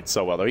that fight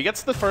so well, though. He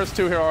gets the first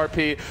 2 hero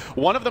RP.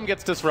 One of them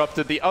gets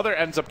disrupted. The other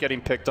ends up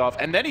getting picked off.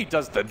 And then he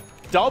does the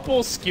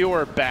double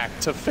skewer back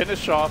to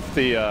finish off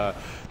the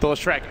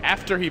Leshrac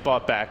after he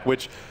bought back,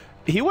 which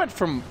he went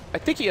from, I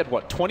think he had,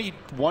 what,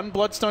 21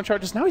 Bloodstone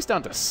charges? Now he's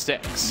down to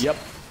 6. Yep.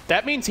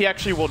 That means he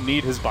actually will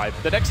need his buy.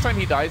 The next time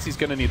he dies, he's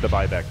going to need the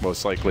buyback,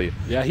 most likely.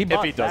 Yeah, he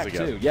bought if he does back,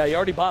 again. too. Yeah, he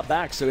already bought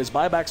back, so his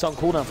buyback's on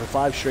cooldown for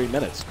 5 straight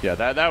minutes. Yeah,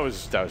 that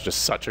was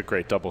just such a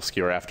great double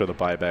skewer after the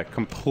buyback,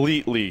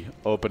 completely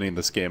opening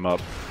this game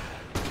up.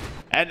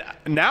 And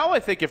now I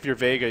think if you're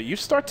Vega, you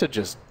start to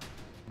just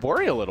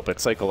worry a little bit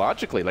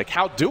psychologically. Like,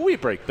 how do we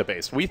break the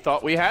base? We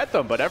thought we had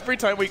them, but every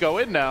time we go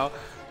in now,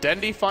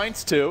 Dendy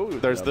finds 2.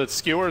 There's the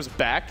skewers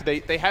back.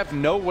 They have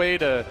no way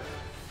to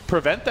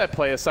prevent that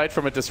play aside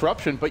from a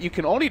disruption, but you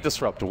can only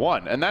disrupt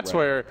 1. And that's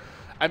where,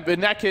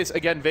 in that case,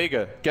 again,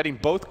 Vega getting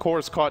both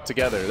cores caught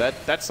together.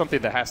 That's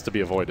something that has to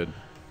be avoided.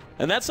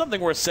 And that's something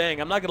worth saying.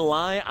 I'm not going to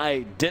lie,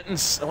 I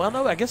didn't. Well,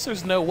 no, I guess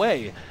there's no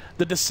way.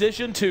 The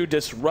decision to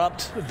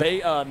disrupt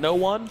No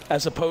One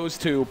as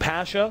opposed to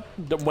Pasha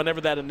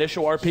whenever that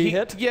initial RP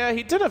hit. Yeah,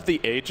 he did have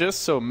the Aegis,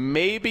 so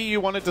maybe you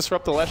want to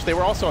disrupt the Lesh. They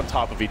were also on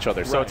top of each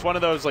other. So it's one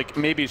of those, like,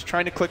 maybe he's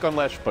trying to click on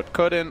Lesh but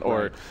couldn't,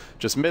 or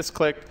just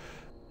misclicked.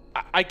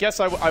 I guess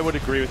I would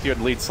agree with you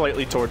and lean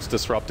slightly towards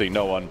disrupting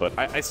No One, but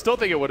I still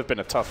think it would have been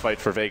a tough fight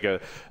for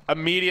Vega.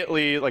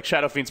 Immediately, like,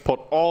 Shadow Fiends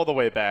pulled all the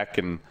way back,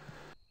 and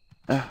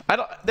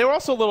they were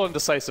also a little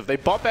indecisive. They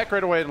bought back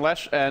right away in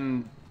Lesh,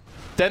 and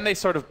then they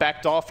sort of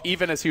backed off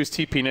even as he was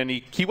TPing in.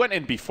 He went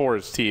in before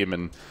his team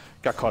and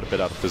got caught a bit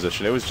out of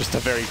position. It was just a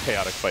very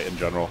chaotic fight in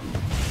general.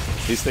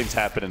 These things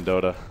happen in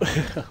Dota.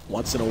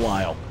 Once in a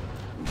while.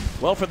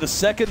 Well, for the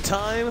second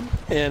time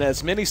in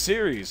as many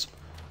series,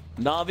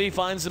 Na'Vi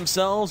finds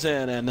themselves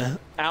in an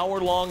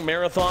hour-long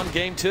marathon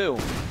game 2.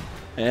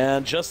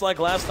 And just like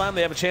last time,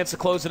 they have a chance to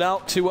close it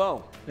out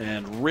 2-0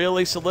 and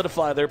really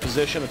solidify their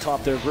position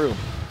atop their group.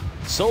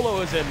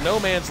 Solo is in no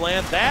man's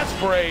land. That's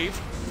brave.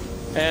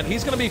 And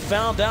he's going to be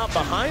found out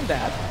behind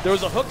that. There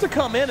was a hook to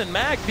come in, and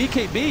Mag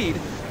BKB'd.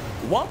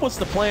 What was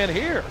the plan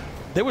here?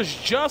 There was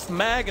just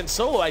Mag and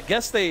Solo. I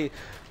guess they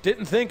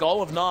didn't think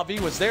all of Na'Vi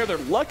was there. They're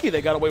lucky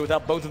they got away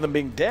without both of them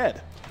being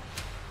dead.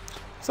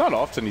 It's not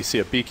often you see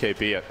a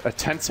BKB at a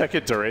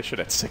 10-second duration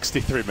at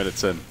 63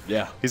 minutes in.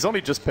 Yeah. He's only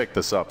just picked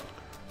this up.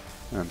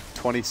 And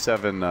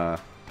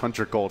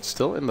 2,700 gold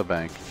still in the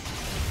bank.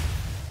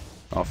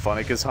 Oh,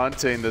 Funnick is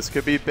hunting. This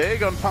could be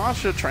big on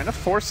Pasha, trying to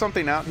force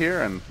something out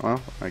here, and,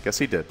 well, I guess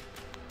he did.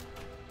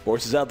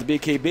 Forces out the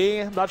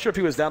BKB. I'm not sure if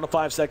he was down to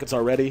 5 seconds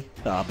already,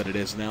 but it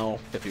is now.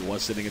 If he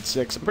was sitting at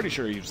 6, I'm pretty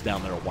sure he was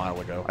down there a while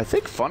ago. I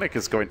think Funnick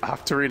is going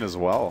Octarine as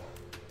well.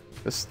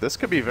 This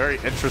could be very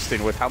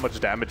interesting with how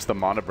much damage the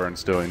Mana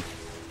Burn's doing.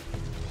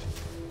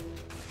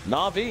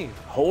 Na'Vi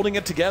holding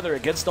it together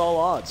against all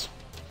odds.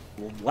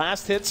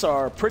 Last hits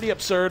are pretty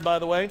absurd, by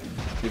the way.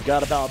 You've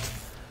got about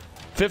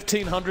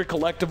 1,500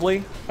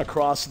 collectively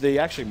across the,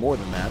 actually more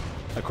than that,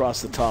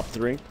 across the top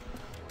 3.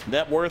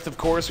 Net worth, of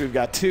course, we've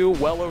got 2,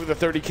 well over the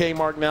 30K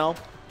mark now.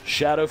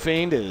 Shadow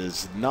Fiend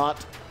is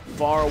not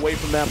far away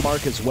from that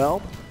mark as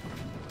well.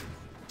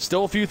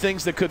 Still a few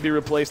things that could be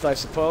replaced, I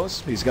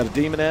suppose. He's got a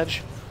Demon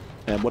Edge,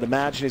 and would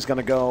imagine he's going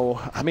to go,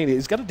 I mean,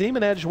 he's got a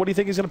Demon Edge. What do you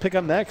think he's going to pick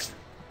up next?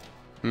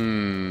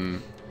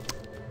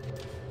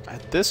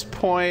 At this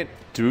point,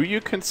 do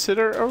you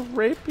consider a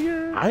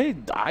Rapier?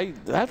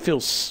 That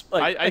feels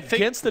like I think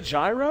against the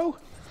Gyro?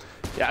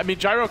 Yeah, I mean,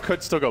 Gyro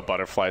could still go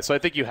Butterfly, so I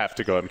think you have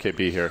to go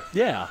MKB here.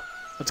 Yeah.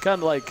 It's kind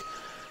of like,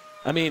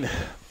 I mean,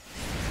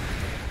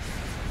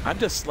 I'm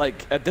just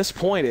like, at this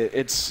point,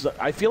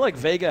 I feel like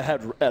Vega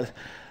had,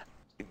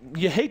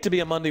 you hate to be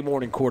a Monday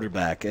morning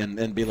quarterback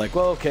and be like,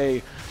 well,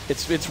 okay,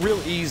 it's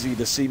real easy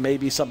to see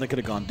maybe something could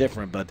have gone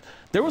different, but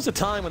there was a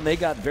time when they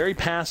got very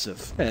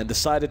passive and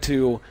decided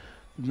to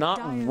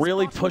not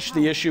really push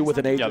the issue with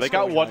an Aegis. Yeah, they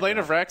got one lane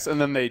of Rex, and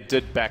then they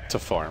did back to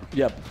farm.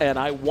 Yep, and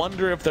I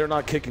wonder if they're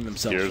not kicking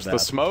themselves Here's for that. the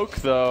smoke,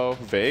 though.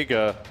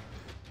 Vega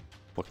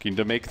looking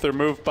to make their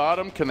move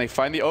bottom. Can they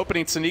find the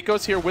opening?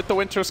 Saniko's here with the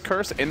Winter's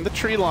Curse in the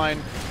tree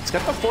line. He's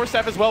got the Force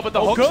Staff as well, but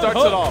the hook starts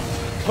it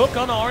off. Hook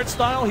on the art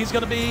style. He's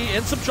going to be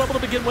in some trouble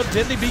to begin with.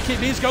 Dindy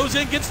BKBs goes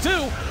in, gets 2.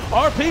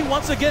 RP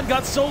once again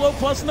got Solo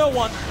plus No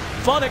One.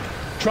 Funnick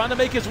trying to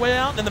make his way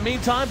out. In the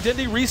meantime,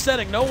 Dindy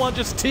resetting. No One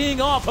just teeing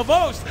off.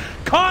 Avost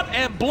caught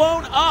and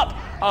blown up.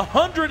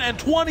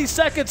 120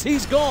 seconds,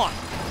 he's gone.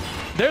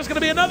 There's going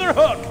to be another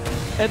hook.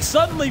 And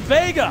suddenly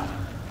Vega,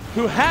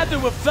 who had to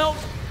have felt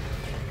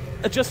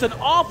just an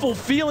awful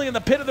feeling in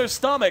the pit of their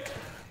stomach,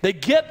 they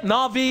get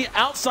Na'Vi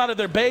outside of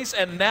their base,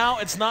 and now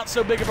it's not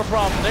so big of a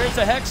problem. There's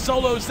the Hex.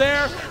 Solo's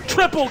there.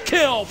 Triple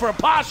kill for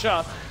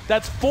Pasha.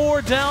 That's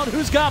 4 down.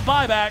 Who's got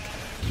buyback?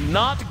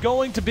 Not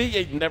going to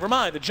be, never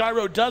mind, the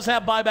Gyro does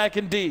have buyback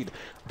indeed.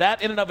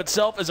 That in and of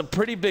itself is a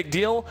pretty big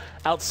deal.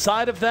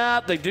 Outside of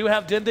that, they do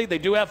have Dindy, they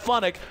do have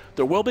Funnick.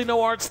 There will be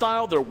no art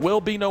style, there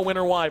will be no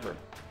Winter Wyvern.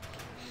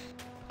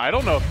 I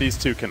don't know if these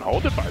two can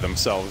hold it by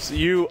themselves.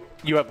 You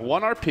have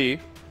 1 RP,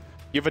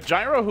 you have a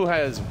Gyro who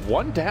has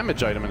 1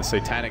 damage item in a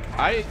Satanic.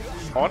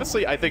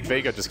 Honestly, I think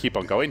Vega just keep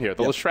on going here.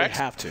 The Leshrax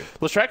have to.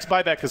 Leshrax's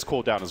buyback has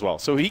cooled down as well,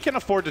 so he can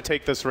afford to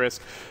take this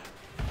risk.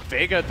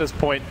 Vega at this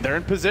point, they're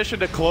in position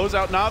to close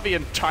out Na'Vi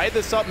and tie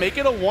this up, make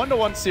it a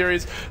 1-to-1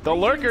 series. The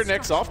Lurker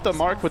Nick's off the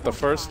mark with the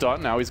first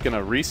stun. Now he's going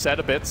to reset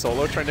a bit.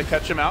 Solo trying to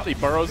catch him out. He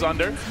burrows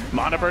under.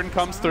 Mana Burn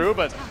comes through,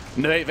 but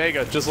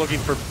Vega just looking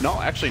for,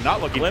 no, actually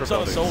not looking for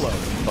buildings. On Solo.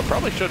 But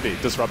probably should be.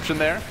 Disruption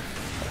there.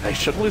 They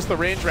should lose the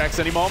range racks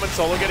any moment.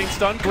 Solo getting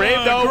stunned.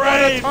 Grave though, what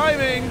a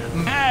timing.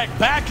 Mag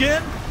back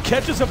in.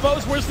 Catches a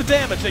Avost. Where's the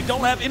damage? They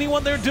don't have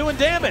anyone there doing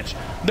damage.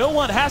 No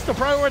one has to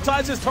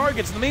prioritize his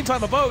targets. In the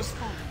meantime, Avost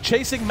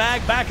chasing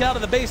Mag back out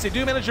of the base. They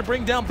do manage to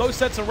bring down both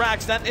sets of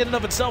racks. That in and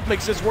of itself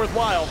makes this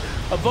worthwhile.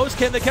 Avos,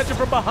 can they catch him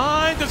from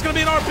behind? There's going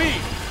to be an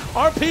RP.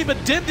 RP, but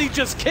Dindy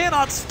just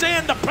cannot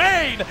stand the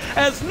pain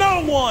as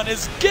no one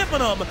is giving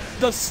him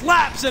the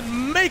slaps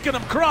and making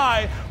him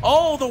cry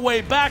all the way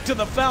back to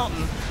the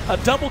fountain. A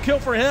double kill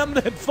for him,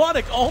 and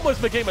Funnick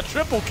almost became a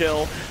triple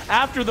kill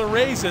after the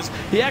raises.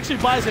 He actually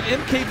buys an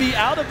MKB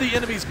out of the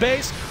enemy's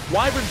base.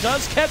 Wyvern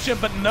does catch him,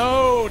 but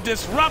no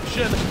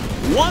disruption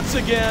once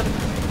again.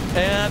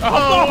 And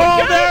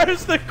oh,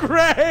 there's the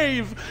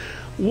grave.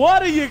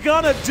 What are you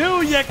gonna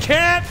do? You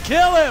can't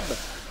kill him.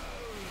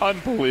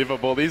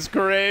 Unbelievable. These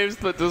graves,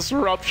 the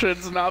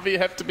disruptions, Na'Vi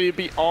have to be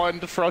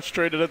beyond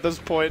frustrated at this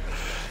point.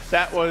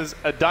 That was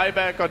a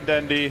dieback on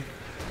Dendi,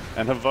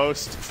 and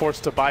Havost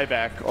forced to buy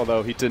back,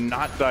 although he did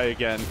not die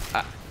again.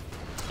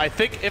 I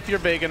think if you're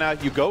Vega now,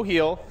 you go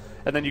heal,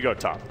 and then you go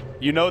top.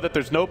 You know that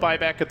there's no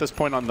buyback at this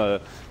point on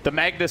the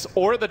Magnus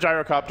or the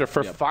Gyrocopter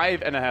for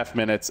 5.5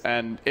 minutes,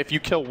 and if you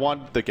kill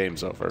one, the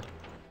game's over.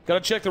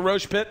 Gotta check the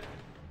Roche pit,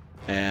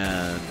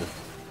 and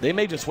they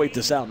may just wait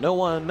this out. No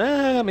one,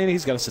 I mean,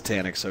 he's got a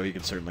Satanic, so he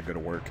can certainly go to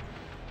work.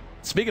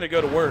 Speaking of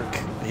go to work,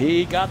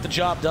 he got the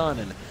job done,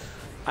 and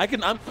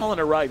I'm calling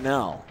it right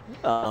now.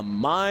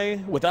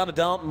 Without a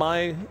doubt,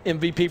 my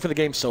MVP for the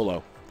game,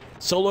 Solo.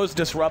 Solo's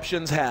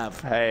disruptions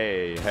have.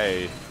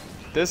 Hey.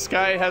 This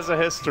guy has a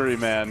history,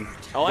 man.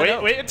 Oh,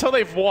 wait until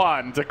they've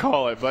won to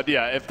call it. But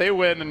yeah, if they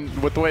win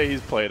and with the way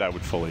he's played, I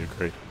would fully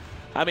agree.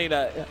 I mean,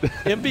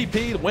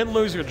 MVP, win,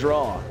 lose, or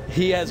draw.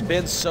 He has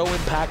been so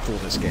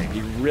impactful this game.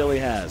 He really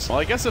has. Well,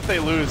 I guess if they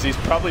lose, he's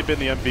probably been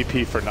the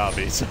MVP for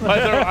Na'Vi. So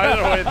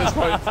either way at this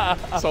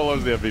point,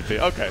 Solo's the MVP.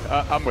 Okay,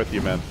 I'm with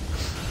you, man.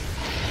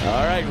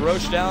 All right,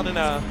 Roche down in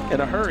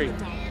a hurry.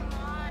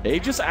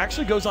 Aegis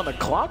actually goes on the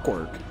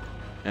clockwork.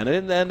 And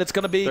then it's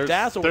going to be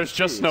Dazzle. There's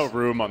just no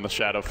room on the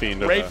Shadow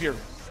Fiend or Rapier.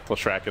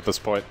 Leshrac at this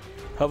point.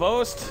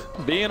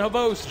 Havost, being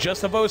Havost,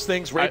 just Havost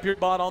things. Rapier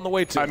bot on the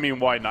way to. I mean,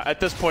 why not? At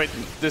this point,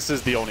 this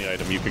is the only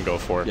item you can go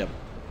for. Yep.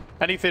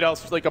 Anything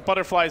else, like a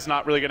Butterfly is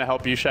not really going to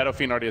help you. Shadow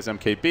Fiend already has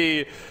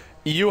MKB.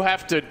 You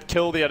have to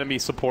kill the enemy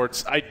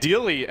supports,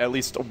 ideally at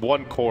least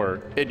one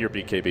core in your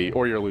BKB,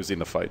 or you're losing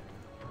the fight.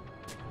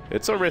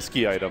 It's a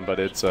risky item, but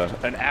it's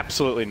an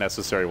absolutely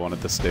necessary one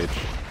at this stage.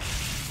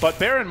 But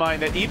bear in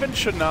mind that even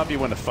should Na'Vi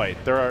win a fight,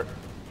 there are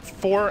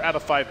 4 out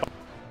of 5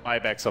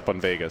 buybacks up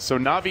on Vega. So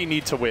Na'Vi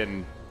need to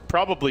win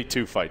probably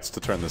 2 fights to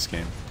turn this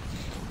game.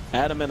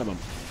 At a minimum.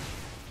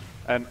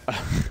 And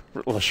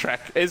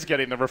Leshrac is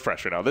getting the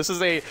refresher now. This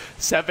is a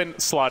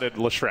 7-slotted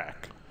Leshrac.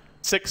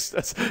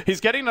 6. He's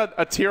getting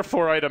a tier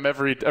 4 item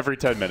every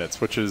 10 minutes,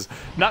 which is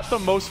not the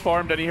most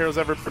farmed any hero's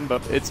ever been,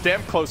 but it's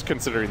damn close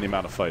considering the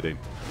amount of fighting.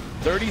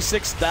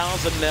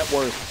 36,000 net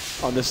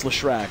worth on this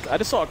Leshrac. I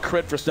just saw a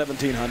crit for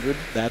 1,700.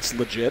 That's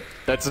legit.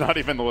 That's not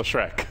even the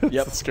Leshrac.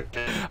 Yep.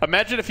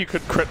 Imagine if you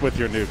could crit with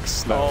your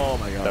nukes. Oh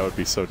my god. That would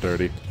be so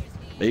dirty.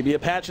 Maybe a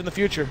patch in the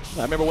future.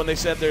 I remember when they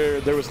said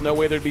there was no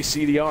way there'd be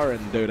CDR in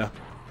Dota.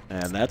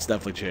 And that's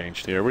definitely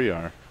changed. Here we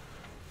are.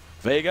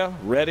 Vega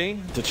ready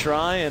to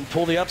try and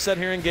pull the upset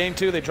here in game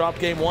 2. They dropped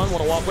game 1,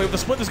 want to walk away with the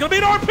split. There's going to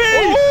be an RP!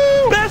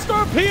 Ooh! Best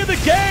RP of the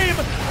game!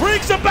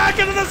 Brings him back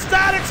into the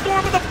static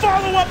storm, and the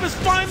follow-up is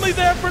finally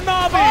there for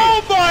Na'Vi!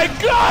 Oh my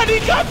god, he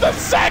got the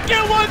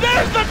second one!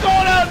 There's the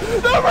cooldown!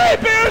 The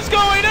Rapier's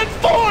going, and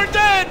 4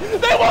 dead!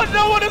 They want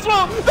no one as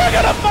well! They're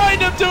going to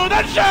find him too!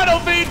 That Shadow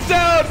Fiend's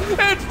down!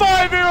 And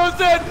 5 heroes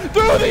dead!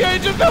 Through the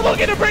ages, they're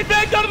looking to bring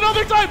back down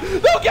another time!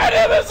 They'll get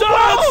him as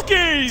well!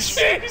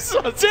 Jesus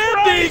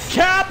Dindy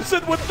caps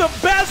it with the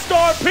best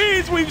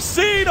RPs we've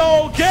seen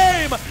all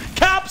game.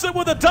 Caps it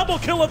with a double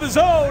kill of his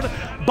own.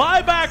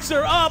 Buybacks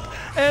are up,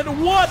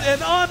 and what an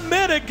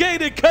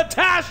unmitigated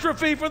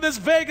catastrophe for this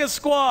Vega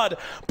squad.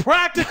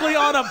 Practically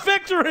on a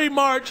victory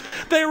march,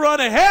 they run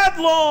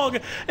headlong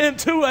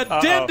into a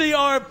Dindy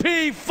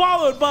RP,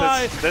 followed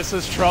by... This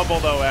is trouble,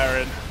 though,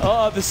 Aaron.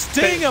 The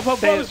sting of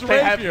Havo's Rapier.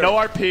 They have no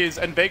RPs,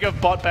 and Vega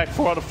have bought back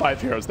 4 out of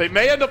 5 heroes. They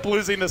may end up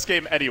losing this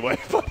game anyway,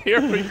 but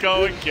here we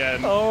go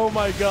again. Oh,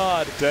 my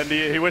God.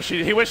 Dindy, he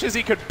wishes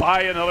he could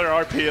buy another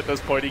RP at this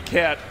point. He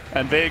can't.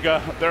 And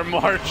Vega, they're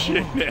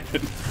marching in.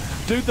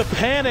 Dude, the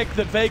panic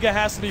that Vega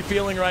has to be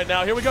feeling right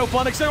now. Here we go,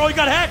 Funnick's there. Oh, he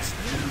got hexed.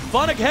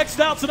 Funnick hexed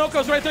out.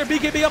 Sunoko's right there.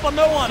 BKB up on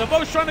no one.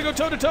 Avo's trying to go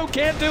toe-to-toe.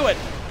 Can't do it.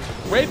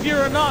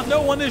 Rapier or not,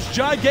 no one is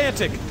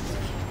gigantic.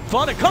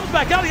 Funnick comes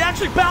back out. He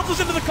actually bounces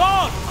into the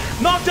cog.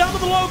 Knocked down to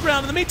the low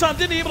ground. In the meantime,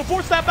 didn't able to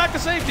force that back to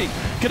safety.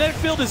 Kinetic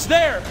field is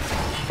there.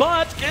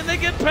 But can they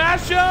get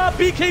past ya?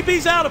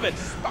 BKB's out of it.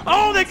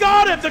 Oh, they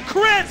got him. The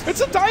crit.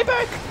 It's a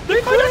dieback.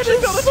 They might actually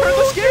be able to turn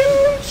this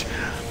game.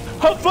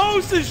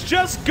 Havos is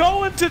just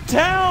going to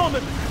town.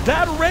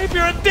 That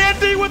Rapier and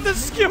Dindy with the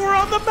skewer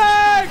on the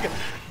mag.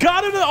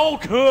 Got him. Oh,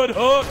 good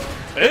hook.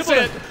 Is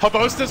it?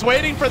 Havost is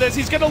waiting for this.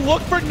 He's going to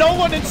look for no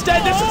one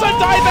instead. This is a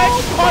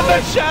dieback on the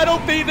Shadow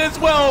Fiend as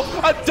well.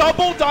 A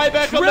double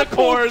dieback on the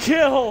cores.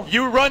 Kill.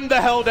 You run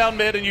the hell down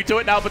mid and you do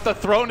it now, but the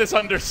throne is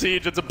under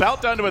siege. It's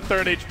about down to a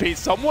 3rd HP.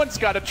 Someone's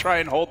got to try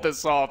and hold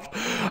this off.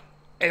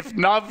 If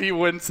Na'Vi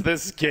wins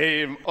this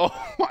game, oh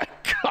my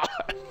god.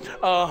 God.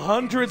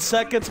 100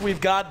 seconds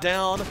we've got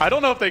down. I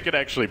don't know if they could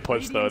actually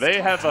push, though.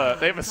 They have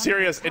a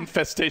serious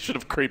infestation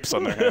of creeps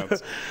on their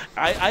hands.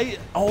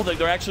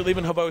 They're actually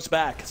leaving Havos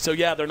back. So,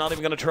 yeah, they're not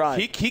even going to try.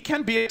 He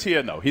can BOT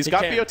in, though. He's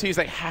got BOTs.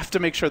 They have to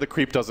make sure the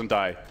creep doesn't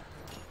die.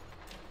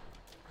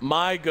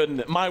 My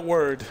goodness. My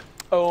word.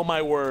 Oh,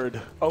 my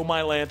word. Oh,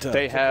 my Lanta.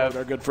 They have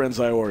our good friends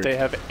Iori. They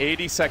have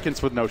 80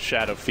 seconds with no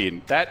Shadow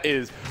Fiend. That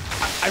is,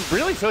 I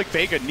really feel like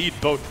Vega need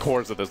both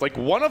cores of this. Like,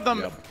 one of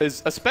them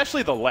is,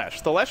 especially the Lesh.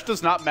 The Lesh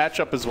does not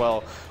match up as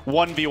well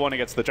 1v1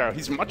 against the Gyro.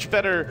 He's much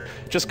better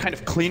just kind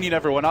of cleaning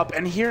everyone up.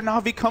 And here,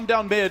 Na'Vi come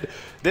down mid.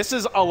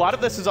 A lot of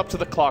this is up to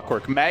the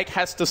Clockwork. Mag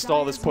has to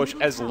stall this push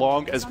as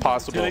long as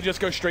possible. Do they just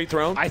go straight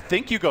throne? I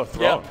think you go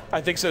throne. Yeah, I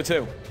think so,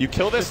 too. You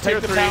kill this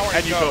tier 3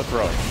 and you go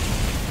throne.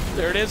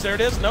 There it is, there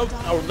it is. No,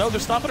 they're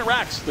stopping at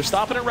racks. They're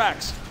stopping at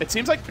racks. It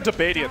seems like they're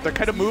debating it. They're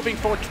kind of moving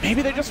forward.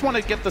 Maybe they just want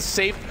to get the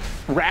safe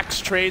racks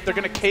trade. They're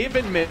going to cave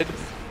in mid.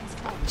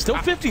 Still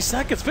 50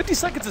 seconds. 50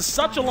 seconds is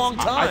such a long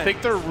time. I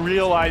think they're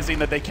realizing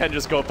that they can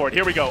just go for it.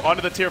 Here we go,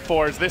 onto the tier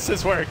 4s. This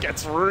is where it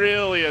gets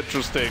really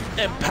interesting.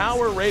 And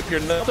Power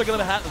Rapier, now they're going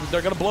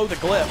to blow the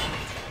glyph.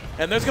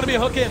 And there's going to be a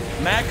hook in.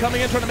 Mag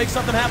coming in, trying to make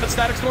something happen.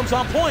 Static Storm's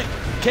on point.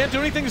 Can't do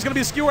anything. There's going to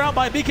be a skewer out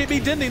by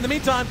BKB Dindy. In the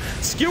meantime,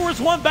 skewers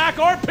one back.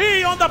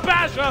 RP on the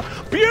Basha.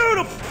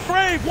 Beautiful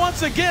brave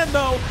once again,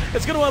 though.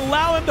 It's going to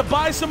allow him to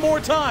buy some more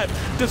time.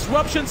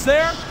 Disruption's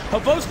there.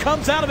 Havos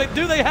comes out of it.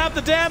 Do they have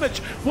the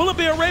damage? Will it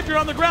be a Rapier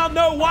on the ground?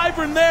 No.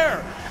 Wyvern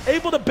there.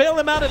 Able to bail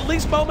him out at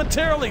least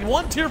momentarily.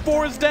 One tier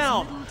 4 is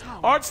down.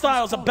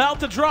 Artstyle's about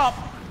to drop.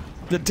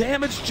 The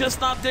damage just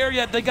not there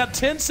yet. They got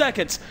 10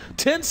 seconds.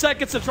 10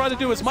 seconds to try to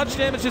do as much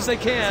damage as they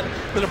can.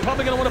 Then they're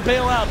probably going to want to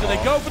bail out. Do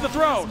they go for the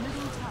throne?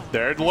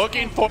 They're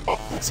looking for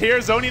it's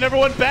here, zoning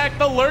everyone back.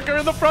 The lurker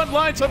in the front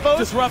line.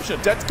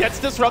 Disruption. That gets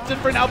disrupted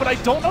for now, but I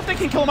don't know if they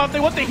can kill him off. They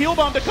want the heal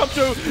bomb to come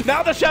through.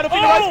 Now the Shadow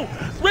Fiend. Oh!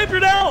 Rapier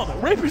down!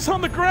 Rapier's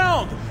on the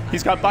ground.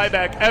 He's got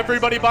buyback.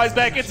 Everybody buys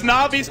back. It's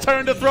Na'Vi's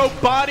turn to throw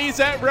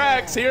bodies at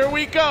racks. Here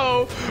we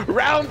go.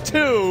 Round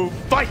 2.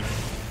 Fight.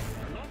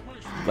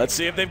 Let's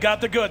see if they've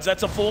got the goods.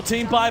 That's a full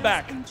team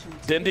buyback.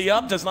 Dindy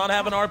up, does not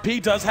have an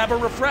RP, does have a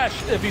refresh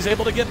if he's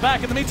able to get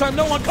back. In the meantime,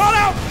 no one caught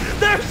out.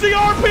 There's the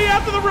RP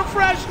after the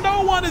refresh.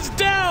 No one is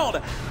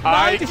down.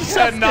 I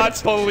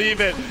cannot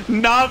believe it.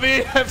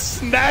 Na'Vi have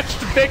snatched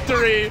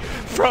victory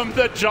from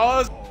the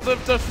jaws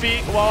of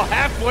defeat while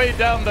halfway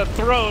down the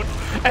throat,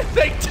 and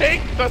they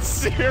take the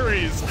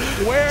series.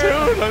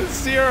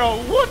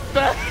 2-0. What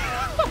the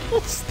hell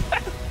is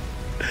that?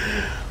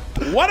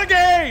 What a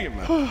game!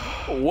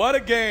 What a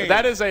game!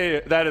 That is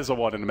a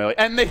 1 in a million,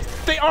 and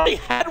they already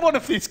had one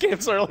of these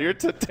games earlier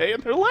today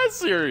in their last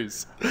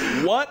series.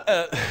 What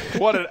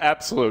an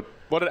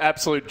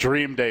absolute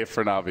dream day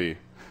for Na'Vi.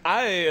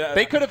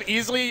 They could have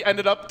easily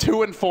ended up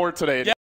 2-4 today. Yeah.